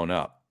get blown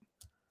up.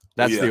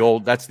 That's the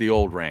old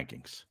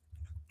rankings.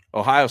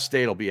 Ohio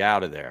State will be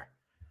out of there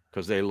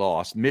because they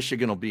lost.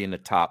 Michigan will be in the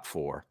top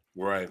 4.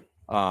 Right.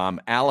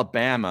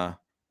 Alabama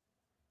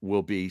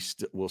will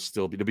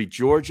still be. It'll be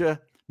Georgia,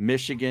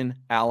 Michigan,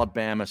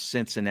 Alabama,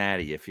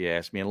 Cincinnati. If you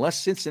ask me,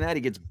 unless Cincinnati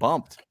gets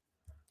bumped.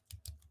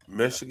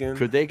 Michigan,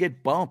 could they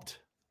get bumped?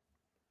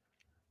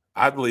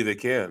 I believe they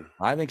can.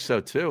 I think so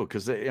too,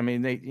 because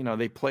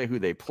they play who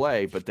they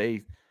play, but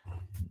they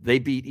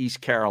beat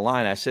East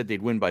Carolina. I said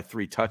they'd win by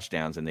 3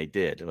 touchdowns, and they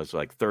did. It was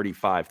like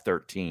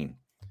 35-13.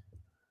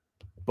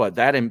 But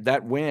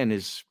that win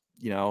is,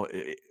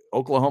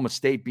 Oklahoma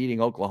State beating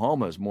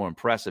Oklahoma is more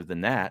impressive than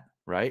that,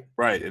 right?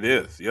 Right, it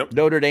is. Yep.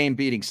 Notre Dame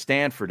beating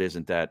Stanford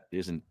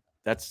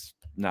that's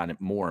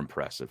not more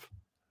impressive.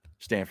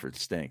 Stanford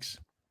stinks.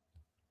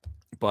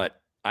 But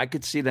I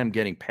could see them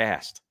getting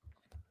past.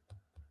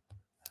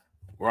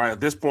 Right. At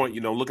this point,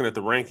 looking at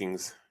the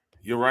rankings,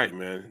 you're right,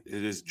 man.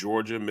 It is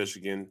Georgia,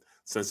 Michigan,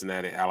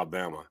 Cincinnati,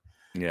 Alabama.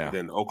 Yeah. And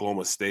then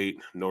Oklahoma State,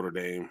 Notre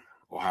Dame,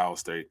 Ohio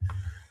State.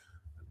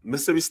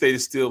 Mississippi State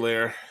is still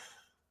there.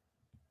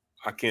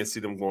 I can't see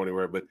them going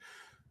anywhere. But,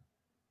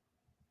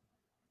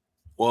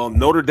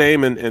 Notre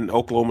Dame and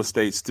Oklahoma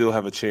State still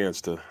have a chance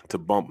to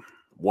bump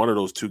one of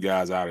those two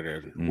guys out of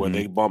there. Mm-hmm. When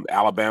they bump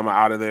Alabama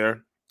out of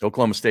there.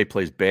 Oklahoma State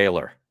plays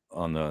Baylor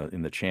in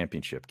the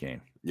championship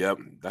game. Yep,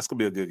 that's gonna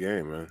be a good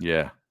game, man.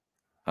 Yeah,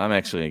 I'm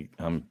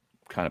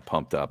kind of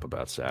pumped up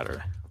about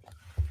Saturday.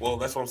 Well,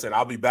 that's what I'm saying.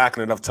 I'll be back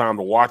in enough time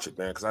to watch it,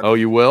 man.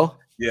 You will?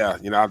 Yeah,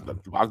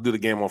 I'll do the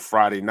game on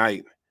Friday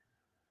night.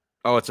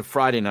 Oh, it's a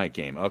Friday night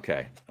game.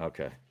 Okay.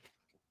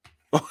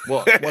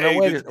 Well, wait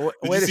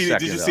a second.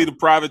 Did you see the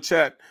private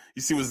chat?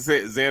 You see what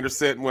Xander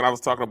sent when I was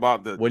talking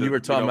about you were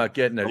talking about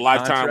getting a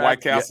lifetime contract?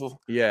 White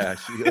Castle? Yeah.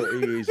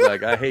 He's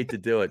like, I hate to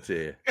do it to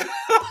you.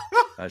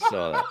 I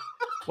saw that.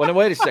 Well, now,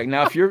 wait a second.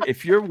 Now,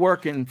 if you're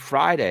working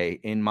Friday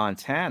in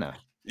Montana,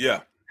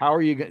 yeah, how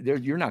are you?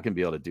 You're not going to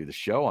be able to do the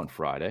show on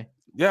Friday.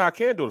 Yeah, I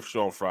can do the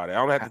show on Friday. I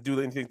don't have to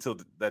do anything till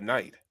that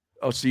night.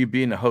 Oh, so you'd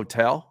be in the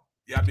hotel?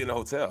 Yeah, I'd be in the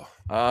hotel.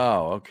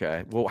 Oh,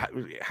 okay. Well,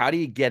 how do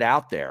you get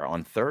out there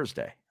on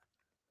Thursday?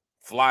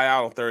 Fly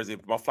out on Thursday.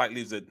 My flight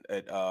leaves at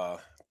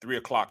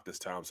 3:00 this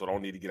time, so I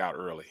don't need to get out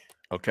early.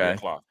 Okay.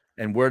 3:00.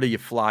 And where do you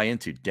fly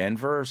into?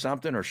 Denver or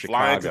something, or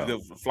Chicago?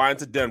 Flying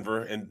to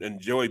Denver, and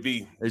Joey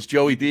B. Is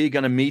Joey B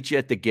going to meet you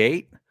at the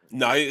gate?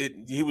 No,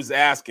 he was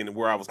asking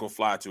where I was going to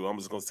fly to. I'm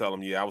just going to tell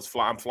him, yeah,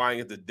 I'm flying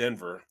into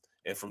Denver,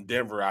 and from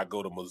Denver I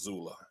go to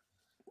Missoula.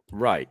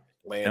 Right.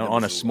 And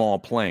on a small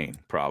plane,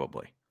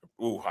 probably.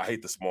 Ooh, I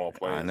hate the small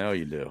planes. I know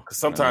you do.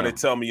 Sometimes they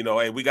tell me,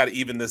 hey, we got to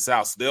even this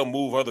out. So they'll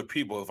move other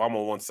people if I'm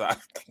on one side.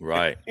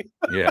 Right.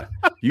 Yeah.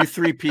 You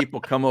 3 people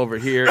come over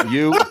here.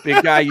 You,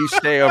 big guy, you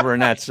stay over on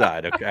that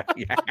side. Okay.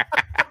 Yeah.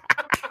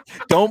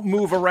 Don't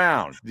move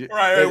around.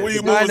 Right. What are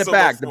you moving in the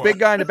back? The big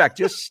guy in the back.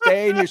 Just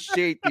stay in your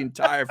seat the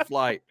entire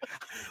flight.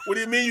 What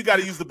do you mean you got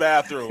to use the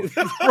bathroom?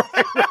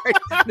 right.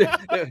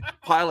 The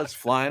pilot's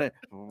flying it.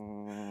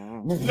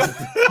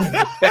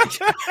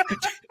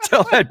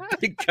 Tell that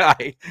big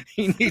guy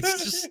he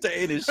needs to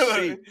stay in his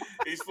seat.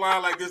 He's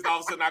flying like this, and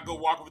all of a sudden I go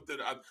walk with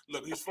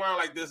look. He's flying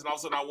like this, and all of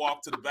a sudden I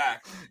walk to the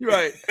back.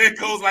 Right. It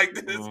goes like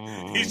this.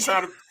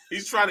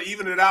 He's trying to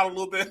even it out a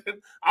little bit.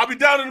 I'll be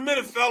down in a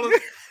minute, fellas.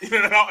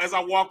 As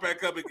I walk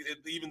back up, it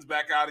evens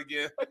back out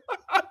again.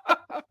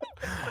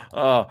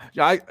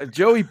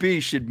 Joey B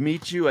should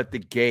meet you at the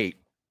gate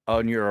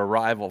on your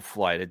arrival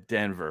flight at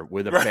Denver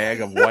with a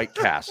bag of White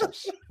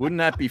Castles. Wouldn't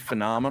that be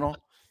phenomenal?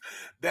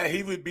 That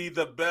he would be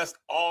the best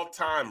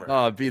all-timer.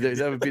 Oh,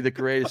 that would be the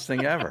greatest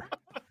thing ever.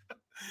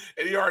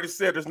 And he already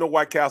said there's no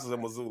White Castles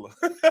in Missoula.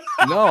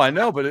 No, I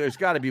know, but there's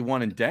got to be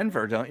one in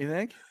Denver, don't you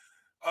think?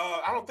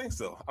 I don't think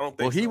so.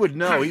 He would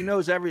know. He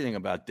knows everything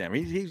about Denver.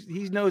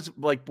 He knows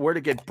like where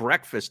to get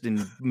breakfast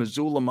in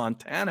Missoula,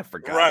 Montana. For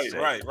God's sake.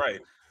 Right.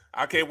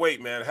 I can't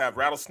wait, man. Have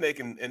rattlesnake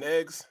and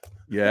eggs.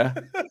 Yeah.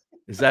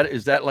 Is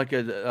that like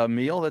a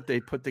meal that they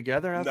put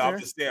together out there? No, I'm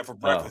just staying for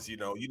breakfast.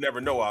 You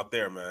never know out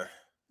there, man.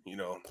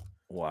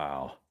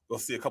 Wow. We'll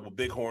see a couple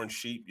bighorn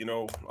sheep.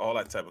 All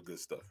that type of good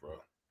stuff, bro.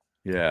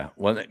 Yeah.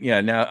 Well,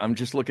 yeah. Now I'm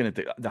just looking at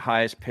the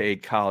highest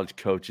paid college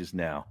coaches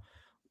now.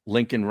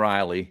 Lincoln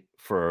Riley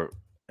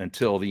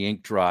until the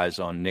ink dries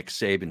on Nick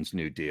Saban's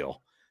new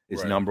deal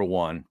is number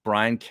 1.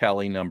 Brian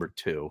Kelly, number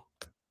 2.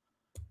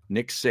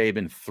 Nick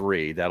Saban,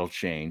 3. That'll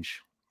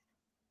change.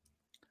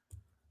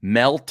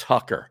 Mel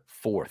Tucker,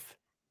 4th.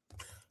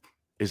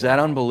 Is that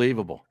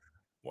unbelievable?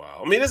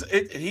 Wow. I mean,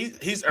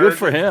 he's good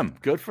for him.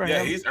 Good for him.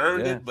 Yeah, he's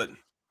earned it, but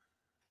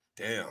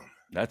damn.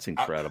 That's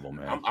incredible,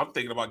 man. I'm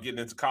thinking about getting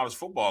into college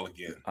football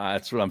again.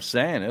 That's what I'm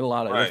saying.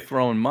 They're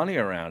throwing money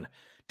around.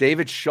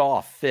 David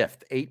Shaw,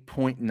 5th,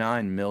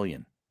 $8.9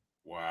 million.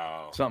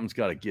 Wow. Something's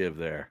got to give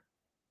there.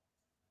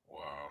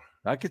 Wow.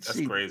 I could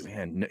see. Crazy.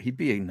 Man, he'd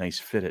be a nice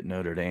fit at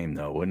Notre Dame,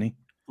 though, wouldn't he?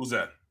 Who's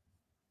that?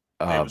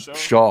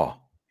 Shaw.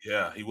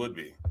 Yeah, he would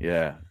be.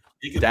 Yeah.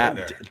 He could be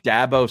there.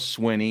 Dabo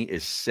Swinney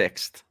is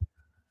 6th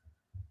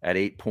at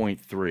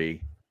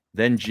 8.3.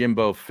 Then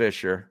Jimbo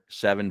Fisher,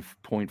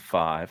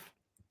 7.5.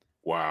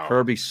 Wow.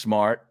 Kirby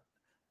Smart.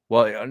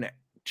 Well,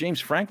 James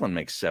Franklin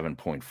makes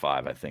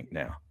 7.5, I think,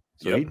 now.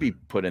 So he'd be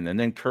put in. And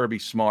then Kirby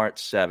Smart,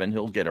 7.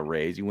 He'll get a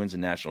raise. He wins a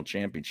national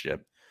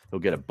championship. He'll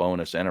get a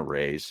bonus and a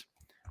raise.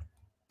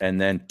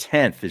 And then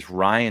 10th is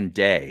Ryan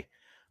Day,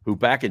 who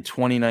back in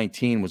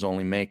 2019 was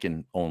only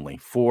making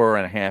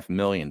 $4.5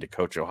 million to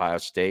coach Ohio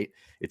State.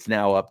 It's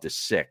now up to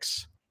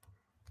 6.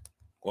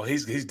 Well,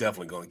 he's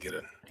definitely going to get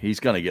it.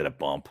 He's going to get a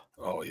bump.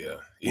 Oh yeah,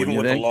 even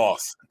with the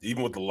loss, he's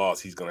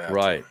going to have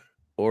to.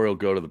 Or he'll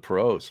go to the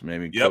pros.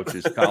 Maybe coach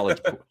his college,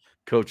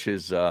 coach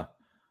his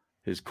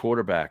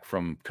quarterback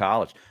from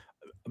college.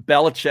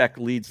 Belichick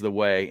leads the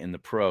way in the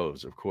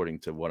pros, according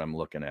to what I'm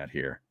looking at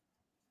here.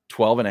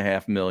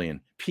 $12.5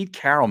 million. Pete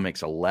Carroll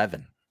makes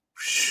 11.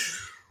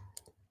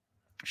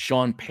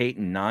 Sean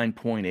Payton,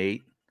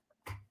 9.8.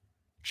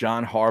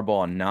 John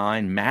Harbaugh,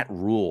 9. Matt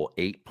Rule,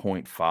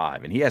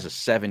 8.5. And he has a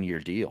 7-year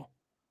deal.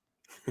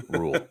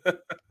 Rule.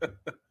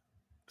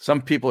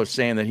 Some people are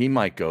saying that he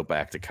might go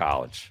back to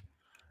college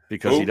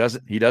because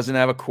he doesn't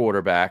have a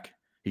quarterback.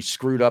 He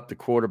screwed up the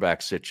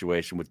quarterback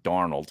situation with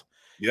Darnold.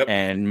 Yep.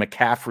 And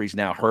McCaffrey's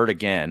now hurt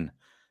again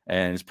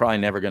and is probably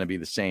never going to be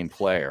the same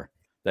player,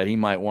 that he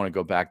might want to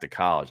go back to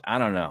college. I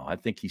don't know. I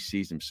think he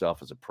sees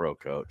himself as a pro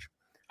coach.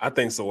 I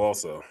think so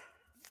also.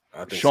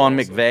 Sean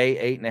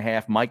McVay,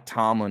 8.5. Mike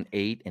Tomlin,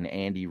 8. And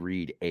Andy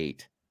Reid,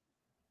 8.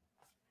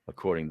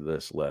 According to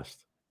this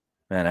list.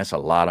 Man, that's a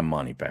lot of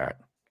money, Barrett.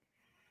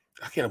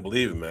 I can't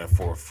believe it, man,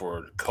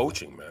 for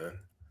coaching, man.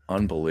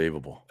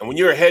 Unbelievable. And when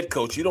you're a head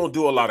coach, you don't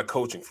do a lot of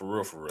coaching for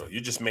real. You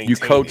just maintain. You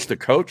coach the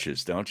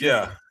coaches, don't you?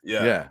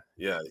 Yeah.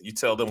 You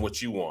tell them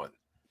what you want.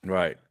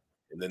 Right.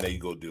 And then they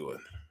go do it.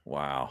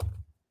 Wow.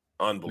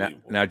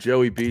 Unbelievable. Now,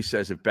 Joey B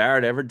says, if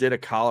Barrett ever did a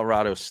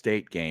Colorado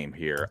State game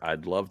here,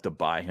 I'd love to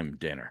buy him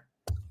dinner.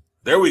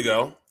 There we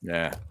go.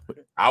 Yeah.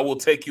 I will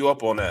take you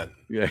up on that.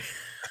 Yeah.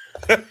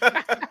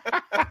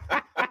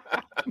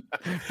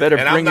 Better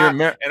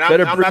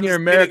bring your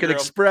American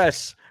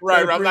Express.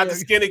 Right. I'm not the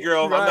skinny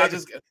girl. Right. I'm not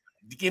just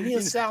give me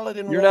a salad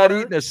and You're water.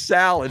 not eating a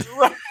salad.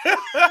 Right.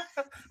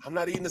 I'm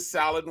not eating a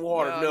salad and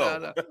water.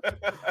 No.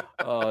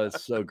 Oh,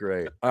 it's so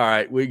great. All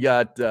right, we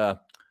got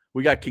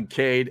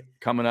Kincaid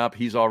coming up.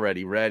 He's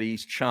already ready.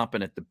 He's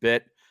chomping at the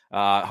bit.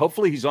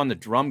 Hopefully, he's on the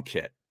drum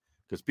kit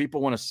because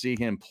people want to see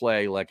him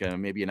play like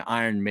maybe an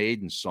Iron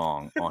Maiden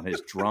song on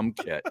his drum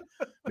kit.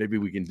 Maybe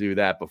we can do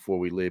that before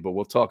we leave. But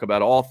we'll talk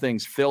about all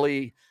things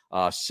Philly,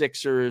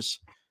 Sixers.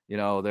 You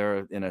know,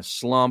 they're in a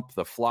slump.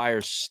 The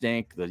Flyers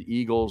stink. The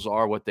Eagles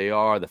are what they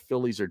are. The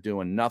Phillies are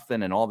doing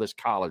nothing, and all this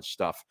college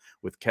stuff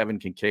with Kevin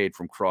Kincaid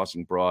from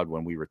Crossing Broad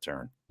when we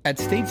return. At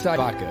Stateside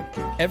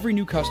Vodka, every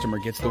new customer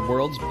gets the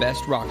world's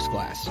best rocks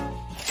glass.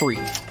 Free.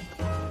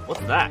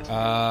 What's that?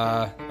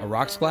 A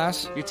rocks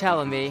glass? You're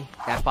telling me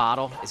that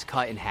bottle is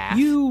cut in half?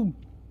 You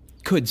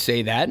could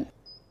say that.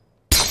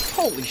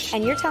 Holy shit.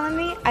 And you're telling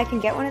me I can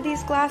get one of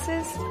these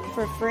glasses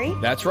for free?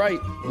 That's right.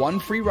 One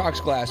free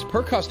rocks glass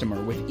per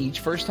customer with each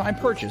first-time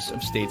purchase of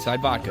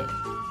Stateside Vodka.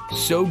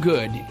 So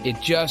good,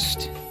 it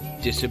just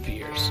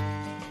disappears.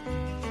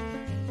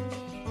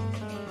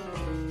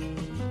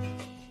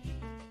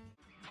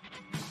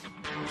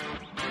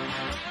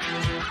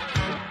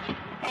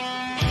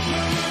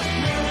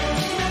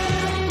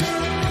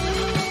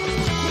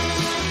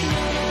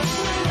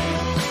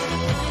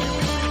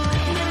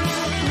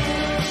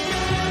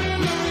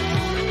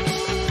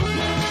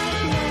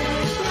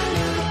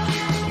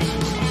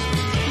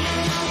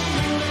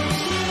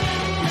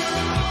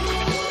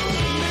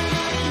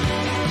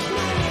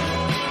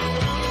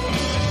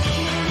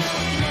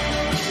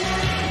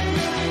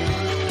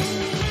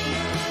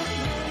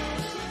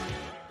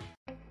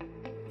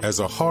 As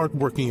a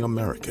hard-working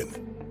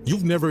American,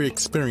 you've never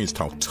experienced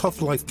how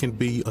tough life can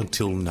be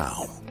until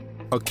now.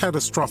 A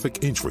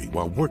catastrophic injury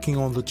while working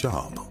on the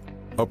job.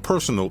 A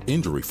personal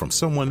injury from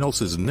someone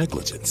else's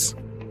negligence.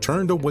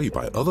 Turned away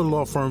by other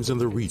law firms in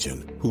the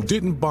region who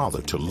didn't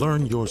bother to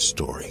learn your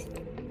story.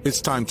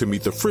 It's time to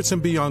meet the Fritz &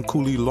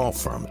 Bianculli Law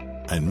Firm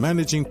and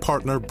managing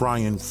partner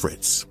Brian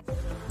Fritz.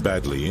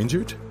 Badly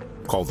injured?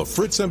 Call the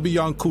Fritz &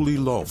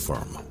 Bianculli Law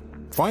Firm.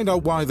 Find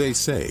out why they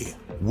say,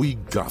 "We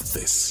got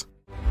this."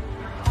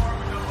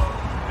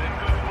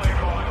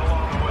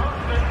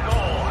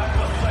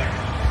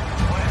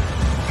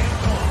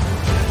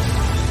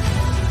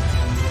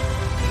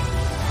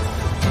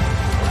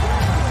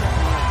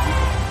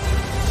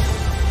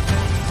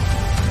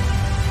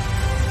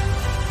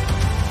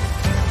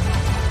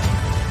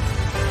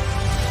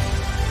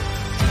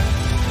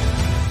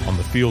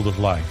 Field of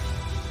life,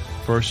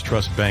 First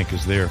Trust Bank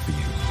is there for you.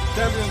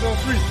 Champions on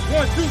 3.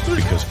 1, 2, 3.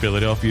 Because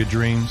Philadelphia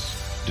dreams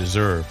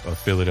deserve a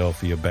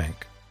Philadelphia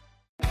bank.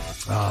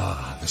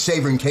 The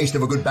savoring taste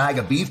of a good bag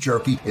of beef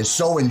jerky is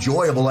so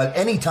enjoyable at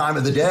any time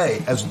of the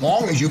day, as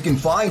long as you can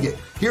find it.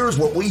 Here's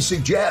what we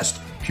suggest.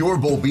 Pure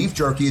Bull Beef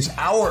Jerky is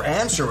our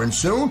answer, and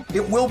soon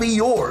it will be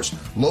yours.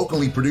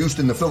 Locally produced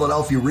in the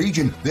Philadelphia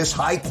region, this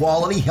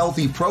high-quality,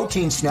 healthy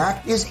protein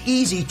snack is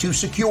easy to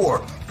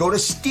secure. Go to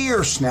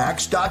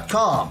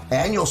steersnacks.com,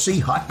 and you'll see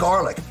hot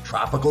garlic,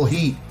 tropical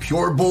heat,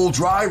 Pure Bull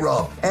dry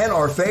rub, and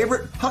our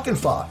favorite, Huck and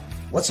Fod.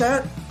 What's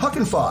that? Huck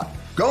and Fod.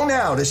 Go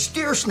now to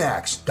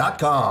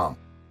steersnacks.com.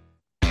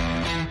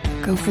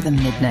 Go for the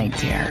midnight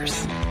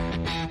dares.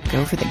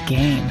 Go for the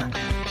game.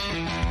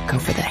 Go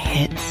for the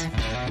hits.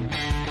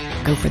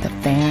 Go for the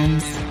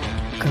fans.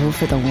 Go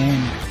for the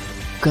win.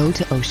 Go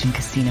to Ocean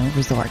Casino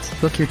Resort.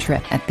 Book your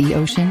trip at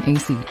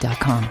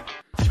theoceanac.com.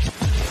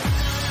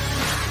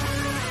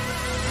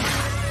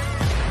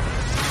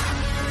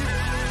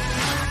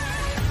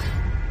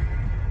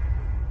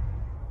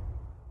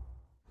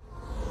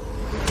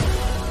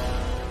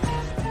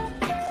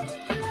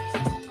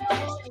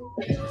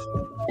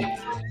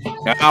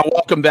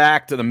 Welcome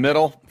back to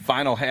the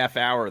final half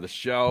hour of the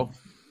show.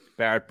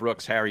 Barrett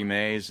Brooks, Harry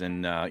Mays,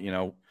 and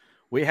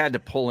we had to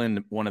pull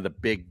in one of the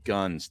big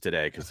guns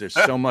today because there's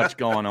so much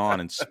going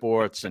on in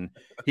sports, and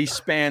he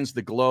spans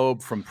the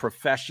globe from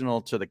professional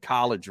to the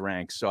college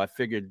ranks. So I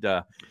figured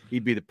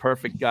he'd be the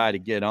perfect guy to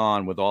get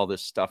on with all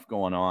this stuff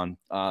going on.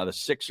 The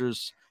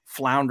Sixers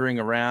floundering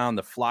around.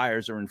 The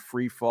Flyers are in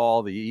free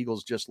fall. The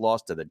Eagles just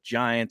lost to the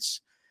Giants.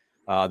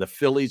 The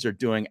Phillies are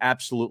doing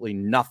absolutely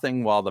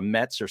nothing while the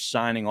Mets are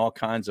signing all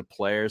kinds of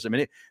players. I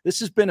mean, this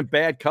has been a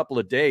bad couple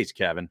of days,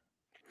 Kevin.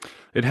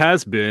 It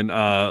has been.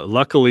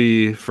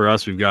 Luckily for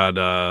us, we've got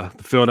the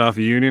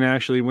Philadelphia Union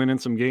actually winning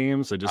some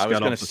games. I was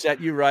going to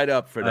set you right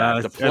up for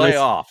that. The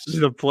playoffs.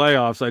 The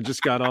playoffs. I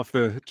just got off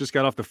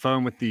the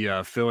phone with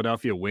the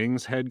Philadelphia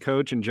Wings head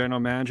coach and general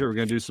manager. We're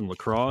going to do some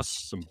lacrosse,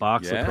 some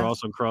box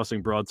lacrosse on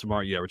Crossing Broad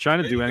tomorrow. Yeah, we're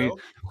trying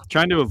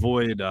to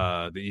avoid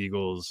the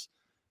Eagles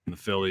and the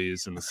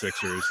Phillies and the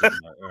Sixers.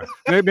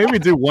 And, maybe we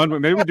do one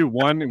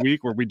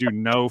week where we do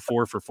no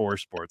 4-for-4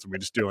 sports and we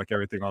just do like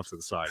everything off to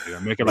the side.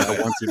 Make it like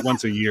a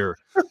once a year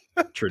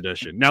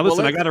tradition. Now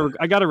listen, I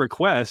got a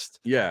request.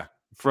 Yeah.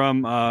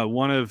 from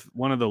one of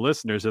the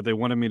listeners that they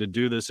wanted me to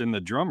do this in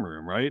the drum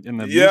room, right? In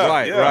the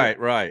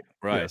right.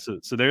 Yeah,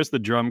 so there's the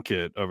drum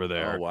kit over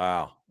there. Oh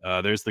wow.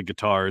 There's the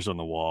guitars on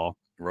the wall.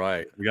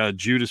 Right. We got a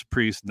Judas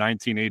Priest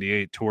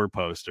 1988 tour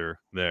poster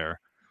there.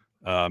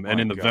 And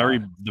in the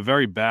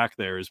very back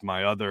there is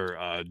my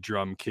other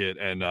drum kit.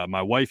 And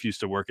my wife used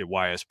to work at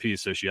YSP,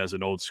 so she has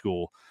an old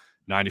school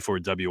 94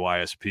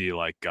 WYSP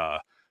like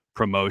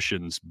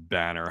promotions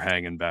banner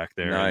hanging back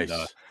there. Nice.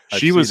 And,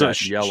 she was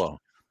yellow.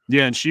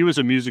 Yeah, and she was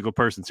a musical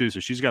person too, so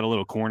she's got a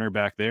little corner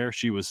back there.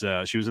 She was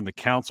in the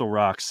Council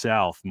Rock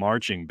South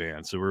marching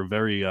band, so we're a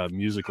very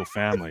musical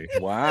family.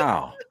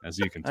 Wow, as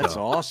you can tell, that's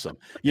awesome.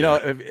 You know,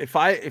 if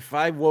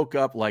I woke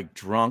up like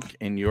drunk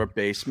in your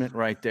basement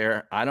right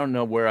there, I don't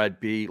know where I'd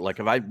be. Like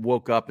if I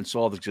woke up and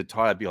saw the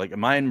guitar, I'd be like,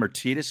 "Am I in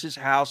Mertidis's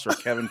house or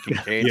Kevin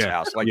Kincaid's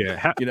house?" Like,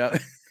 you know.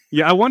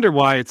 Yeah, I wonder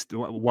why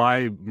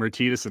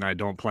Mertidis and I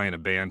don't play in a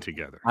band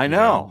together. I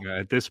know.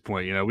 At this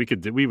point, you know,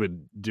 we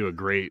would do a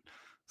great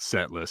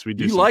set list. We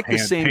do. You like the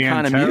same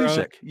kind of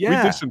music,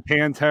 yeah? We do some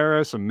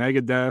Pantera, some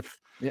Megadeth,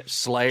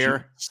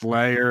 Slayer,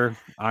 Iron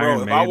Maiden.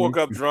 Maiden. I woke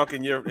up drunk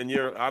and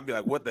you're, I'd be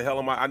like, "What the hell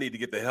am I? I need to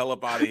get the hell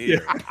up out of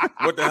here.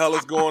 What the hell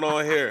is going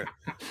on here?"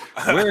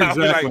 Where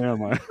exactly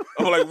am I?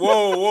 I'm like,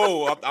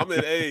 whoa, I'm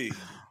in A.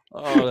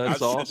 Oh,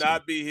 that's awesome. I should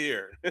not be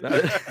here.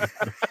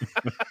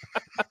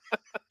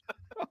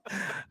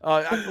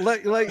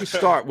 Let you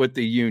start with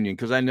the Union,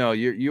 because I know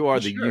you are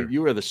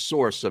the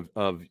source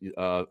of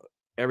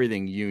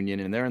everything Union,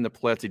 and they're in the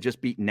playoffs. They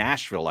just beat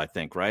Nashville, I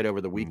think, right over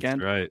the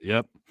weekend. That's right.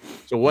 Yep.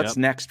 So what's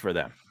next for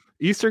them?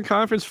 Eastern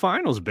Conference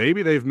Finals,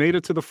 baby. They've made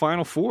it to the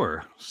Final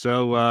Four.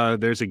 So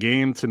there's a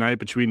game tonight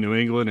between New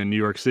England and New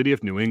York City.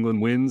 If New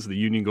England wins, the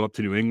Union go up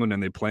to New England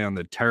and they play on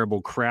the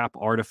terrible crap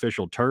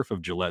artificial turf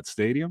of Gillette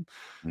Stadium.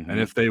 Mm-hmm. And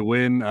if they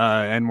win,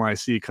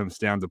 NYC comes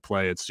down to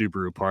play at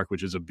Subaru Park,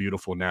 which is a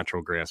beautiful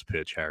natural grass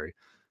pitch, Harry.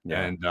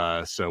 Yeah.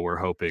 And so we're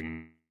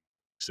hoping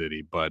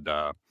City. But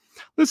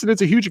listen,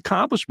 it's a huge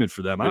accomplishment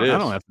for them. I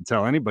don't have to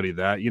tell anybody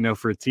that. You know,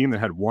 for a team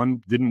that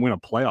didn't win a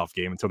playoff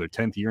game until their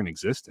 10th year in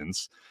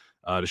existence,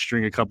 to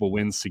string a couple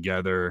wins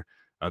together.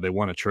 They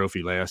won a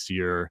trophy last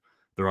year.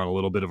 They're on a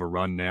little bit of a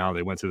run now.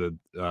 They went to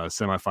the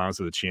semifinals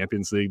of the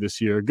Champions League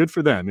this year. Good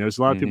for them. You know, there's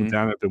a lot of people down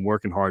there that have been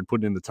working hard,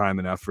 putting in the time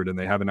and effort, and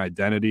they have an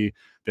identity.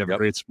 They have a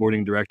great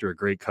sporting director, a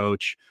great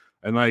coach.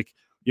 And like,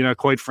 you know,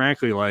 quite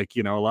frankly, like,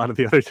 you know, a lot of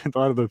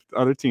the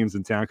other teams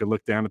in town could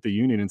look down at the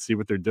Union and see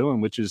what they're doing,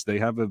 which is they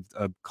have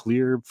a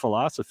clear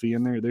philosophy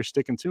and they're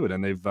sticking to it.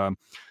 And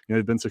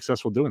they've been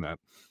successful doing that.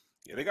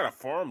 Yeah, they got a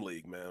farm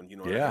league, man. You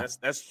know,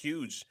 that's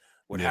huge.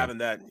 With having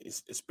that,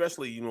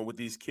 especially, you know, with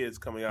these kids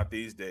coming out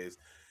these days,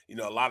 you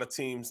know, a lot of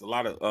teams, a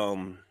lot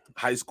of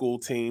high school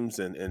teams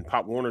and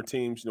Pop Warner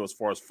teams, you know, as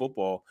far as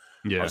football,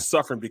 are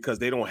suffering because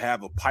they don't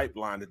have a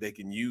pipeline that they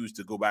can use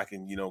to go back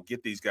and, you know,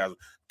 get these guys.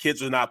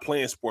 Kids are not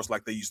playing sports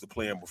like they used to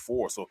play them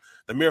before. So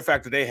the mere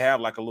fact that they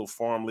have like a little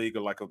farm league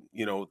or like a,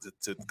 you know,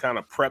 to kind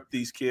of prep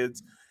these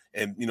kids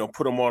and, you know,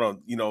 put them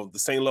on the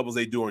same levels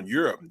they do in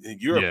Europe. In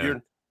Europe,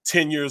 you're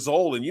 10 years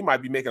old and you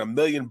might be making $1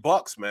 million,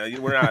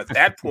 man. We're not at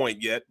that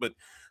point yet, but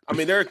I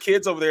mean, there are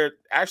kids over there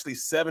actually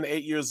 7,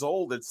 8 years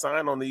old that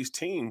sign on these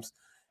teams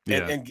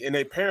and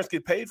their parents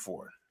get paid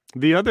for it.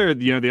 The other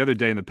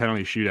day in the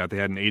penalty shootout, they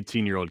had an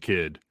 18-year-old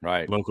kid,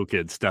 right, local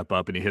kid, step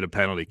up and he hit a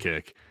penalty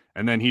kick.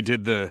 And then he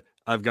did the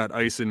 "I've got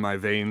ice in my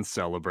veins"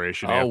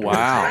 celebration. Oh,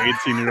 wow.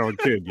 18-year-old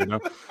kid, you know.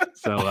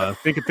 So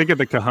think of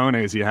the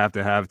cojones you have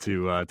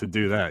to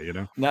do that, you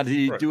know. Now, did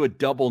he do a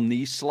double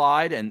knee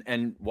slide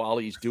and while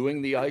he's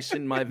doing the ice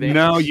in my veins?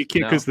 No, you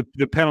can't, because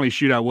the penalty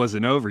shootout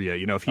wasn't over yet.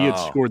 You know, if he had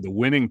scored the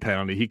winning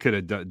penalty, he could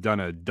have done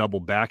a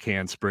double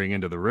backhand spring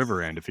into the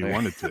river end if he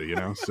wanted to, you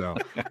know. So,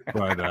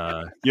 but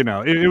you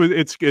know,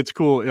 it's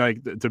cool.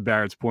 Like, to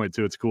Barrett's point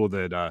too, it's cool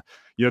that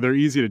you know, they're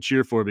easy to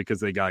cheer for because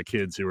they got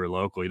kids who are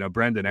local. You know,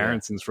 Brendan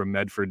Aronson's from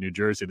Medford, New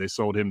Jersey. They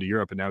sold him to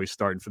Europe, and now he's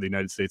starting for the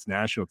United States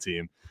national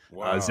team.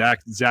 Wow.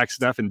 Zach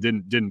Steffen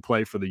didn't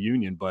play for the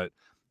Union, but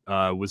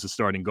was a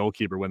starting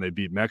goalkeeper when they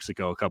beat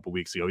Mexico a couple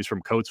weeks ago. He's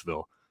from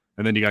Coatesville.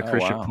 And then you got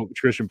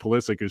Christian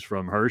Pulisic, who's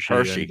from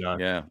Hershey.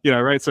 And, yeah,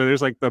 right. So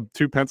there's like the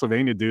two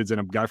Pennsylvania dudes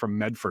and a guy from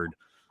Medford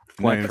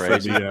playing for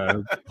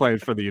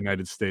the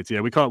United States. Yeah,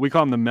 we call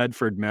him the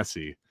Medford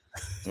Messi.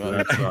 So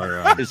that's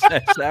our is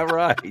that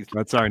right?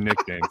 That's our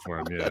nickname for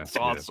him. Yeah, that's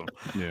awesome.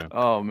 Yeah.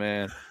 Oh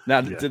man. Now,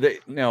 do they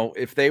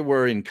if they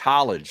were in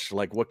college,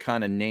 like what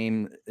kind of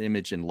name,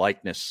 image, and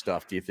likeness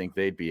stuff do you think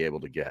they'd be able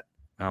to get?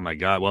 Oh my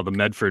God! Well,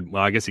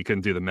 I guess you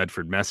couldn't do the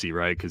Medford Messi,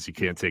 right? Because you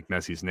can't take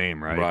Messi's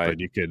name, right? But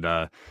you could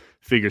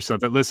figure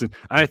something. Listen,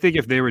 I think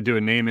if they were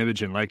doing name,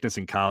 image, and likeness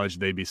in college,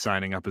 they'd be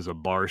signing up as a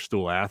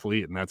barstool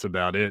athlete, and that's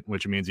about it.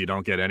 Which means you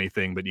don't get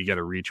anything, but you get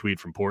a retweet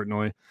from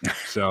Portnoy.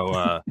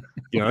 So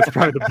you know, it's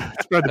probably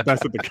the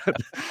best that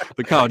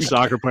the college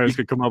soccer players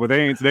could come up with.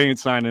 They ain't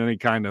signing any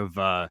kind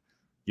of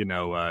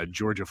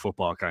Georgia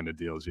football kind of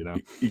deals.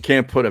 You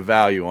can't put a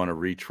value on a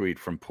retweet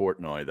from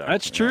Portnoy, though.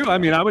 That's true. I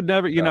mean, I would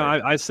never.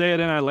 I say it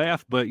and I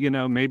laugh, but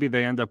maybe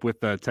they end up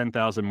with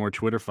 10,000 more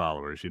Twitter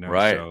followers.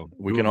 Right? So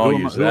we can all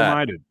use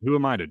that. Who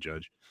am I to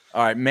judge?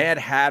 All right, Mad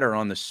Hatter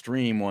on the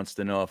stream wants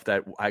to know if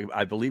that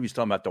I believe he's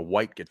talking about the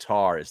white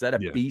guitar. Is that a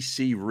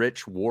BC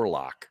Rich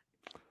Warlock?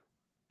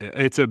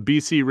 It's a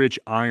BC Rich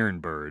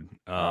Ironbird.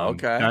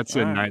 Okay,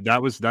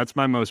 that's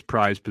my most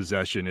prized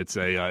possession. It's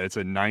a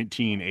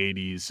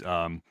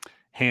 1980s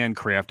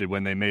handcrafted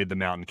when they made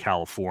them out in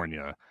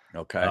California.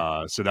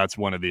 Okay, so that's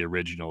one of the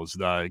originals.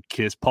 The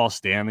Kiss, Paul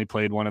Stanley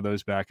played one of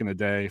those back in the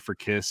day for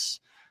Kiss.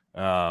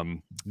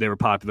 They were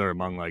popular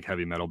among like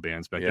heavy metal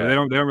bands back then. They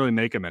don't really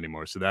make them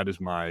anymore. So that is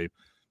my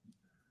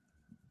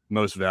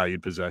most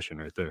valued possession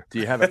right there. Do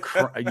you have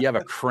you have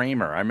a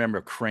Kramer? I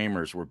remember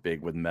Kramers were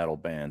big with metal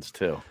bands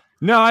too.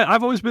 No,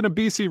 I've always been a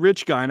BC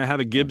Rich guy, and I have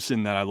a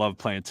Gibson that I love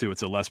playing too.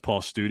 It's a Les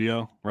Paul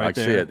Studio, right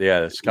there. I see it.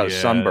 Yeah, it's got a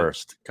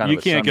sunburst. You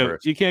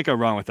can't go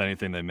wrong with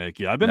anything they make.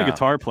 Yeah, I've been a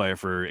guitar player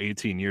for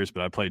 18 years,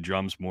 but I play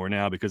drums more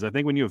now because I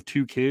think when you have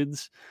 2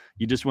 kids,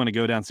 you just want to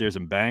go downstairs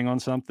and bang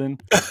on something,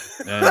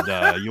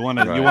 and you want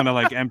to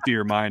like empty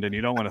your mind, and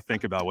you don't want to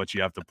think about what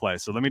you have to play.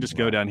 So let me just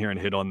go down here and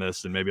hit on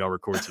this, and maybe I'll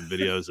record some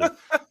videos and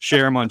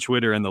share them on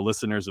Twitter, and the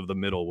listeners of the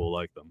middle will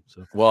like them.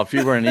 So, well, if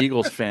you were an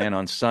Eagles fan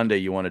on Sunday,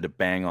 you wanted to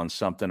bang on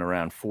something around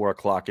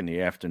 4:00 in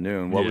the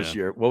afternoon. What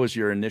was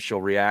your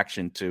initial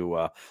reaction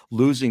to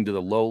losing to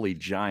the lowly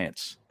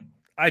Giants?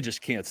 I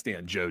just can't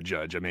stand Joe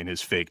Judge. I mean,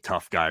 his fake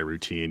tough guy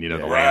routine. The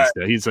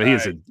Lansdale.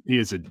 He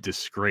is a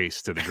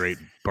disgrace to the great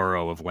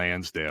borough of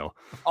Lansdale.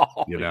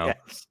 The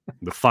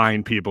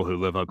fine people who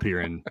live up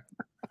here in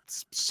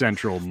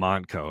central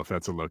Montco, if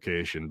that's a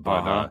location.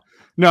 But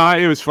no,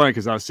 it was funny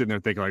because I was sitting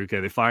there thinking, like, okay,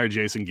 they fired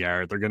Jason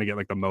Garrett. They're going to get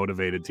like the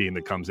motivated team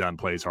that comes out and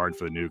plays hard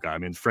for the new guy. I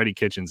mean, Freddie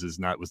Kitchens was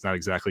not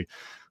exactly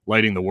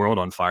lighting the world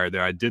on fire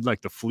there. I did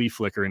like the flea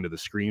flicker into the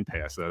screen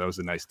pass. That was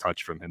a nice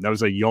touch from him. That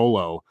was a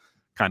YOLO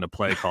kind of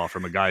play call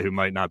from a guy who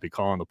might not be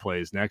calling the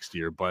plays next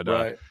year. But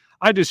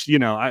I just,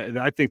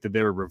 I think that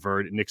they were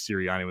reverting. Nick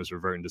Sirianni was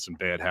reverting to some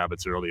bad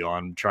habits early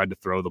on, tried to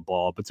throw the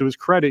ball. But to his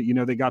credit,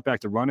 they got back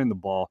to running the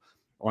ball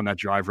on that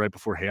drive right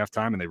before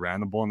halftime, and they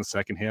ran the ball in the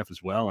second half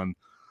as well. And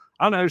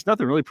I don't know, there's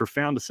nothing really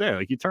profound to say.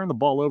 Like, you turn the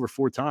ball over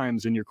 4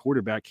 times and your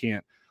quarterback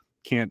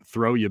can't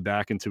throw you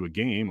back into a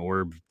game,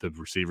 or the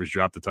receivers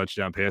drop the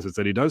touchdown passes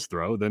that he does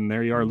throw, then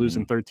there you are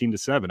losing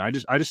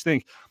 13-7. I just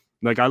think,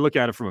 like, I look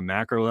at it from a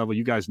macro level.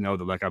 You guys know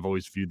that, like, I've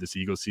always viewed this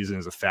Eagles season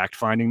as a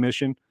fact-finding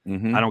mission.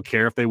 I don't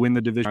care if they win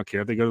the division. I don't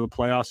care if they go to the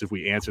playoffs. If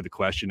we answer the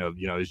question of,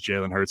 is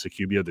Jalen Hurts a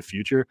QB of the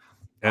future?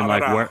 And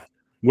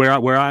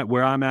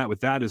where I'm at with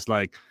that is,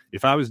 like,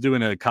 if I was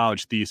doing a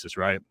college thesis,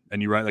 right,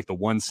 and you write like the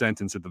one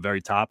sentence at the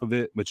very top of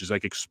it, which is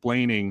like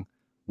explaining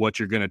what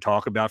you're going to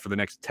talk about for the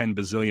next 10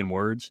 bazillion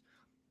words,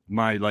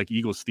 my like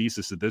Eagles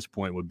thesis at this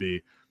point would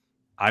be,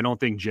 I don't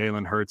think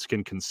Jalen Hurts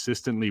can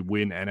consistently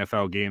win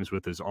NFL games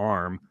with his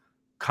arm,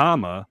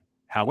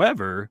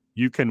 however,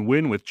 you can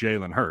win with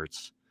Jalen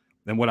Hurts.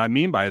 And what I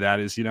mean by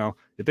that is,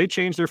 if they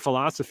change their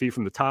philosophy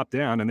from the top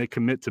down and they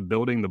commit to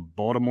building the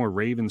Baltimore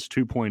Ravens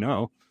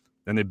 2.0,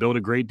 and they build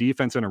a great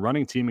defense and a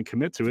running team and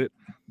commit to it,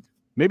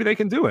 maybe they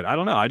can do it. I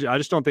don't know. I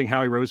just don't think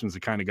Howie Roseman's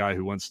the kind of guy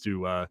who wants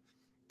to,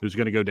 who's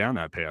going to go down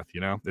that path.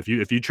 If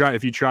you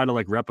try to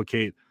like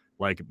replicate,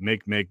 like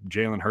make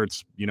Jalen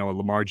Hurts, a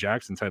Lamar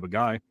Jackson type of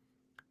guy,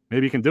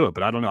 maybe you can do it.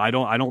 But I don't know.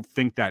 I don't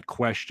think that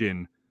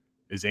question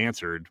is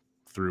answered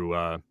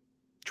through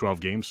 12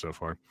 games so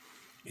far.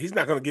 He's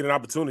not going to get an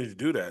opportunity to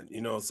do that,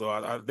 So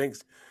I think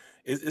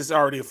it's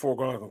already a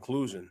foregone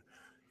conclusion.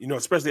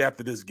 Especially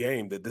after this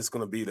game, that this is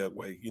going to be that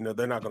way.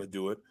 They're not going to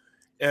do it.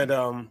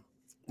 And,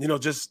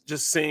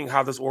 just seeing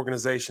how this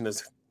organization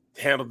has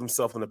handled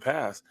themselves in the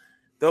past,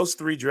 those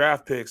 3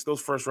 draft picks,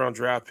 those first-round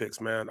draft picks,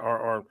 man,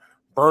 are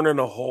burning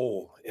a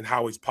hole in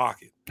Howie's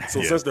pocket.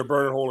 So since they're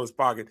burning a hole in his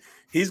pocket,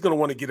 he's going to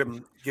want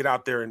to get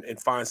out there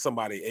and find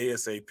somebody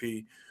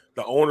ASAP.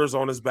 The owner's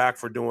on his back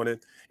for doing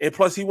it. And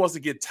plus, he wants to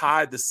get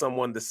tied to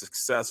someone that's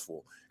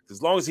successful.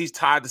 As long as he's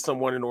tied to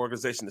someone in the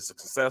organization that's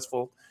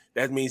successful,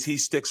 that means he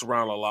sticks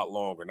around a lot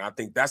longer. And I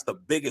think that's the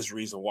biggest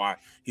reason why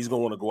he's going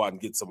to want to go out and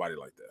get somebody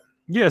like that.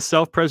 Yeah,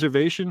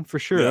 self-preservation for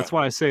sure. Yeah. That's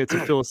why I say it's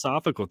a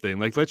philosophical thing.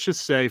 Like, let's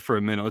just say for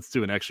a minute, let's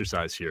do an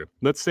exercise here.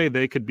 Let's say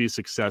they could be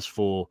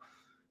successful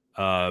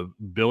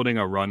building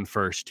a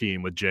run-first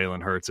team with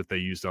Jalen Hurts if they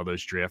used all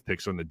those draft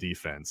picks on the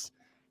defense.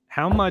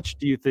 How much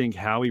do you think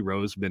Howie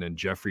Roseman and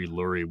Jeffrey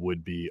Lurie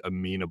would be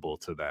amenable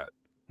to that?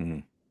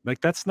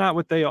 Like, that's not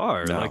what they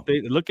are. No. Like,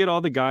 they look at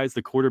all the guys,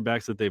 the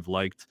quarterbacks that they've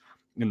liked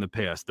in the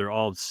past. They're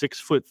all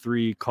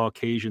 6'3"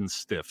 Caucasian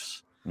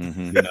stiffs.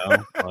 And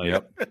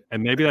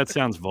maybe that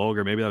sounds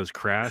vulgar. Maybe that was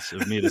crass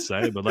of me to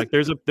say, but like,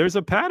 there's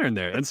a pattern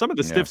there. And some of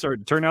the stiffs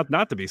turn out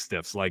not to be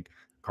stiffs, like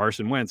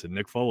Carson Wentz and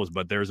Nick Foles,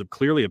 but there's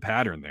clearly a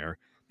pattern there.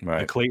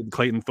 Right. The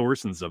Clayton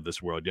Thorsons of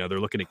this world. Yeah, they're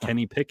looking at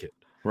Kenny Pickett.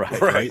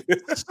 Right.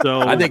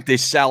 So I think they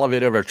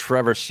salivated over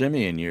Trevor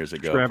Siemian years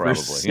ago.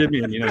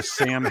 Siemian,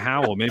 Sam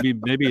Howell.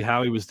 Maybe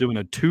Howie was doing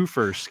a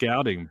twofer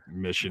scouting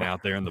mission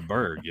out there in the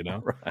Berg,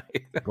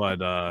 Right.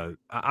 But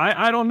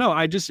I don't know.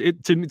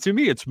 To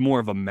me, it's more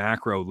of a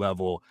macro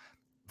level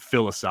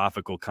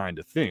philosophical kind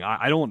of thing.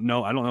 I don't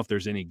know. I don't know if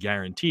there's any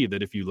guarantee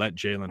that if you let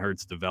Jalen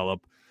Hurts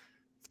develop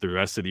the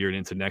rest of the year and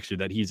into next year,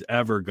 that he's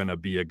ever going to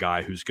be a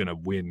guy who's going to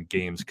win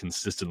games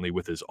consistently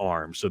with his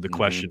arm. So the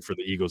question for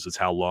the Eagles is,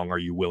 how long are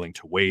you willing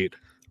to wait?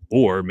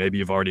 Or maybe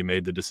you've already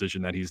made the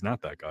decision that he's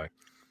not that guy.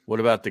 What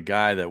about the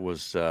guy that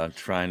was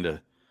trying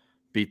to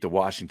beat the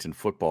Washington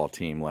football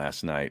team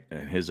last night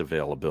and his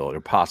availability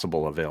or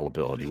possible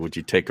availability? Would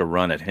you take a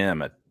run at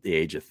him at the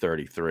age of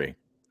 33?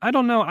 I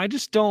don't know. I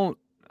just don't.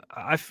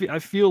 I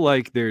feel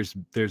like there's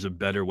a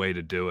better way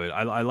to do it.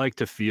 I like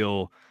to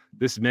feel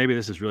this. Maybe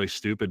this is really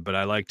stupid, but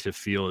I like to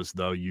feel as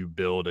though you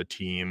build a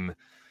team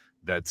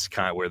that's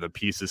kind of where the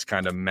pieces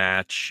kind of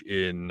match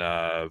in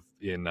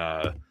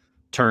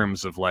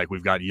terms of like,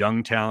 we've got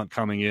young talent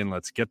coming in.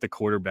 Let's get the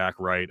quarterback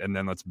right, and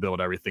then let's build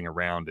everything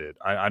around it.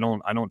 I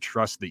don't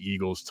trust the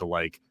Eagles to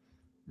like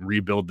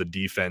rebuild the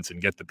defense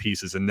and get the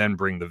pieces and then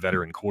bring the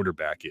veteran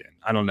quarterback in.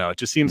 I don't know. It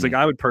just seems like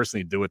I would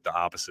personally do it the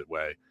opposite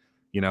way,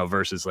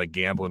 versus like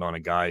gambling on a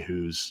guy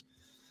who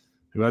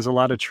has a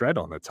lot of tread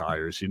on the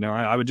tires.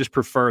 I would just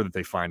prefer that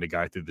they find a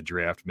guy through the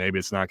draft. Maybe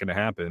it's not going to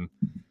happen,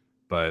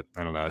 but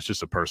I don't know. It's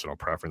just a personal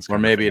preference. Or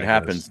maybe it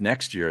happens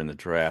next year in the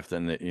draft,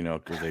 and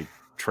because they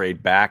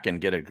trade back and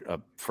get a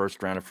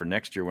first rounder for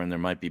next year when there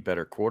might be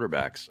better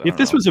quarterbacks. If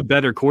this was a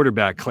better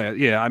quarterback class,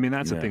 I mean,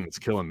 that's the thing that's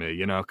killing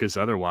me, because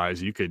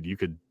otherwise you could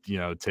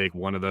take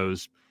one of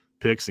those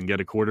picks and get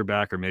a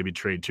quarterback, or maybe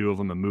trade two of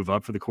them and move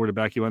up for the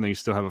quarterback you want. Then you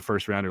still have a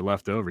first rounder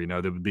left over.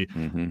 There would be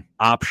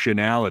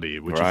optionality,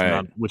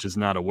 which is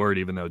not a word,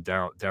 even though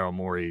Daryl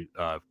Morey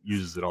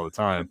uses it all the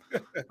time.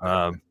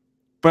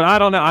 But I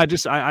don't know. I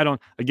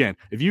don't. Again,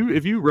 if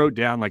you wrote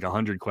down like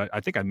 100 questions, I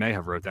think I may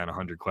have wrote down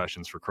 100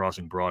 questions for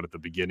Crossing Broad at the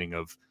beginning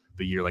of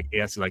the year.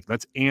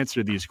 Let's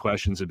answer these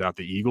questions about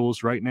the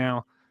Eagles right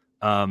now.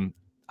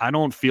 I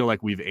don't feel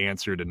like we've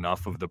answered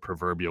enough of the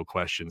proverbial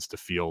questions to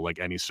feel like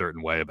any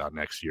certain way about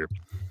next year.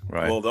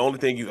 Right. Well, the only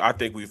thing I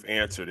think we've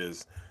answered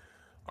is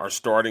our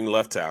starting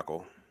left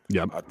tackle.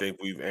 Yep. I think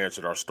we've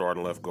answered our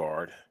starting left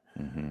guard.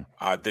 Mm-hmm.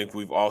 I think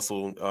we've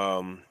also.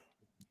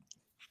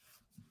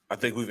 I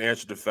think we've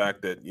answered the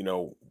fact that,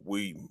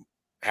 we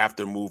have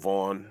to move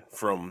on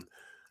from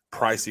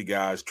pricey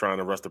guys trying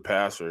to rush the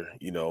passer,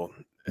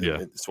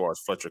 as far as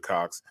Fletcher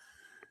Cox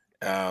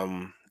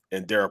and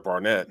Derek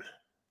Barnett.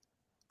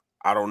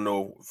 I don't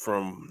know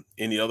from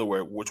any other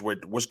way,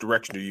 which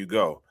direction do you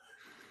go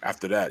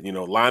after that?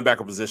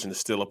 Linebacker position is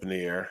still up in the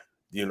air.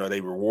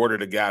 They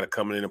rewarded a guy to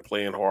coming in and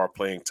playing hard,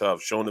 playing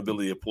tough, showing the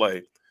ability to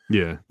play.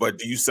 Yeah. But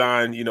do you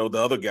sign, the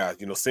other guys,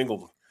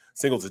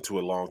 Singles into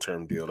a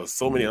long-term deal? There's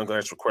so many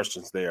unanswered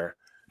questions there.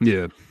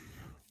 Yeah.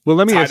 Well,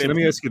 let me ask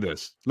you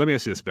this. Let me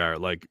ask you this, Barrett.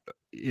 Like,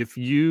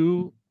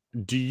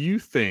 do you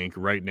think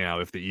right now,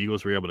 if the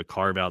Eagles were able to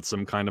carve out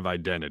some kind of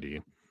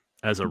identity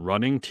as a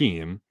running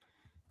team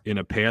in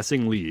a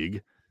passing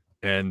league,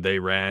 and they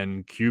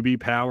ran QB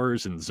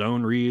powers and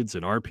zone reads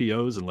and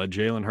RPOs and let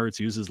Jalen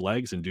Hurts use his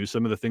legs and do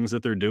some of the things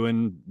that they're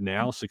doing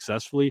now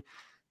successfully,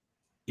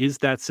 is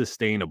that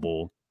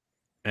sustainable?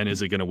 And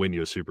is it going to win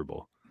you a Super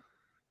Bowl?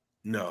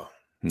 No,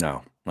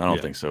 I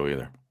don't think so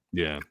either.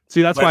 Yeah.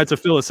 See, that's why it's a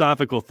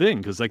philosophical thing,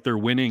 because like they're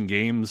winning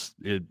games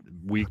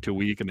week to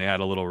week, and they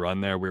had a little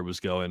run there where it was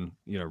going,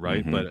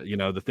 right. Mm-hmm.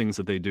 But the things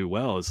that they do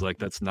well is like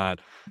that's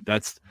not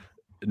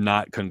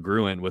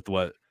congruent with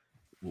what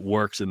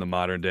works in the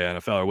modern day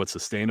NFL or what's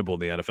sustainable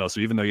in the NFL. So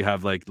even though you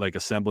have like a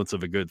semblance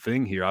of a good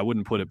thing here, I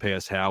wouldn't put it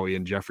past Howie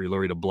and Jeffrey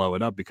Lurie to blow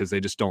it up, because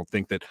they just don't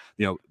think that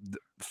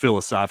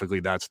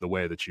philosophically that's the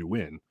way that you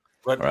win.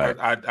 But right.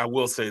 I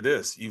will say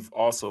this: you've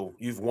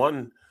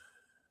won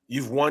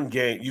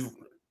game.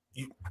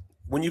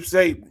 When you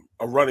say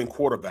a running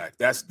quarterback,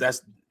 that's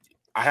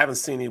I haven't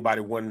seen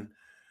anybody win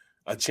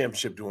a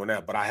championship doing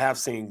that, but I have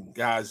seen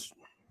guys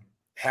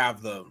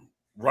have the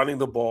running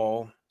the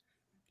ball,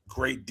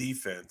 great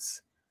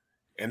defense,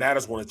 and that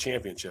has won a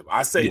championship.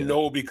 I say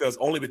no because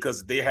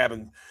they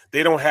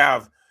don't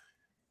have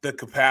the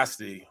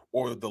capacity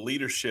or the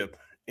leadership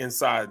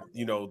inside,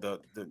 the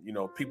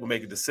people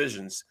making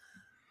decisions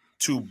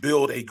to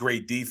build a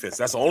great defense.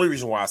 That's the only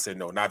reason why I say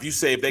no. Now, if you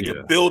say if they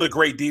can build a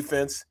great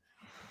defense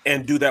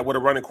and do that with a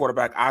running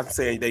quarterback, I'm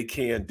saying they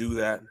can do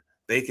that.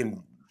 They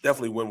can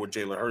definitely win with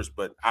Jalen Hurts,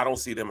 but I don't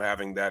see them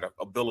having that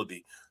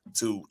ability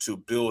to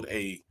build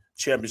a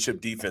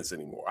championship defense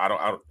anymore.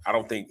 I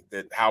don't think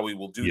that Howie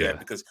will do that,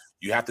 because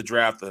you have to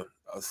draft a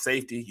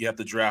safety, you have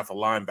to draft a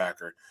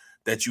linebacker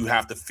that you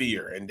have to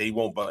fear, and they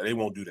won't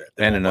do that.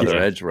 And another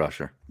edge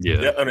rusher.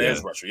 Edge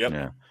rusher. Yep.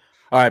 Yeah.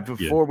 All right,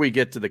 before we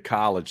get to the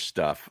college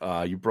stuff,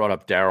 you brought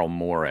up Daryl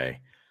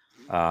Morey.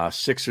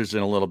 Sixers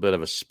in a little bit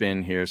of a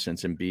spin here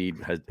since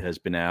Embiid has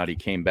been out. He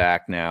came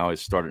back now,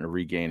 is starting to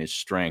regain his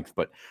strength.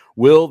 But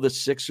will the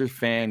Sixers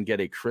fan get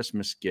a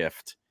Christmas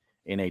gift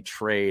in a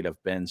trade of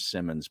Ben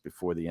Simmons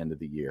before the end of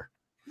the year?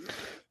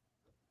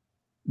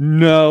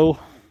 No,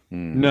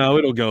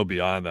 it'll go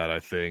beyond that, I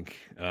think.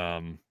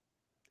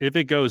 If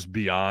it goes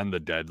beyond the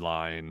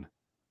deadline,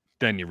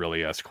 then you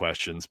really ask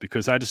questions,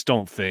 because I just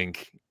don't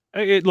think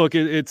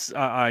it's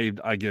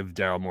I give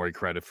Daryl Morey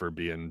credit for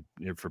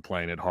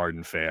playing it hard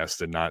and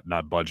fast and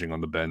not budging on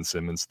the Ben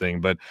Simmons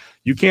thing, but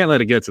you can't let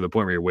it get to the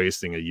point where you're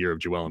wasting a year of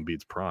Joel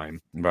Embiid's prime.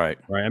 Right.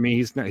 I mean,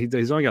 he's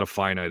only got a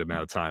finite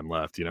amount of time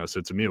left, so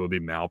to me it would be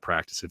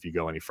malpractice if you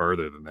go any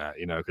further than that,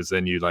 because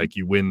then you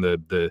win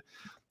the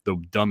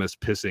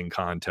dumbest pissing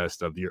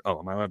contest of the year. Oh,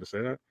 am I allowed to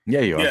say that? Yeah,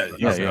 you are.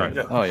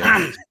 Yeah. Oh,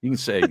 yeah. You can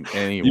say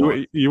any.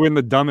 You win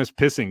the dumbest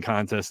pissing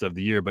contest of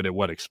the year, but at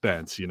what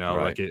expense? Right.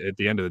 Like at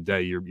the end of the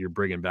day, you're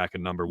bringing back a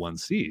number one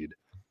seed.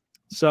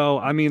 So,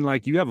 I mean,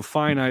 like, you have a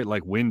finite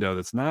window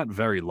that's not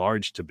very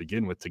large to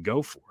begin with to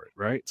go for it,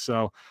 right?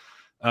 So,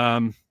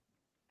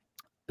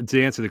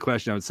 to answer the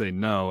question, I would say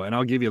no, and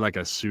I'll give you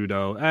a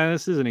pseudo.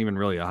 This isn't even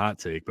really a hot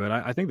take, but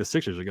I think the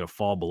Sixers are going to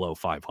fall below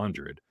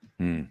 500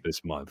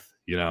 this month.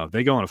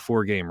 They go on a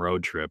 4-game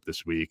road trip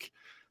this week.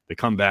 They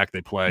come back, they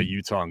play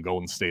Utah and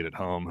Golden State at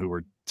home, who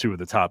are two of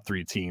the top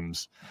 3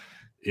 teams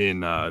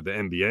in the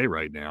NBA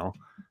right now.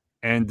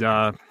 And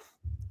I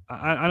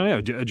don't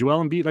know,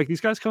 Joel Embiid,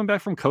 these guys coming back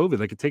from COVID,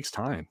 it takes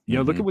time.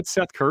 Look at what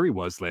Seth Curry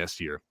was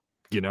last year.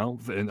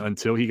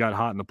 Until he got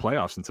hot in the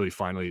playoffs, until he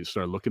finally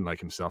started looking like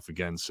himself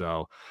again.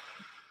 So,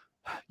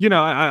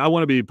 I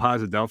want to be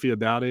Posidelphia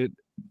about it.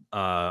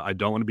 I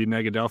don't want to be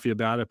Negadelphia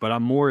about it, but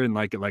I'm more in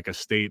a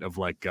state of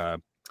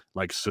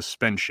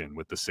suspension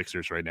with the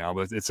Sixers right now.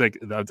 But it's I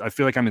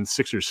feel like I'm in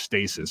Sixers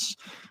stasis,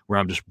 where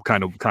I'm just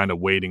kind of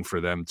waiting for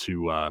them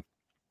to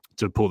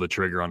pull the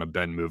trigger on a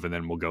Ben move, and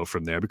then we'll go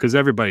from there, because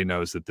everybody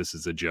knows that this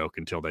is a joke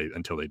until they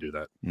do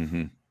that.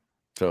 Mm-hmm.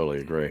 Totally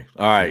agree.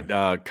 All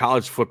right,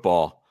 college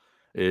football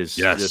is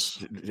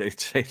just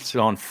it's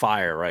on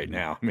fire right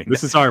now. I mean,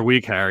 this is our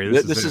week, Harry.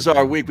 This is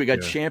our week. We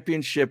got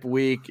championship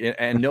week,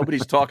 and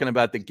nobody's talking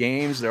about the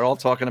games. They're all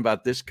talking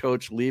about this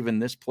coach leaving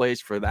this place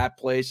for that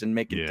place and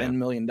making $10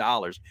 million.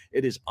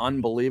 It is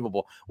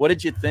unbelievable. What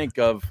did you think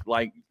of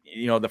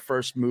the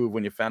first move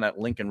when you found out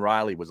Lincoln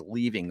Riley was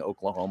leaving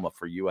Oklahoma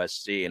for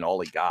USC and all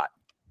he got?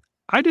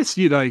 I just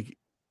see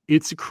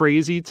it's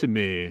crazy to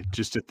me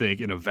just to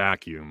think in a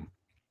vacuum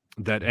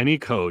that any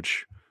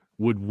coach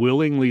would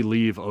willingly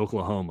leave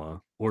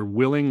Oklahoma or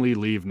willingly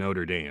leave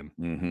Notre Dame.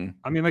 Mm-hmm.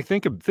 I mean,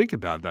 think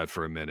about that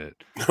for a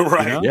minute.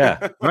 Right.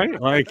 Yeah.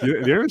 Right.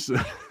 There's,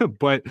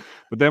 but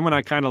then when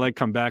I kind of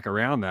come back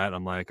around that,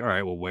 I'm like, all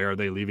right, well, where are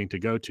they leaving to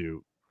go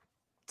to?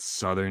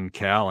 Southern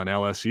Cal and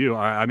LSU.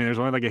 I mean, there's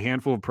only a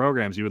handful of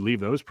programs you would leave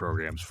those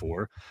programs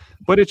for,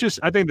 but it's just,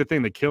 I think the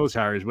thing that kills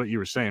Harry is what you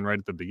were saying right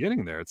at the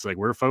beginning there. It's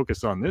we're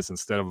focused on this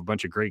instead of a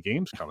bunch of great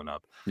games coming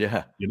up.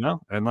 Yeah.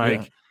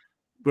 And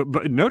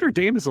But Notre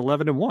Dame is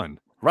 11-1.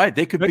 Right,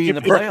 they could be in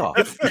the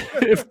playoffs.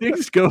 If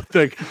things go,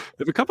 if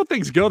a couple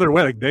things go their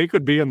way, they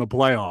could be in the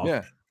playoff.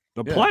 Yeah,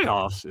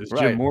 playoffs, as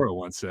Jim Mora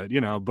once said.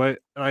 But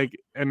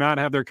and not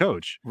have their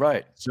coach.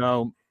 Right.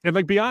 So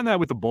and beyond that,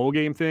 with the bowl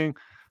game thing,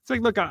 it's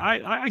look,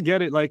 I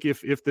get it.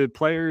 If the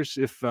players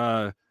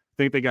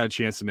think they got a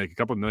chance to make a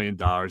couple $1 million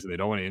and they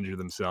don't want to injure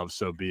themselves,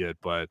 so be it.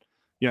 But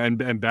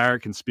and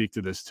Barrett can speak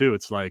to this too.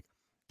 It's the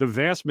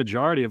vast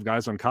majority of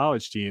guys on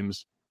college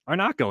teams are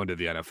not going to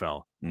the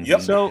NFL.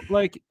 Yep. So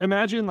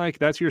imagine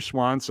that's your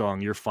swan song,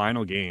 your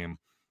final game,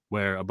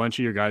 where a bunch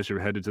of your guys who are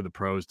headed to the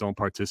pros don't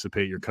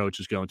participate. Your coach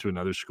is going to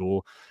another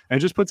school, and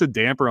it just puts a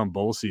damper on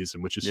bowl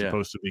season, which is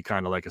supposed to be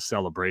kind of like a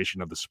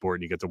celebration of the sport.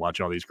 And you get to watch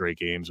all these great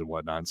games and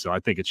whatnot. So I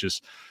think it's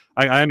just,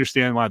 I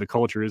understand why the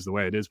culture is the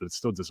way it is, but it's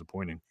still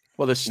disappointing.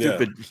 Well, the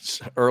stupid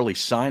early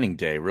signing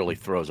day really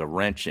throws a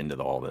wrench into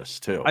all this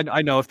too.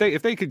 I know if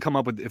they could come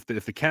up with,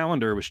 if the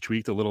calendar was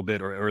tweaked a little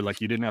bit, or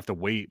you didn't have to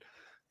wait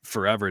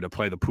forever to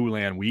play the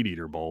Poulan Weed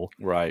Eater Bowl,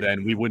 right?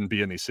 Then we wouldn't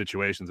be in these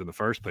situations in the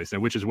first place,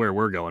 and which is where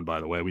we're going. By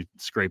the way, we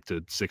scraped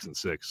to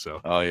 6-6. So,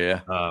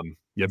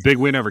 big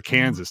win over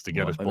Kansas to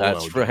get us.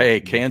 That's for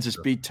Kansas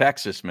beat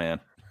Texas,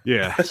 man.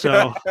 Yeah,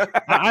 so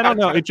I don't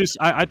know. It just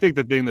I think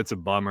the thing that's a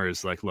bummer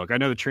is look, I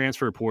know the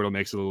transfer portal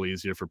makes it a little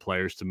easier for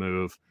players to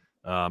move.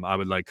 I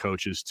would like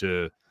coaches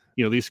to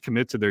at least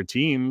commit to their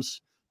teams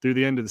through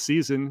the end of the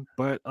season,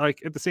 but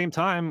at the same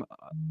time,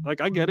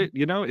 I get it.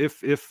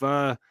 If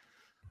I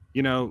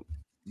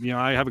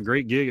have a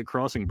great gig at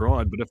Crossing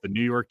Broad, but if the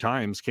New York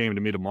Times came to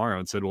me tomorrow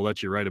and said, we'll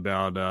let you write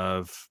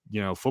about,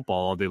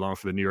 football all day long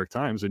for the New York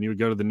Times, then you would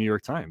go to the New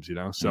York Times,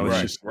 So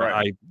it's just,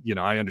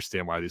 I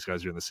understand why these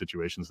guys are in the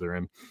situations they're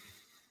in.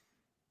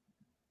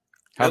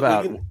 How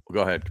about,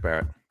 go ahead,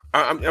 Barrett.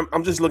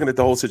 I'm just looking at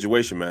the whole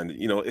situation, man.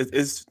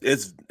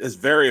 It's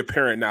very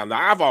apparent now.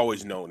 Now, I've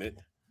always known it,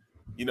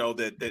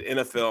 that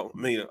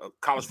NFL,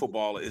 college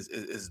football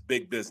is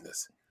big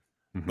business,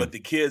 but the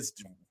kids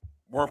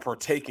weren't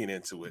partaking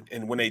into it,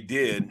 and when they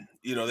did,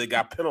 they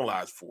got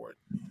penalized for it.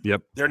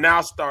 Yep. They're now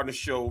starting to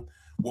show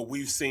what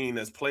we've seen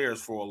as players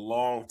for a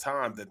long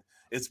time, that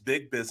it's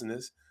big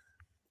business.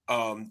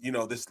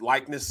 this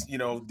likeness,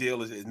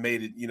 deal is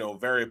made it,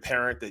 very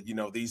apparent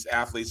that, these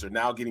athletes are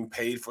now getting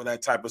paid for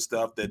that type of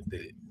stuff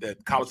that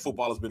college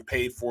football has been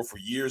paid for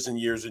years and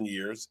years and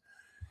years.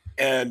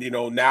 And,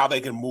 now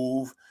they can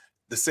move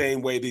the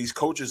same way these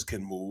coaches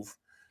can move.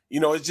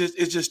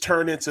 It's just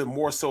turned into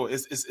more so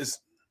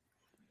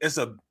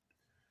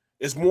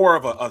it's more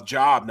of a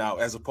job now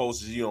as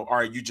opposed to, all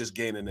right, you just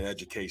gaining an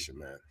education,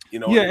 man.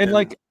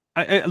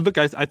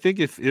 I think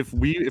if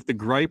the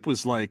gripe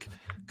was like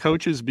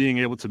coaches being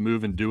able to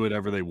move and do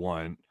whatever they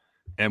want,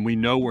 and we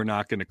know we're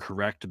not going to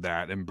correct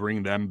that and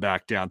bring them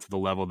back down to the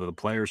level that the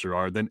players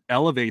are, then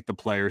elevate the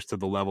players to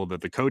the level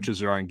that the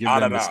coaches are and give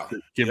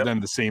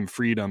them the same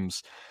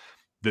freedoms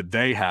that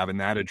they have, and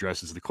that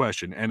addresses the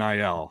question.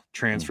 NIL,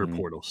 transfer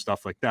portal,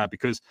 stuff like that.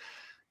 Because,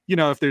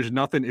 if there's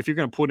nothing, if you're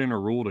going to put in a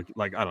rule to,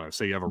 like, I don't know,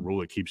 say you have a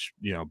rule that keeps,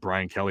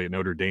 Brian Kelly at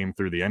Notre Dame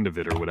through the end of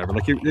it or whatever,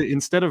 like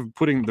instead of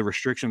putting the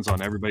restrictions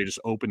on everybody, just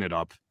open it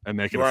up and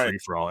make it a free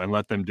for all and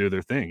let them do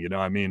their thing.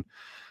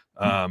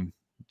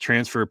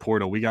 Transfer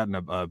portal, we got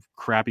a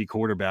crappy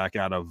quarterback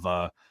out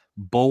of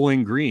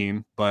Bowling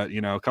Green, but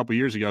a couple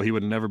years ago he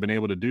would have never been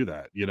able to do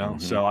that.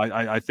 So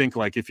I think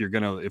like if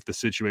the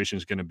situation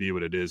is gonna be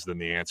what it is, then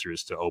the answer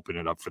is to open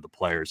it up for the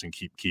players and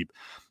keep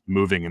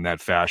moving in that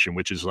fashion,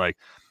 which is like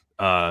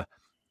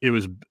it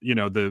was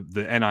the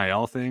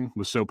NIL thing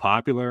was so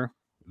popular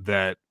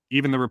that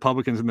even the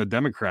Republicans and the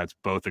Democrats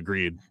both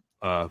agreed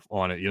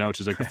on it, which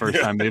is like the first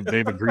time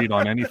they've agreed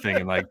on anything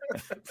in like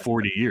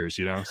 40 years,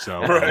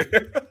 so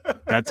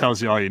that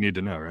tells you all you need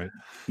to know, right?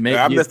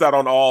 I missed out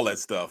on all that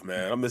stuff,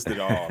 man. I missed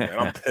it all, man.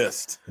 I'm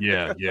pissed.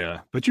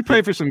 Yeah. But you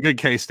played for some good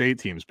K-State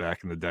teams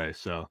back in the day,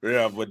 so.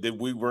 Yeah, but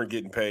we weren't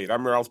getting paid. I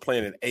remember I was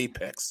playing in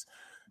Apex.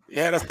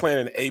 Yeah, that's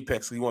playing in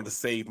Apex. We wanted to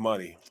save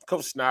money.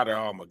 Coach Snyder,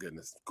 oh my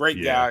goodness.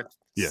 Great guy.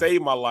 Yeah.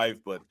 Saved my life,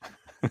 but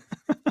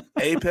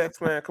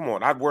Apex, man, come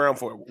on. I'd wear them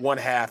for one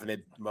half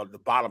and the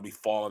bottom be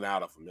falling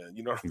out of them, man.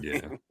 You know what I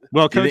mean?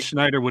 Well, Coach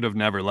Schneider would have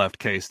never left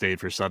K-State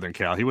for Southern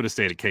Cal. He would have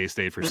stayed at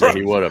K-State for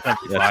he would have.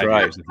 That's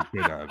right. Years if he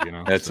could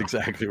have, That's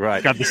exactly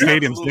right. Got the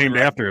stadiums named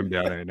after him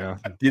down there now.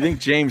 Do you think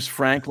James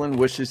Franklin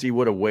wishes he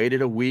would have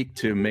waited a week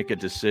to make a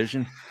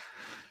decision?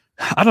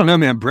 I don't know,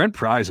 man. Brent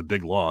Pry is a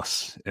big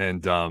loss.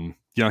 And,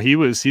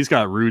 he's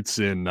got roots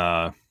in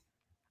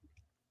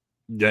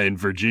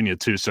Virginia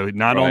too. So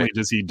not only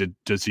does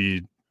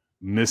he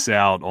miss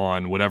out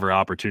on whatever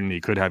opportunity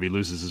he could have, he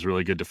loses his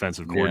really good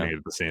defensive coordinator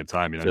at the same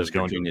time. Just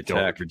going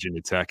to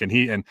Virginia Tech,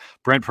 and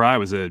Brent Pry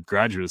was a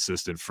graduate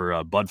assistant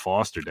for Bud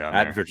Foster down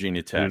at there.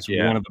 Virginia Tech. He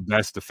was one of the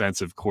best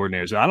defensive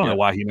coordinators. I don't know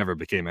why he never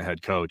became a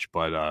head coach,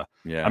 but I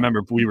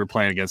remember we were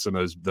playing against some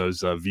of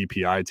those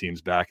VPI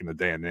teams back in the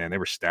day, and man, they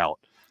were stout.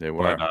 They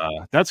were.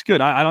 But, that's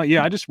good. I don't.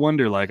 Yeah, I just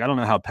wonder. Like, I don't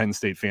know how Penn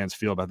State fans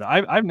feel about that.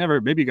 I've never.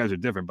 Maybe you guys are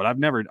different, but I've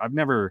never.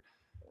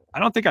 I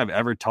don't think I've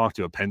ever talked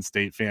to a Penn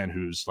State fan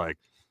who's like,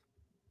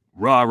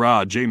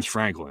 rah, James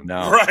Franklin.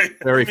 No,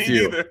 very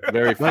few.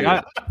 Very few.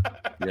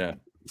 Yeah.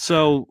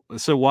 So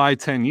why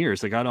 10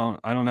 years? Like, I don't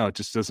know. It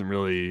just doesn't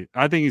really.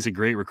 I think he's a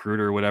great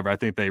recruiter or whatever. I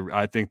think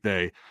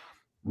they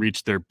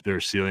reached their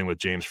ceiling with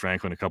James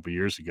Franklin a couple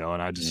years ago,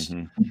 and I just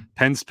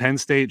Penn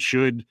State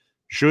should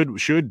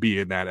be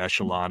in that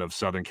echelon of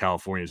Southern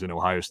Californias and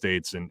Ohio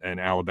States and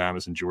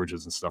Alabamas and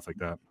Georgias and stuff like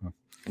that.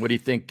 What do you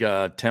think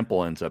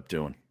Temple ends up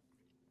doing?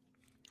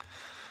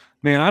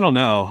 Man, I don't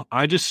know.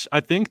 I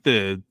think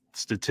the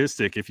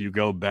statistic, if you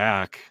go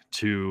back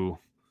to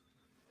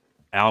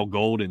Al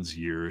Golden's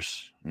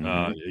years,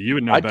 you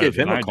would know I'd better give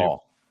him than a I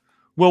call.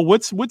 Do. Well,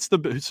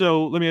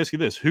 so let me ask you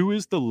this. Who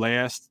is the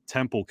last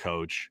Temple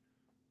coach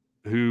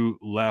who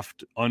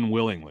left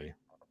unwillingly?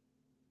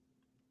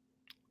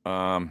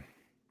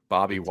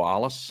 Bobby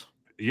Wallace.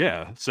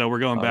 Yeah. So we're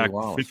going back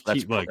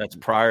 15, that's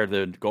prior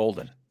to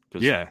Golden.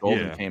 Yeah,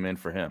 Golden came in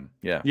for him.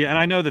 Yeah. And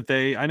I know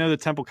that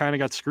Temple kind of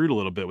got screwed a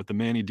little bit with the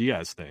Manny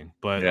Diaz thing,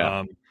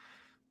 but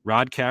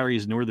Rod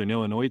Carey's Northern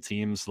Illinois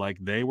teams, like,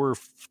 they were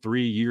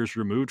 3 years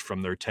removed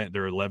from their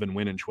 11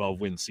 win and 12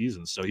 win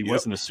seasons. So he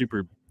wasn't a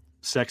super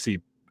sexy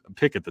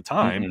pick at the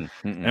time.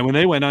 And when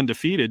they went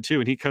undefeated too,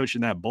 and he coached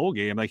in that bowl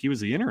game, like, he was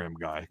the interim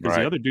guy because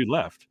the other dude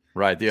left.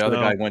 Right. The other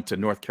guy went to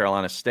North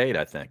Carolina State,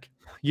 I think.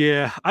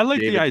 Yeah. I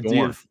like the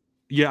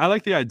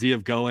idea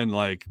of going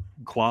like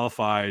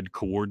qualified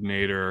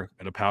coordinator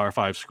at a Power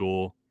 5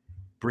 school,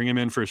 bring him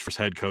in for his first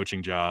head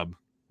coaching job,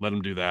 let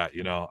him do that.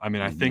 I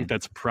mean, I think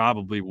that's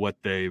probably what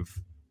they've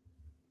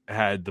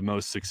had the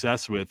most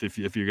success with. If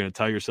you're going to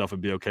tell yourself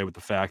and be okay with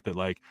the fact that,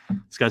 like,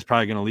 this guy's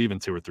probably going to leave in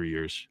 2 or 3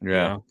 years,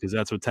 because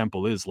that's what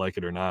Temple is, like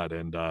it or not.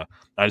 And I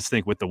just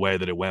think with the way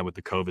that it went with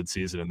the COVID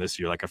season and this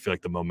year, like, I feel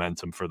like the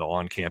momentum for the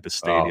on-campus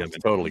stadium it's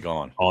totally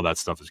gone. All that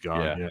stuff is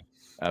gone. Yeah.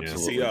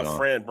 Absolutely. See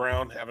Fran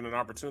Brown having an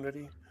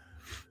opportunity.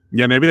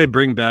 Yeah, maybe they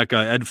bring back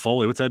Ed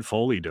Foley. What's Ed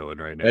Foley doing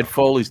right now? Ed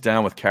Foley's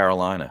down with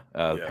Carolina.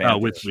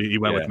 He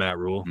went with Matt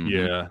Rule.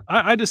 Yeah,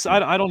 I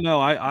don't know.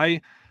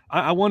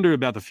 I wonder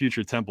about the future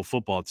of Temple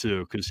football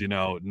too, because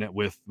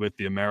with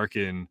the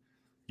American,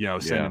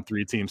 sending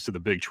 3 teams to the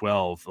Big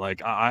 12,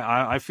 like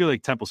I feel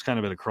like Temple's kind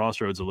of at a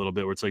crossroads a little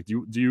bit, where it's like,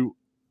 do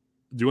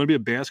do you want to be a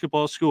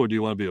basketball school or do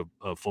you want to be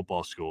a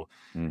football school?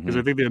 Because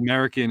I think the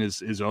American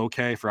is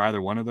okay for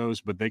either one of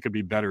those, but they could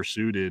be better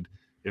suited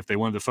if they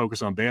wanted to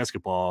focus on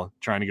basketball,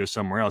 trying to go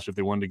somewhere else. If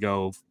they wanted to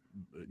go,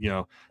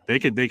 they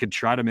could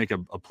try to make a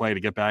play to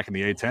get back in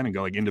the A-10 and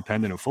go like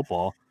independent of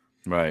football.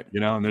 Right.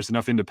 And there's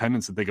enough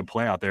independence that they could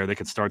play out there. They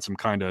could start some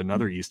kind of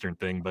another Eastern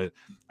thing, but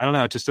I don't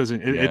know. It just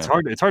doesn't, it's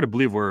hard to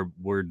believe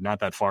we're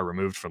not that far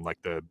removed from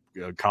like the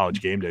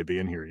college game day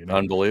being here,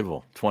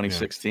 Unbelievable.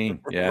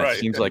 2016. Yeah. Right. It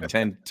seems like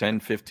 10,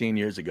 15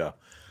 years ago.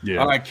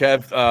 Yeah. All right,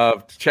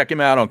 Kev, check him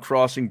out on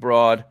Crossing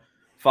Broad.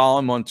 Follow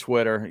him on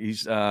Twitter.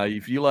 He's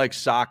if you like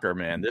soccer,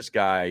 man, this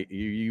guy,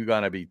 you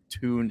got to be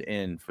tuned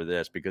in for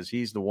this because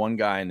he's the one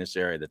guy in this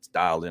area that's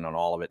dialed in on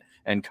all of it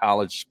and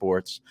college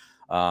sports.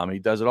 He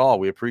does it all.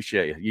 We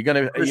appreciate you. You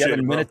have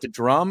a minute to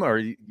drum, or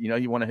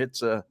you want to hit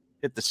the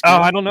skill?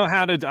 I don't know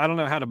how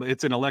to.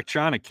 It's an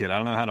electronic kit. I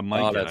don't know how to mic.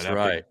 Oh, that's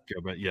right.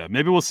 But yeah,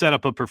 maybe we'll set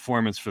up a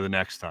performance for the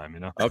next time.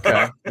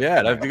 Okay.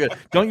 Yeah, that'd be good.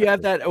 Don't you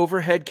have that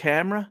overhead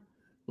camera?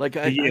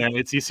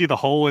 You see the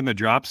hole in the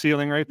drop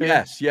ceiling right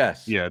there?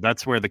 Yes. Yeah,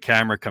 that's where the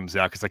camera comes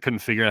out because I couldn't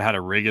figure out how to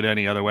rig it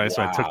any other way. Wow.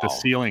 So I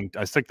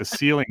took the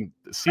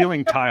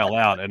ceiling tile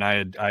out and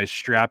I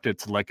strapped it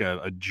to like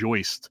a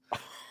joist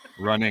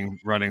running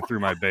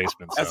through my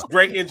basement. That's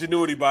great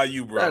ingenuity by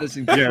you, bro. That is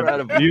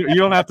incredible. Yeah, you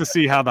don't have to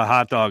see how the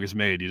hot dog is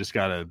made. You just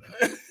gotta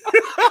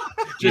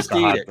just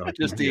eat it.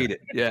 Just eat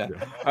it. Yeah.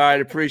 All right,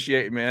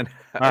 appreciate it, man.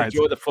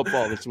 Enjoy the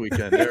football this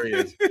weekend. There he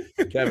is,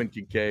 Kevin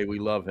Kincaid. We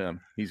love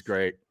him. He's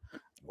great.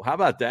 Well, how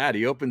about that?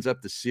 He opens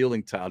up the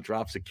ceiling tile,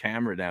 drops a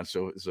camera down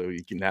so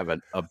you can have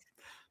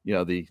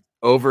the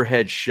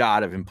overhead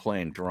shot of him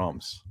playing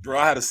drums. Bro,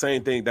 I had the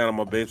same thing down in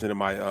my basement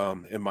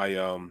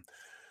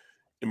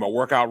in my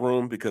workout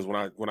room because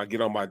when I get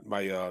on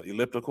my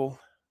elliptical,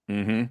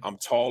 I'm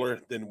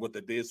taller than what they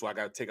did, so I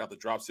got to take out the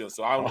drop ceiling.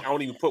 So I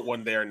don't even put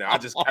one there now. I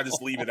just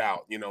leave it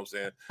out. You know what I'm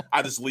saying?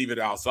 I just leave it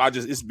out. So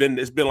it's been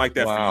like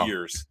that for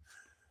years.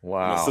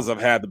 Wow. Since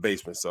I've had the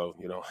basement, so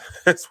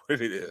that's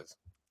what it is.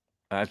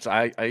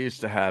 I used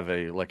to have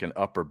an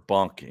upper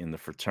bunk in the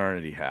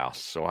fraternity house,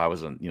 so I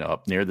was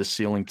up near the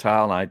ceiling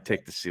tile, and I'd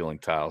take the ceiling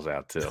tiles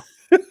out too.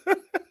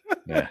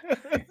 Yeah.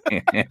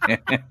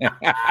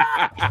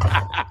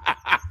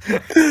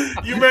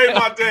 You made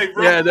my day,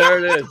 bro. Yeah, there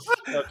it is.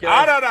 Okay.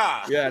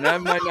 Yeah, and that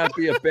might not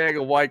be a bag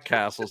of White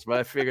Castles, but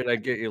I figured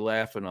I'd get you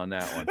laughing on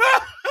that one.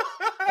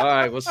 All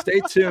right, well,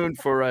 stay tuned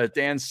for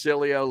Dan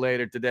Cilio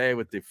later today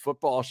with the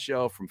football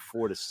show from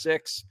 4 to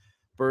 6.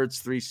 Birds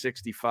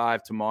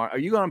 365 tomorrow. Are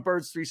you on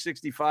Birds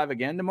 365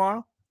 again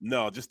tomorrow?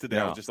 No, just today.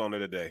 No. I was just on it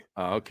today.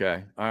 Oh,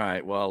 okay. All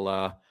right.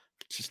 Well,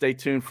 stay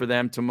tuned for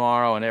them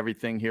tomorrow and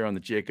everything here on the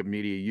Jacob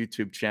Media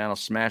YouTube channel.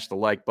 Smash the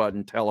like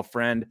button, tell a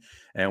friend,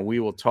 and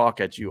we will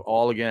talk at you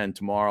all again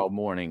tomorrow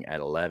morning at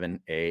 11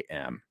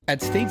 a.m.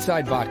 At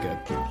Stateside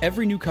Vodka,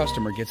 every new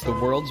customer gets the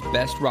world's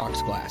best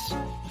rocks glass.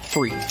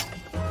 Free.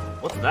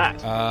 What's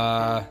that?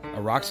 A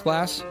rocks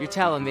glass? You're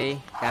telling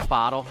me that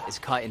bottle is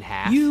cut in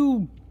half?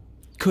 You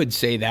could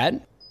say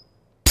that.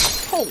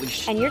 Holy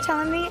shit. And you're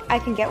telling me I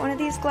can get one of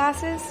these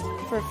glasses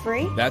for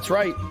free? That's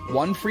right.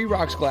 One free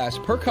rocks glass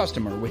per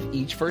customer with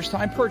each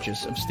first-time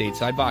purchase of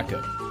Stateside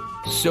Vodka.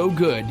 So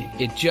good,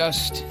 it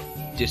just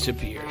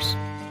disappears.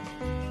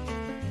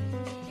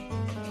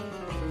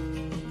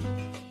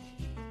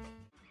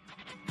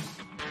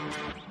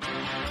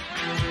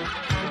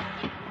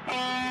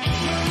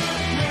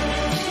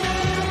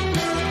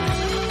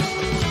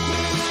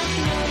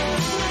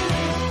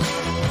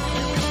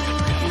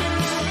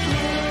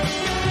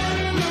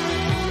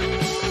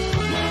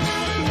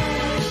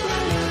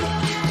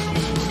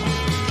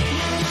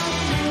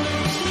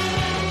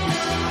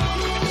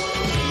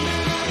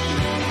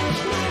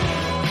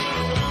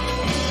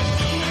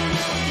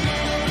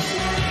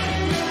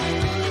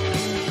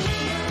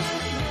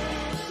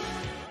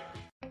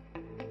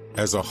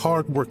 As a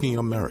hard-working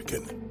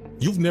American,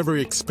 you've never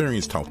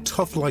experienced how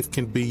tough life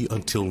can be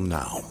until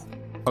now.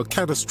 A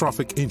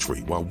catastrophic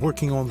injury while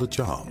working on the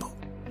job.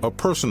 A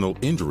personal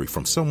injury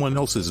from someone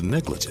else's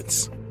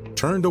negligence.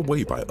 Turned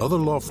away by other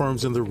law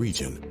firms in the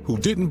region who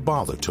didn't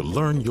bother to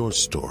learn your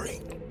story.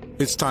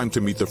 It's time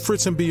to meet the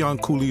Fritz &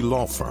 Bianculli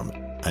Law Firm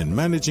and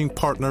managing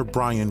partner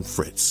Brian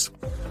Fritz.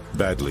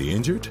 Badly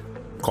injured?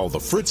 Call the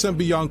Fritz &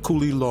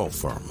 Bianculli Law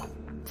Firm.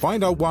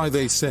 Find out why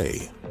they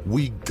say,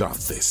 "We got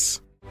this."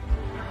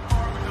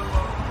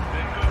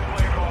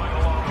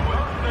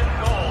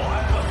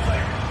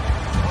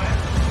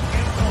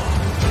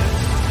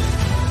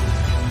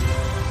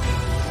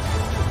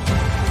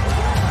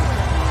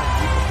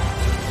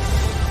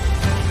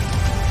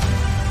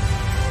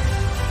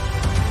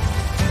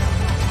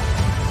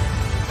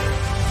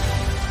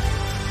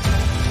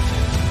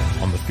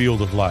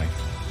 Field of life,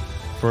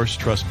 First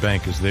Trust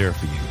Bank is there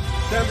for you.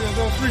 Champions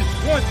on 3.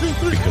 1, 2,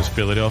 3. Because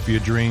Philadelphia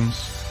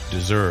dreams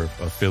deserve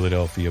a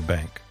Philadelphia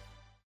bank.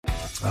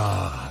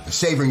 The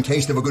savoring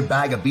taste of a good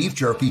bag of beef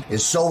jerky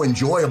is so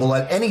enjoyable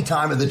at any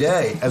time of the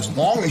day, as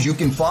long as you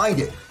can find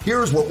it.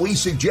 Here's what we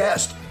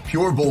suggest.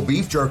 Pure Bull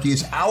Beef Jerky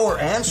is our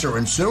answer,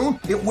 and soon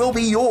it will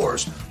be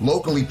yours.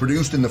 Locally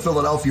produced in the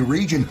Philadelphia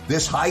region,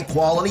 this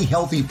high-quality,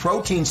 healthy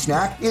protein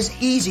snack is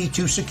easy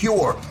to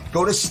secure.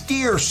 Go to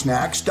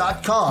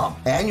steersnacks.com,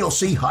 and you'll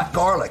see hot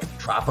garlic,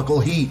 tropical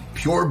heat,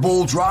 Pure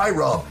Bull dry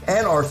rub,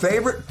 and our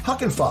favorite,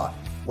 Huck and Fod.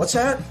 What's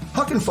that?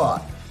 Huck and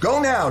Fod.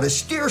 Go now to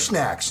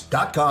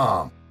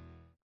steersnacks.com.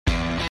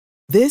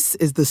 This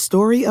is the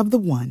story of the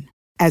one.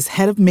 As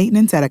head of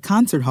maintenance at a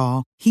concert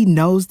hall, he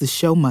knows the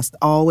show must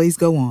always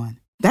go on.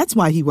 That's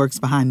why he works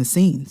behind the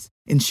scenes,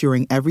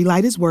 ensuring every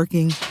light is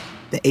working,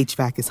 the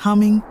HVAC is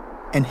humming,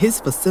 and his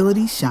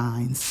facility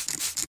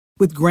shines.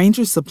 With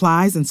Grainger's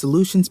supplies and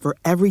solutions for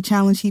every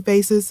challenge he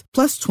faces,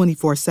 plus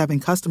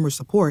 24/7 customer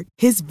support,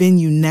 his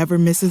venue never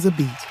misses a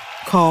beat.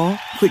 Call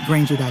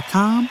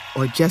quickgrainger.com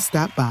or just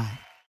stop by.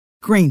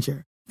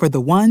 Grainger, for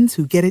the ones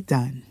who get it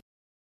done.